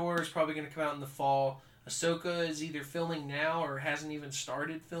 Andor is probably going to come out in the fall. Ahsoka is either filming now or hasn't even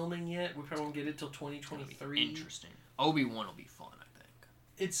started filming yet. We probably won't get it till 2023. Interesting. Obi-Wan will be fun, I think.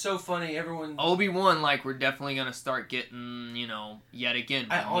 It's so funny. Everyone... Obi-Wan, like, we're definitely going to start getting, yet again,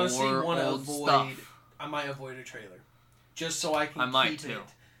 I honestly want to avoid stuff. I might avoid a trailer. Just so I can keep it.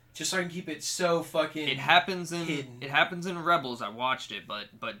 Just so I can keep it so fucking It happens hidden. It happens in Rebels. I watched it,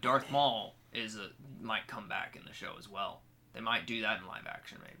 but Darth Maul might come back in the show as well. They might do that in live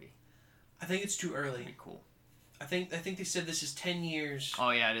action, maybe. I think it's too early. That'd be cool. I think they said this is 10 years. Oh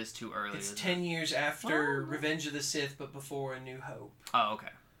yeah, it is too early. It's 10 years after Revenge of the Sith, but before A New Hope. Oh, okay.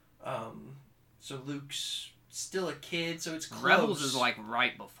 So Luke's still a kid, so it's close. Rebels is like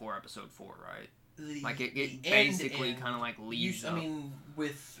right before Episode 4, right? It basically kind of like leads up. I mean,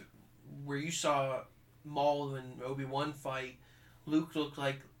 with where you saw Maul and Obi-Wan fight, Luke looked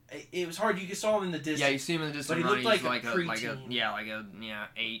like it was hard. You saw him in the distance. Yeah, you see him in the distance. But he looked like a preteen.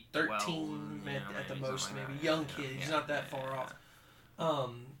 8, 13 at the most, maybe. Young kid. He's not that far off.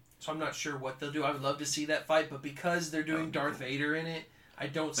 So I'm not sure what they'll do. I would love to see that fight, but because they're doing Darth Vader in it, I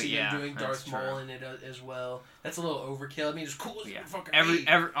don't see them doing Darth Maul in it as well. That's a little overkill. I mean, it's cool as fucking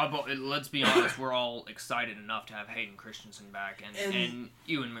let's be honest, we're all excited enough to have Hayden Christensen back and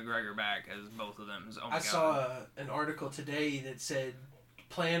Ewan McGregor back as both of them. Oh my God. I saw an article today that said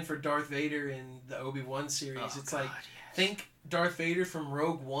plan for Darth Vader in the Obi-Wan series. Think Darth Vader from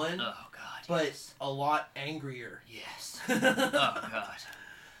Rogue One, but a lot angrier. Yes. Oh God.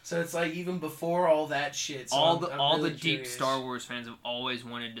 So it's like even before all that shit. So all really the deep Star Wars fans have always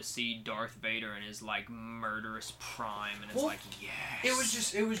wanted to see Darth Vader in his like murderous prime, and it's yes.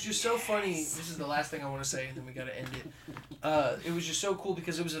 It was just so funny. This is the last thing I want to say, and then we gotta end it. It was just so cool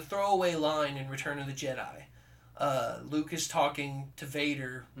because it was a throwaway line in Return of the Jedi. Luke is talking to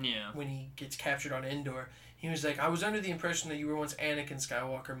Vader when he gets captured on Endor. He was like, I was under the impression that you were once Anakin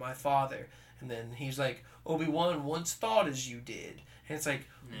Skywalker, my father. And then he's like, Obi-Wan once thought as you did. And it's like,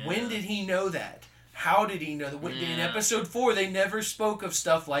 when did he know that? How did he know that? In Episode 4, they never spoke of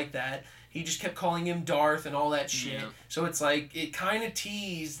stuff like that. He just kept calling him Darth and all that shit. Yeah. So it's like, it kind of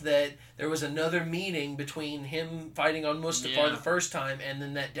teased that there was another meeting between him fighting on Mustafar the first time and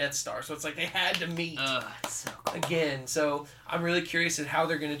then that Death Star. So it's like they had to meet so cool. again. So I'm really curious at how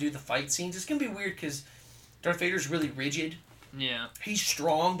they're going to do the fight scenes. It's going to be weird because Darth Vader's really rigid. Yeah. He's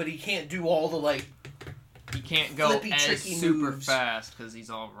strong, but he can't do all the, like... He can't go as super fast because he's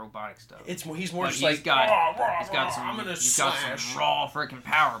all robotic stuff. He's more just he's like... got some raw freaking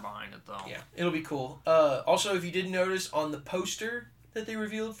power behind it, though. Yeah, it'll be cool. Also, if you didn't notice, on the poster that they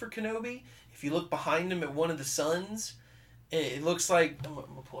revealed for Kenobi, if you look behind him at one of the suns, it looks like... I'm going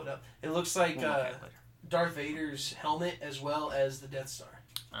to pull it up. It looks like Darth Vader's helmet as well as the Death Star.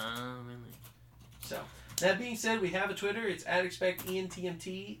 Really? So... That being said, we have a Twitter. It's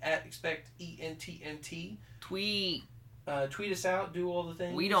 @ExpectENTMT, @ExpectENTMT. Tweet. Tweet us out. Do all the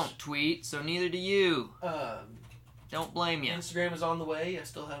things. We don't tweet, so neither do you. Don't blame you. Instagram is on the way. I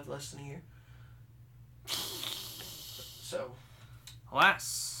still have less than a year. So.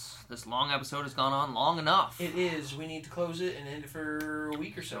 Alas, this long episode has gone on long enough. It is. We need to close it and end it for a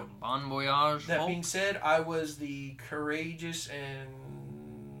week or so. Bon voyage. That being said, I was the courageous and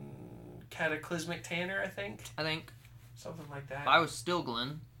cataclysmic Tanner, I think. Something like that. I was still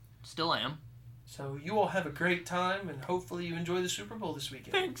Glenn. Still am. So you all have a great time, and hopefully you enjoy the Super Bowl this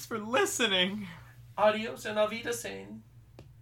weekend. Thanks for listening. Adios and Auf Wiedersehen.